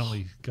 we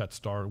finally got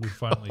started. We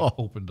finally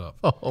opened up.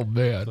 Oh,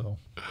 man. So,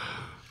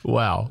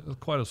 Wow.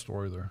 quite a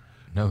story there.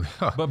 No,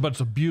 But it's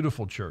a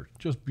beautiful church,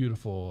 just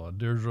beautiful.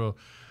 Deirdre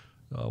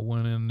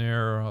went in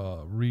there,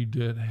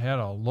 redid, had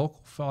a local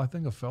fellow, I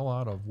think a fellow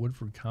out of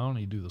Woodford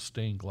County, do the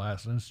stained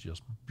glass, and it's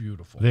just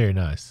beautiful. Very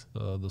nice.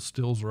 The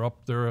stills are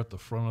up there at the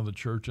front of the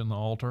church in the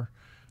altar.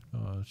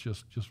 It's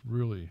just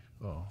really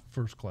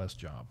first class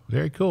job.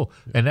 Very cool.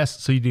 And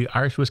so you do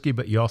Irish whiskey,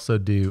 but you also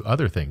do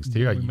other things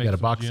too. We You make got a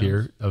some box gins,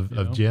 here of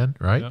you know. gin,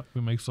 right? Yeah,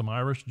 we make some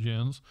Irish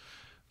gins.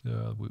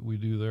 We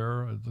do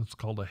there. It's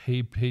called a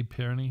Hay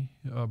Penny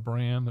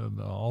brand,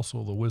 and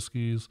also the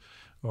whiskeys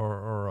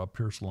are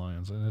Pierce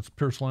Lyons, and it's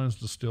Pierce Lyons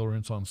Distillery.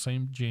 It's on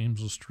St.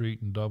 James's Street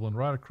in Dublin,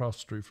 right across the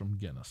street from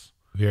Guinness.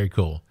 Very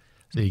cool.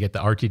 So you get the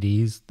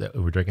RTDs that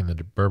we're drinking, the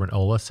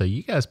Bourbonola. So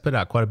you guys put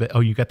out quite a bit.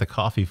 Oh, you got the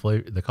coffee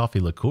flavor, the coffee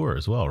liqueur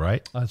as well,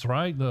 right? That's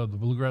right, the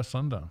Bluegrass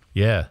Sundown.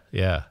 Yeah.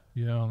 Yeah,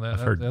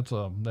 heard-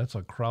 that's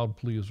a crowd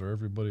pleaser.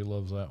 Everybody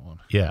loves that one.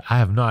 Yeah, I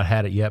have not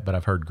had it yet, but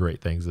I've heard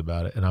great things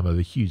about it, and I'm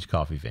a huge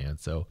coffee fan,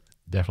 so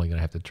definitely going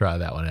to have to try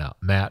that one out.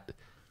 Matt,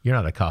 you're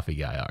not a coffee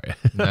guy, are you?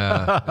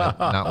 nah,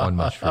 not one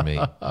much for me.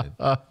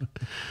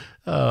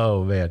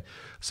 Oh, man.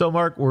 So,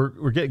 Mark,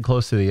 we're getting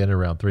close to the end of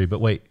round 3, but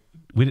wait,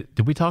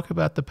 did we talk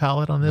about the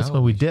palate on this No,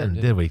 one? We we sure didn't,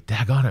 didn't. did we?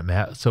 Daggone it,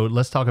 Matt. So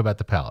let's talk about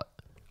the palate.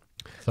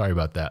 Sorry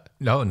about that.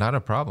 No, not a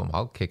problem.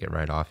 I'll kick it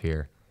right off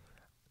here.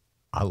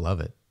 I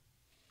love it.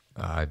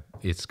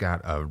 It's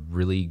got a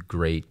really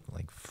great,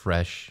 like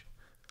fresh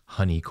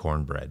honey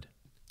cornbread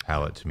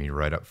palate to me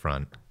right up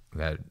front.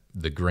 That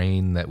the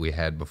grain that we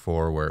had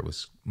before, where it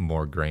was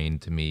more grain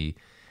to me,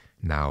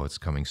 now it's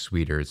coming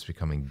sweeter. It's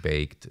becoming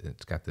baked.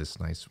 It's got this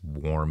nice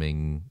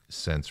warming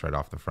sense right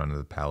off the front of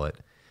the palate.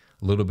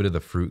 A little bit of the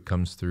fruit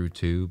comes through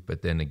too,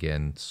 but then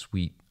again,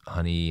 sweet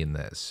honey and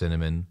that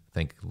cinnamon. I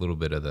think a little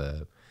bit of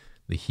the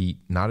heat.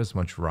 Not as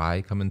much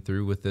rye coming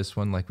through with this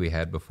one like we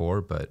had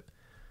before, but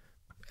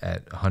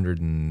at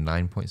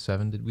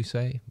 109.7, did we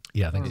say?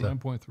 Yeah, I think so.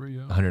 9.3,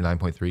 yeah.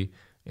 109.3.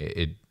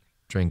 It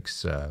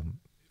drinks,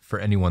 for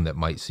anyone that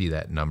might see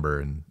that number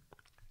and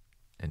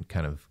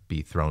kind of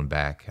be thrown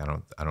back, I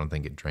don't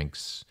think it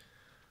drinks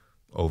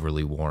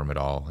overly warm at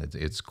all.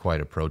 It's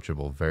quite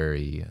approachable,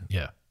 very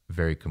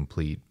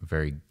complete,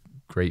 very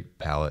great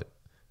palate,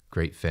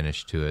 great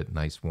finish to it,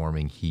 nice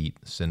warming heat.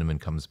 Cinnamon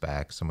comes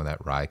back, some of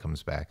that rye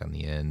comes back on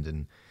the end,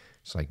 and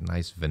it's like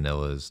nice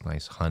vanillas,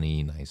 nice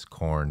honey, nice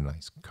corn,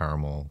 nice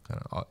caramel,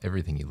 kind of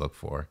everything you look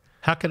for.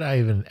 How could I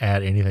even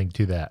add anything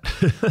to that?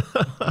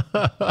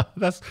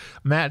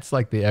 Matt's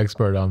like the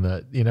expert on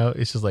that.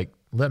 It's just like,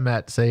 let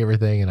Matt say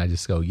everything, and I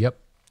just go, yep,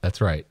 that's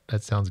right.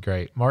 That sounds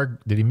great.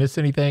 Mark, did he miss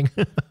anything?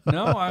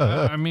 No,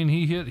 I mean,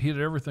 he hit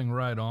everything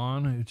right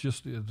on.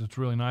 It's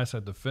really nice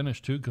at the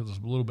finish too, because it's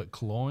a little bit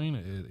cloying.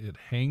 It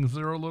hangs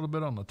there a little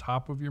bit on the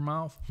top of your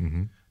mouth,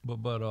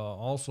 but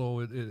also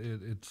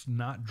it's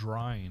not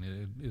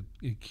drying.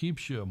 It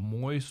keeps you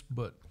moist,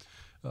 but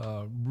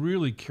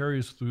really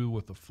carries through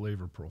with the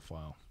flavor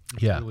profile.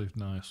 It's really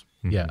nice.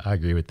 Yeah, I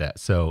agree with that.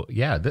 So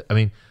yeah, I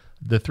mean,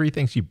 the 3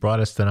 things you brought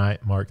us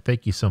tonight, Mark,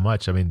 thank you so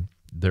much. I mean,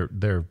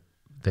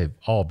 they've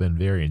all been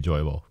very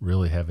enjoyable.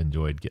 Really have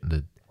enjoyed getting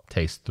to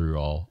taste through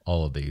all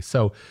of these.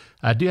 So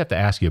I do have to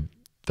ask you,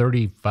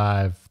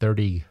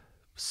 37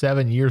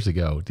 years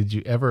ago, did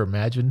you ever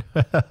imagine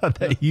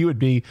that you would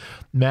be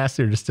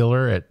master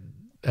distiller at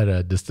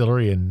a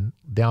distillery in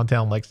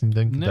downtown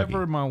Lexington, Kentucky?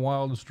 Never in my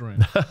wildest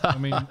dreams. I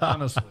mean,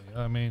 honestly,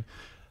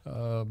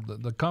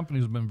 the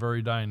company's been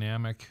very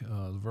dynamic,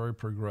 very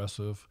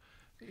progressive,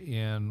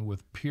 and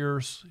with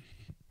Pierce,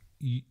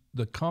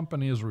 the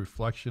company is a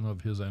reflection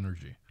of his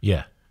energy.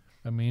 Yeah.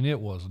 I mean,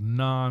 it was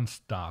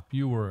nonstop.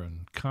 You were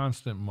in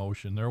constant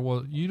motion.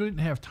 You didn't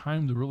have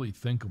time to really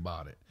think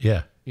about it.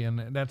 Yeah. And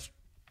that's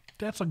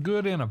a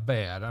good and a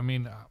bad. I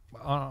mean,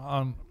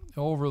 on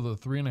over the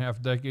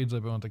 3.5 decades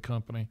I've been with the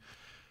company,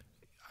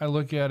 I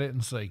look at it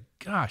and say,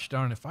 gosh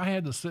darn, if I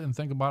had to sit and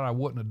think about it, I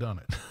wouldn't have done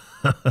it.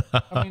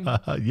 I mean,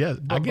 yes,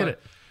 I get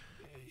it.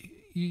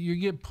 You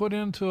get put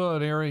into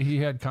an area, he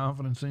had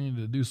confidence in you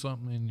to do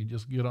something, and you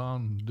just get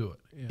on and do it.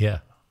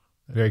 Yeah.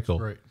 Very cool.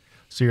 Great.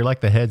 So you're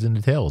like the heads and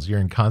the tails. You're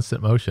in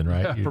constant motion,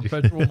 right? Yeah,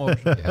 perpetual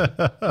motion.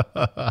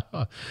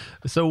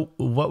 So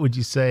what would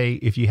you say,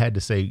 if you had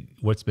to say,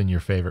 what's been your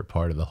favorite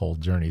part of the whole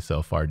journey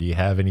so far? Do you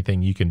have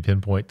anything you can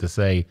pinpoint to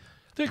say?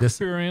 The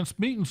experience,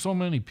 meeting so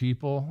many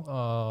people.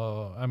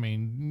 I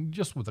mean,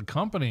 just with the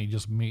company,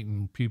 just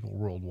meeting people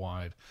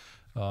worldwide.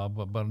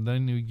 But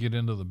then you get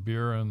into the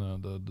beer and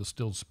the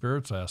distilled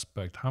spirits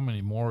aspect. How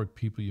many more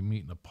people you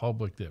meet in the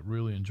public that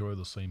really enjoy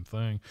the same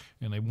thing,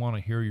 and they want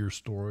to hear your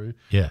story.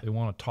 Yeah. They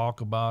want to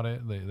talk about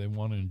it. They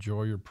want to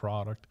enjoy your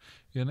product,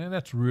 and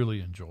that's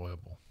really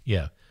enjoyable.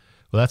 Yeah.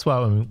 Well, that's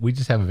why we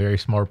just have a very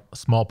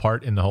small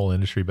part in the whole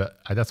industry, but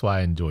that's why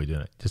I enjoy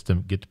doing it, just to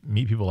get to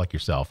meet people like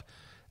yourself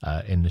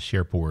and to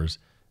share pours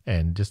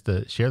and just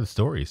to share the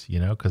stories,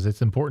 because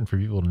it's important for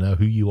people to know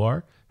who you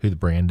are, who the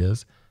brand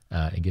is,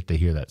 and get to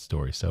hear that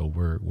story. So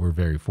we're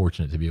very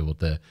fortunate to be able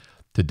to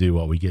do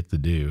what we get to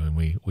do, and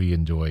we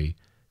enjoy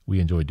we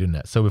enjoy doing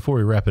that. So before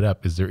we wrap it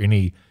up, is there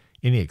any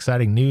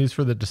exciting news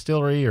for the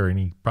distillery or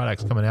any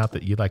products coming out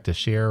that you'd like to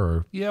share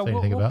or say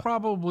anything we'll about?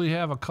 probably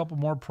have a couple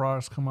more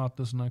products come out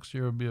this next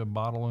year. It'll be a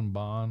bottle and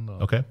bond.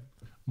 Okay.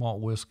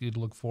 Malt whiskey to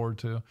look forward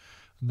to.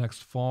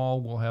 Next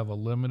fall, we'll have a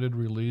limited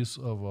release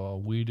of a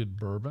weeded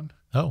bourbon.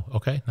 Oh,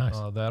 okay. Nice.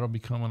 That'll be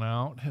coming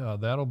out.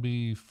 That'll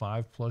be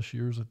 5+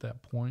 years at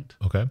that point.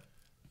 Okay.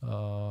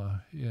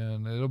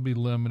 And it'll be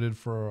limited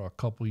for a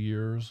couple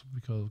years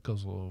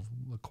because of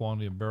the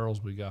quantity of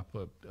barrels we got.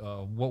 But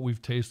what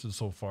we've tasted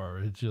so far,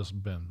 it's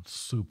just been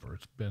super.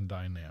 It's been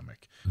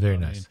dynamic. Very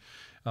nice.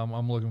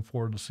 I'm looking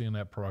forward to seeing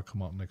that product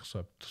come out next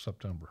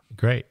September.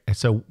 Great. And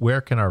so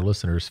where can our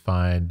listeners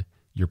find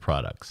your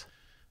products?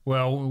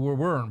 Well,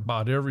 we're in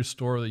about every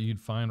store that you'd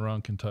find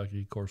around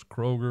Kentucky. Of course,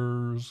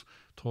 Kroger's,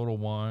 Total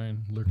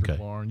Wine, Liquor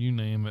Barn, you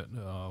name it,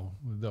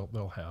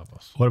 they'll have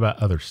us. What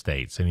about other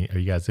states? Are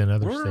you guys in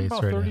other We're states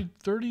about right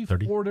 30, now?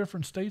 34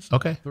 different states now.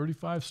 Okay.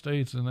 35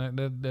 states, and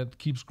that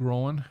keeps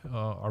growing.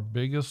 Our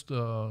biggest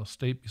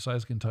state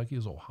besides Kentucky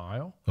is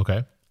Ohio.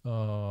 Okay.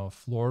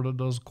 Florida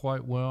does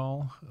quite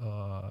well.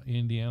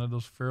 Indiana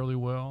does fairly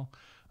well.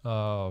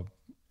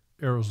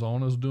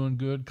 Arizona's doing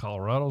good.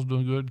 Colorado's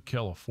doing good.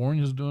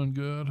 California's doing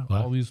good.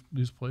 Wow. All these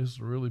places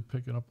are really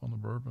picking up on the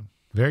bourbon.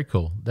 Very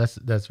cool.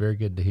 That's very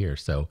good to hear.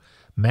 So,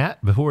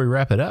 Matt, before we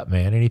wrap it up,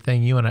 man,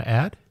 anything you want to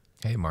add?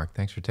 Hey, Mark,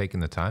 thanks for taking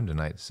the time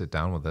tonight to sit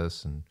down with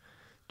us and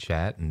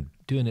chat and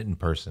doing it in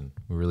person.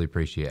 We really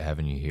appreciate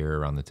having you here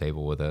around the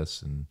table with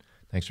us. And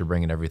thanks for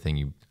bringing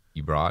everything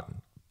you brought,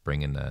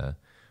 bringing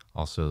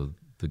also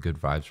the good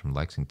vibes from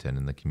Lexington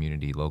and the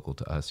community local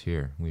to us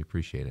here. We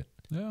appreciate it.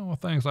 Yeah, well,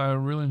 thanks. I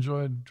really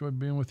enjoyed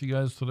being with you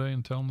guys today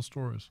and telling the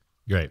stories.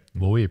 Great.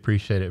 Well, we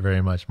appreciate it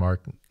very much,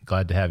 Mark.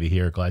 Glad to have you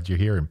here. Glad you're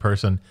here in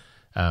person.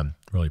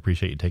 Really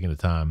appreciate you taking the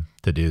time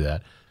to do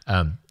that.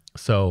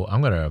 So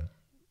I got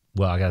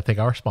to thank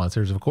our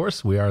sponsors. Of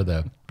course, we are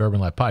the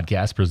Bourbon Life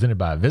Podcast presented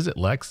by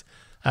VisitLEX,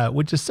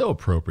 which is so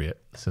appropriate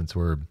since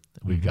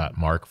we've got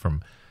Mark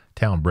from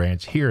Town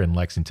Branch here in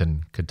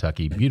Lexington,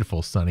 Kentucky.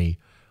 Beautiful, sunny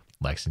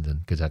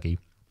Lexington, Kentucky.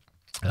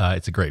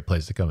 It's a great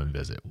place to come and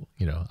visit.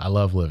 I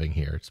love living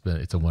here.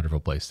 It's a wonderful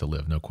place to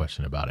live, no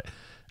question about it.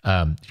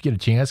 If you get a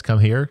chance, come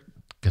here,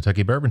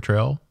 Kentucky Bourbon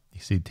Trail. You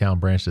see Town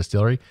Branch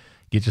Distillery.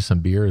 Get you some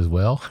beer as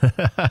well.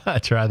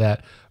 Try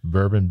that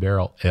Bourbon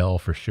Barrel Ale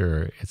for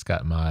sure. It's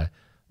got my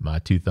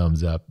 2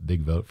 thumbs up.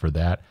 Big vote for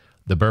that.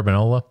 The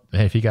Bourbonola.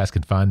 Man, if you guys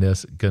can find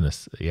this,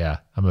 goodness, yeah,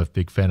 I'm a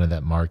big fan of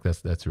that, Mark.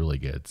 That's really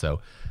good.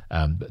 So,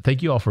 but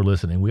thank you all for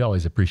listening. We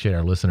always appreciate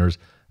our listeners.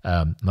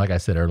 Like I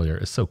said earlier,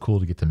 it's so cool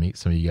to get to meet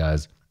some of you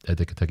guys at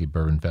the Kentucky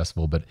Bourbon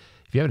Festival. But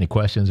if you have any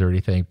questions or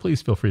anything,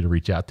 please feel free to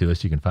reach out to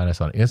us. You can find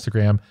us on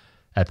Instagram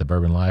at The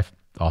Bourbon Life.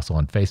 Also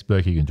on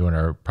Facebook, you can join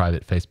our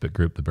private Facebook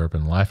group, The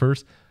Bourbon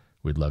Lifers.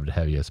 We'd love to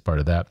have you as part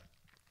of that.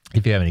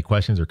 If you have any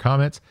questions or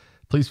comments,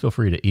 please feel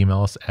free to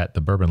email us at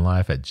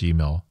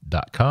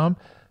thebourbonlife@gmail.com.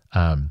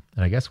 And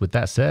I guess with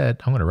that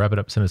said, I'm going to wrap it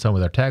up, send us home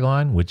with our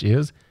tagline, which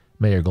is,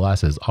 may your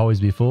glasses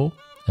always be full,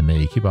 and may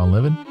you keep on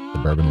living the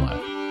bourbon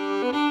life.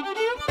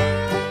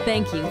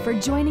 Thank you for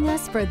joining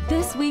us for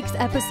this week's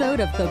episode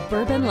of the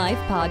Bourbon Life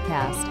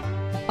Podcast.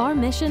 Our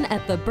mission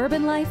at the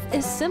Bourbon Life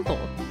is simple: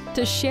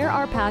 to share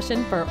our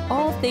passion for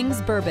all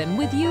things bourbon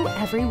with you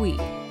every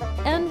week.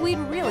 And we'd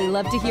really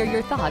love to hear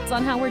your thoughts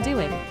on how we're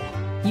doing.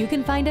 You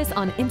can find us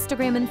on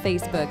Instagram and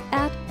Facebook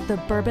at The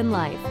Bourbon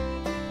Life.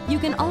 You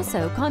can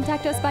also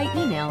contact us by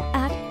email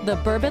at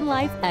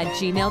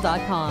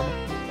thebourbonlife@gmail.com.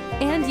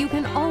 And you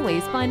can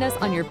always find us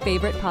on your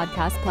favorite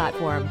podcast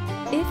platform.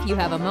 If you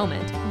have a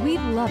moment,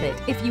 we'd love it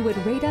if you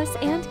would rate us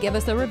and give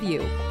us a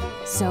review.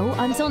 So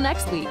until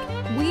next week,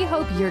 we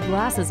hope your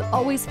glass is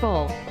always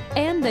full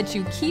and that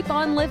you keep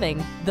on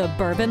living the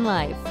bourbon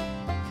life.